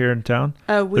 Chick-fil-A here in town.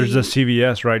 Oh, There's a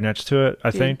CVS right next to it,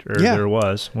 I think, or Yeah. there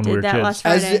was when we Did were that kids. last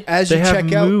Friday. as They you have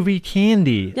check out. movie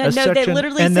candy. No, a no, they section,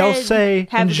 literally and they'll said, say,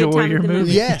 "Have a good "Enjoy time your at the movie."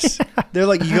 movie. Yes, they're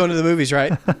like, you going to the movies,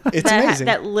 right? It's amazing.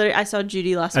 That literally, I saw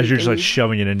Judy last As week. you're just like and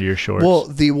shoving it into your shorts. Well,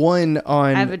 the one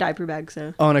I have a on diaper bag,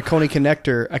 so a Coney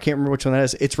Connector, I can't remember which one that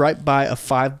is. It's right by a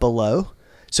Five Below,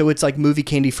 so it's like movie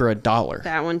candy for $1,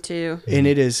 that one too. and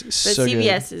it is But so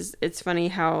CVS good. is. It's funny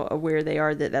how aware they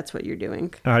are that that's what you're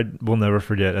doing. I will never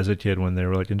forget as a kid when they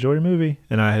were like, "Enjoy your movie,"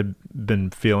 and I had been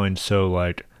feeling so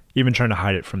like even trying to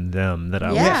hide it from them that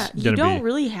I Yeah, was you gonna don't be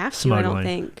really have to. I don't smuggling.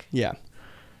 think Yeah,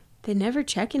 they never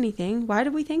check anything. Why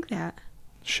do we think that?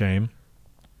 shame.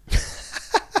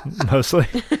 Mostly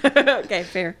Okay,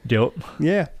 fair. guilt.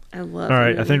 yeah. I love. All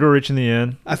right, I think we're reaching the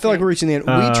end. I feel like we're reaching the end.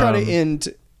 We try to end.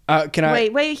 Can I?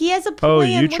 Wait. He has a plan. Oh,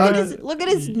 you look, try at to- his, look at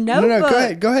his No, notebook.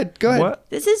 no. Go ahead. What?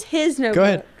 This is his notebook. Go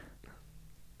ahead.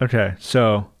 Okay,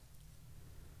 so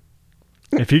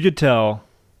if you could tell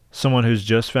someone who's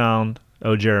just found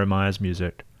Oh Jeremiah's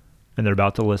music and they're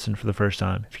about to listen for the first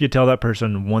time, if you could tell that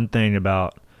person one thing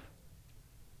about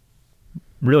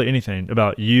really anything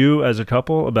about you as a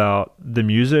couple, about the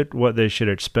music, what they should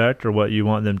expect or what you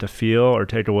want them to feel or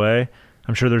take away,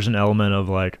 I'm sure there's an element of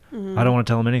like, I don't want to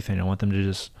tell them anything. I want them to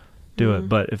just do it.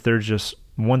 But if there's just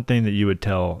one thing that you would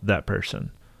tell that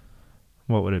person,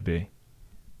 what would it be?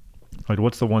 Like,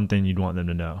 what's the one thing you'd want them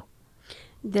to know?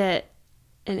 That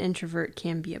an introvert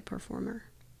can be a performer.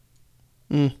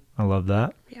 I love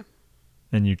that. Yeah.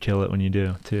 And you kill it when you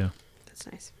do, too. That's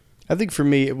nice. I think for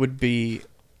me it would be.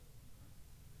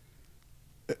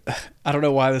 I don't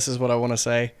know why this is what I want to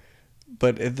say,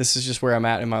 but this is just where I'm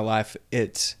at in my life.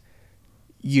 It's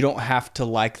you don't have to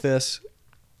like this.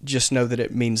 Just know that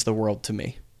it means the world to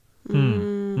me.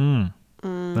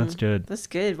 That's good. That's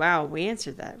good. Wow, we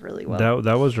answered that really well.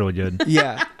 That was really good.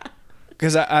 Yeah,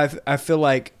 because I feel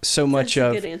like so much That's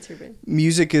a of good answer, Ben.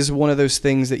 music is one of those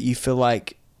things that you feel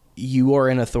like you are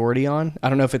an authority on. I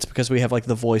don't know if it's because we have like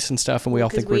the voice and stuff, and we all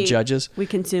 'Cause think we're judges. We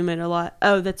consume it a lot.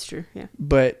 Oh, that's true. Yeah.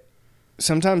 But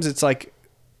sometimes it's like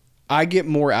I get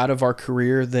more out of our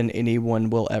career than anyone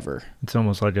will ever. It's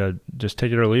almost like a just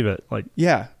take it or leave it. Like,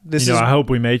 Yeah, this you know, is I hope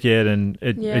we make it and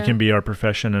it Yeah. can be our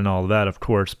profession and all of that, of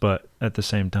course. But at the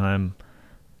same time,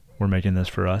 we're making this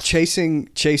for us. chasing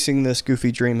this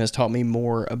goofy dream has taught me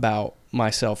more about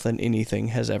myself than anything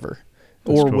has ever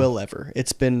or cool. will ever.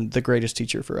 It's been the greatest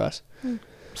teacher for us.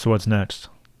 So what's next?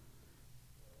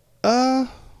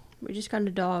 We just got a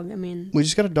dog. I mean, We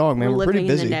just got a dog, man. we're We're pretty living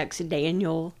in busy. the next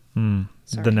Daniel.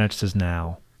 Sorry. The next is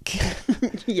now.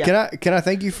 Yeah. Can I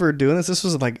thank you for doing this? This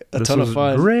was like a This ton of was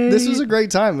fun. great. This was a great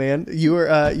time, man. You were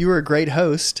a great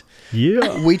host.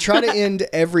 Yeah. We try to end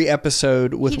every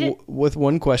episode with You did. with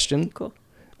one question. Cool.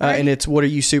 And it's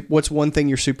what's one thing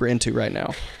you're super into right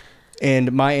now?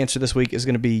 And my answer this week is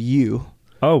going to be you,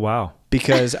 Oh, wow.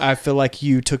 because I feel like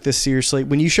you took this seriously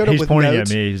when you showed up He's with pointing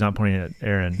notes. at me. He's not pointing at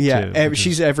Aaron. Yeah, too, which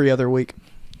she's is every other week.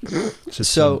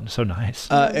 just so- so nice.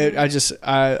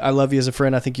 I love you as a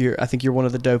friend. I think you're one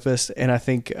of the dopest, and I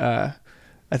think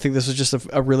I think this was just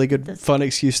a really good, fun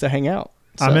excuse to hang out.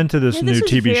 So. I'm into this new was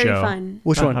TV very show. Fun.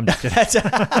 Which one? I'm just kidding.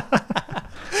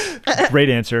 Great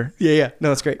answer. Yeah. No,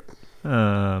 that's great.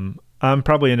 I'm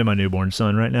probably into my newborn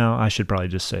son right now. I should probably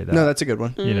just say that. No, that's a good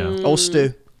one. You know, Old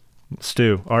Stu.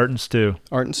 Stu, Art and Stu.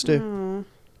 Art and Stu.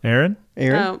 Aaron?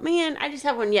 Oh man, I just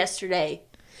had one yesterday.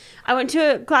 I went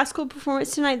to a classical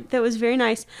performance tonight that was very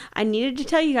nice. I needed to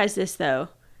tell you guys this though.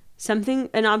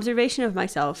 An observation of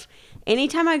myself.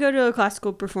 Anytime I go to a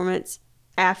classical performance,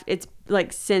 it's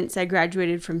like since I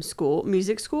graduated from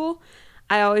music school,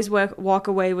 I always walk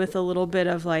away with a little bit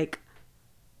of like,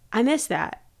 I miss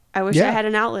that. I wish I had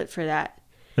an outlet for that.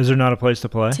 Is there not a place to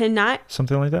play? Tonight,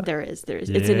 something like that? There is.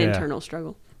 It's an internal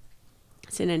struggle.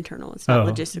 It's not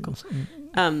logistical.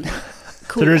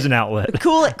 Cool there is an outlet.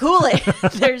 Cool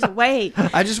it. There's a way.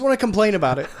 I just want to complain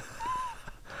about it.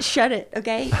 Shut it,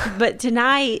 okay? But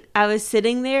tonight I was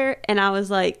sitting there and I was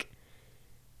like,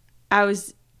 I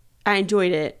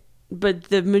enjoyed it, but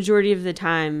the majority of the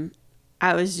time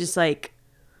I was just like,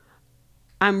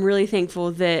 I'm really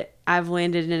thankful that I've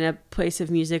landed in a place of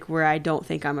music where I don't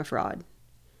think I'm a fraud.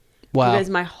 Wow. Because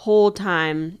my whole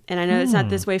time, and I know it's not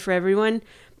this way for everyone,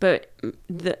 but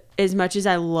as much as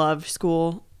I loved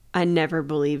school, I never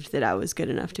believed that I was good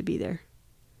enough to be there.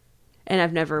 And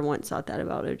I've never once thought that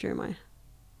about O. Jeremiah.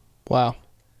 Wow.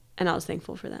 And I was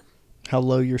thankful for that. How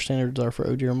low your standards are for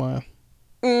O. Jeremiah.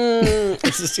 What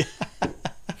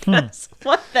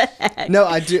the heck? No,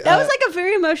 I do. That was like a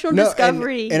very emotional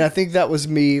discovery. And I think that was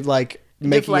me like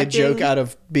making Deflecting. a joke out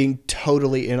of being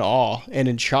totally in awe and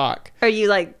in shock. Are you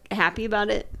like happy about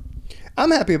it?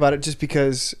 I'm happy about it just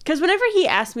because whenever he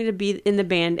asked me to be in the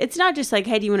band, it's not just like,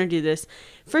 hey, do you want to do this?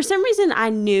 For some reason, I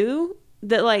knew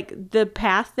that like the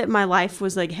path that my life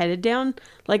was like headed down,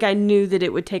 like I knew that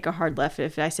it would take a hard left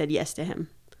if I said yes to him.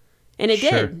 And it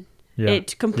did. Yeah.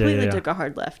 It completely took a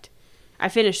hard left. I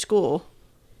finished school,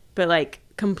 but like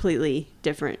completely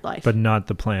different life. But not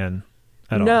the plan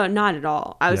at all. No, not at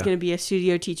all. I was going to be a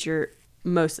studio teacher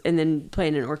and then play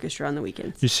in an orchestra on the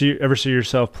weekends. You ever see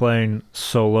yourself playing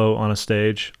solo on a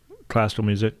stage, classical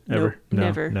music? Ever? Nope, No,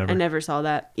 never. I never saw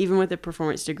that. Even with a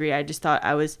performance degree, I just thought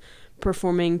I was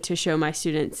performing to show my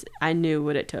students I knew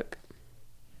what it took.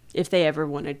 If they ever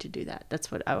wanted to do that.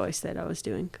 That's what I always said I was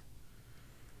doing.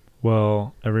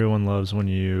 Well, everyone loves when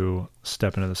you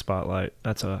step into the spotlight.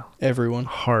 That's a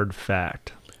hard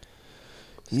fact.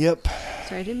 Yep.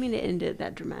 Sorry, I didn't mean to end it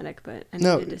that dramatic, but I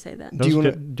needed to say that. That was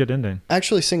a good ending.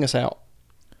 Actually sing us out?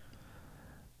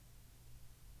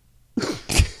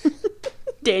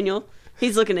 Daniel,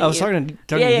 he's looking at you. I was talking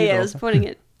to you. Yeah, I was pointing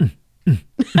it.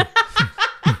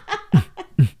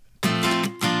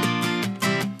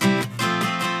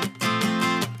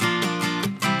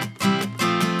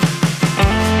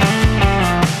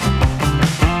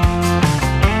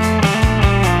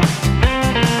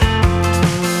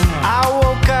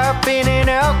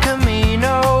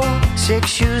 Six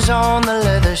shoes on the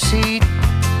leather seat.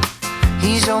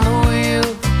 He's on the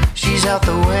wheel, she's out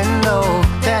the window.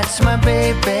 That's my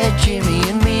baby, Jimmy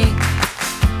and me.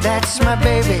 That's my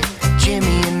baby,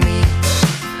 Jimmy and me.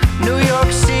 New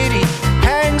York City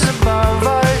hangs above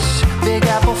us. Big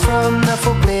apple from the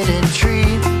forbidden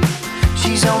tree.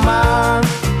 She's on my arm,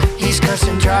 he's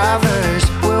cussing drivers.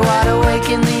 We're wide awake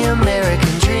in the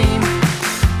American dream.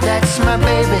 That's my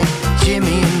baby,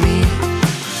 Jimmy and me.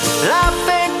 Life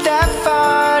ain't that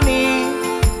funny.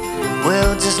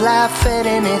 We'll just laugh at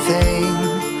anything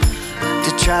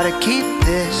to try to keep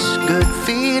this good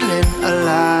feeling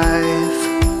alive.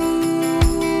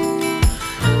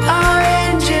 Our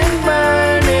engine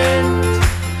burning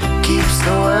keeps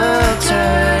the world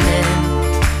turning.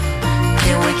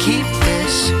 Can we keep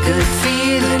this good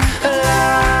feeling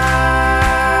alive?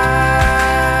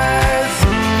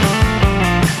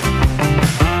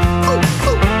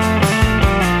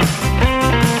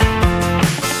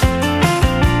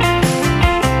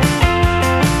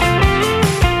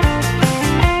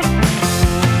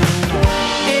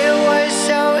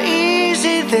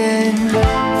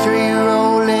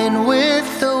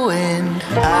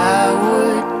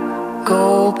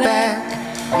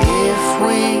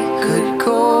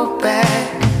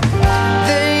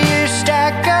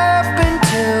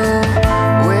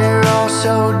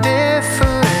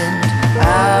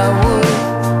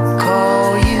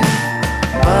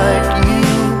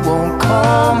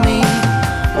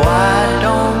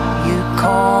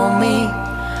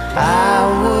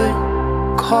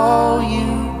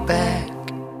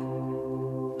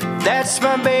 That's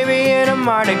my baby in a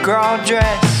Mardi Gras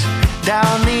dress,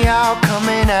 down the aisle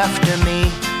coming after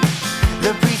me.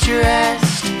 The preacher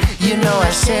asked, you know I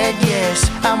said yes.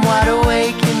 I'm wide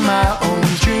awake in my own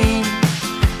dream.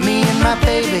 Me and my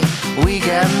baby, we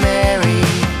got married.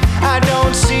 I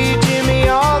don't see Jimmy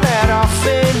all that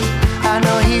often. I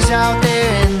know he's out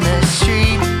there in the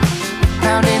street,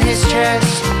 pounding his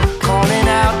chest, calling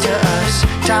out to us.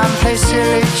 Time plays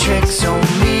silly tricks on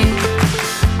me.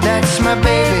 That's my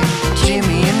baby,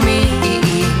 Jimmy and me.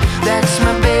 That's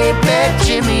my baby,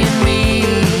 Jimmy and me.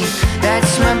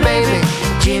 That's my baby,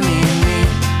 Jimmy and me.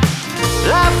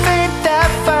 Life ain't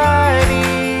that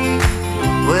funny.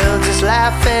 We'll just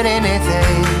laugh at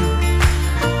anything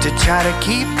to try to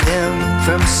keep them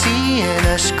from seeing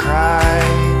us cry.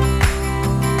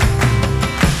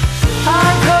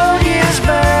 Our cold years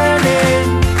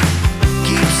burning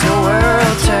keeps the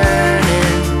world turning.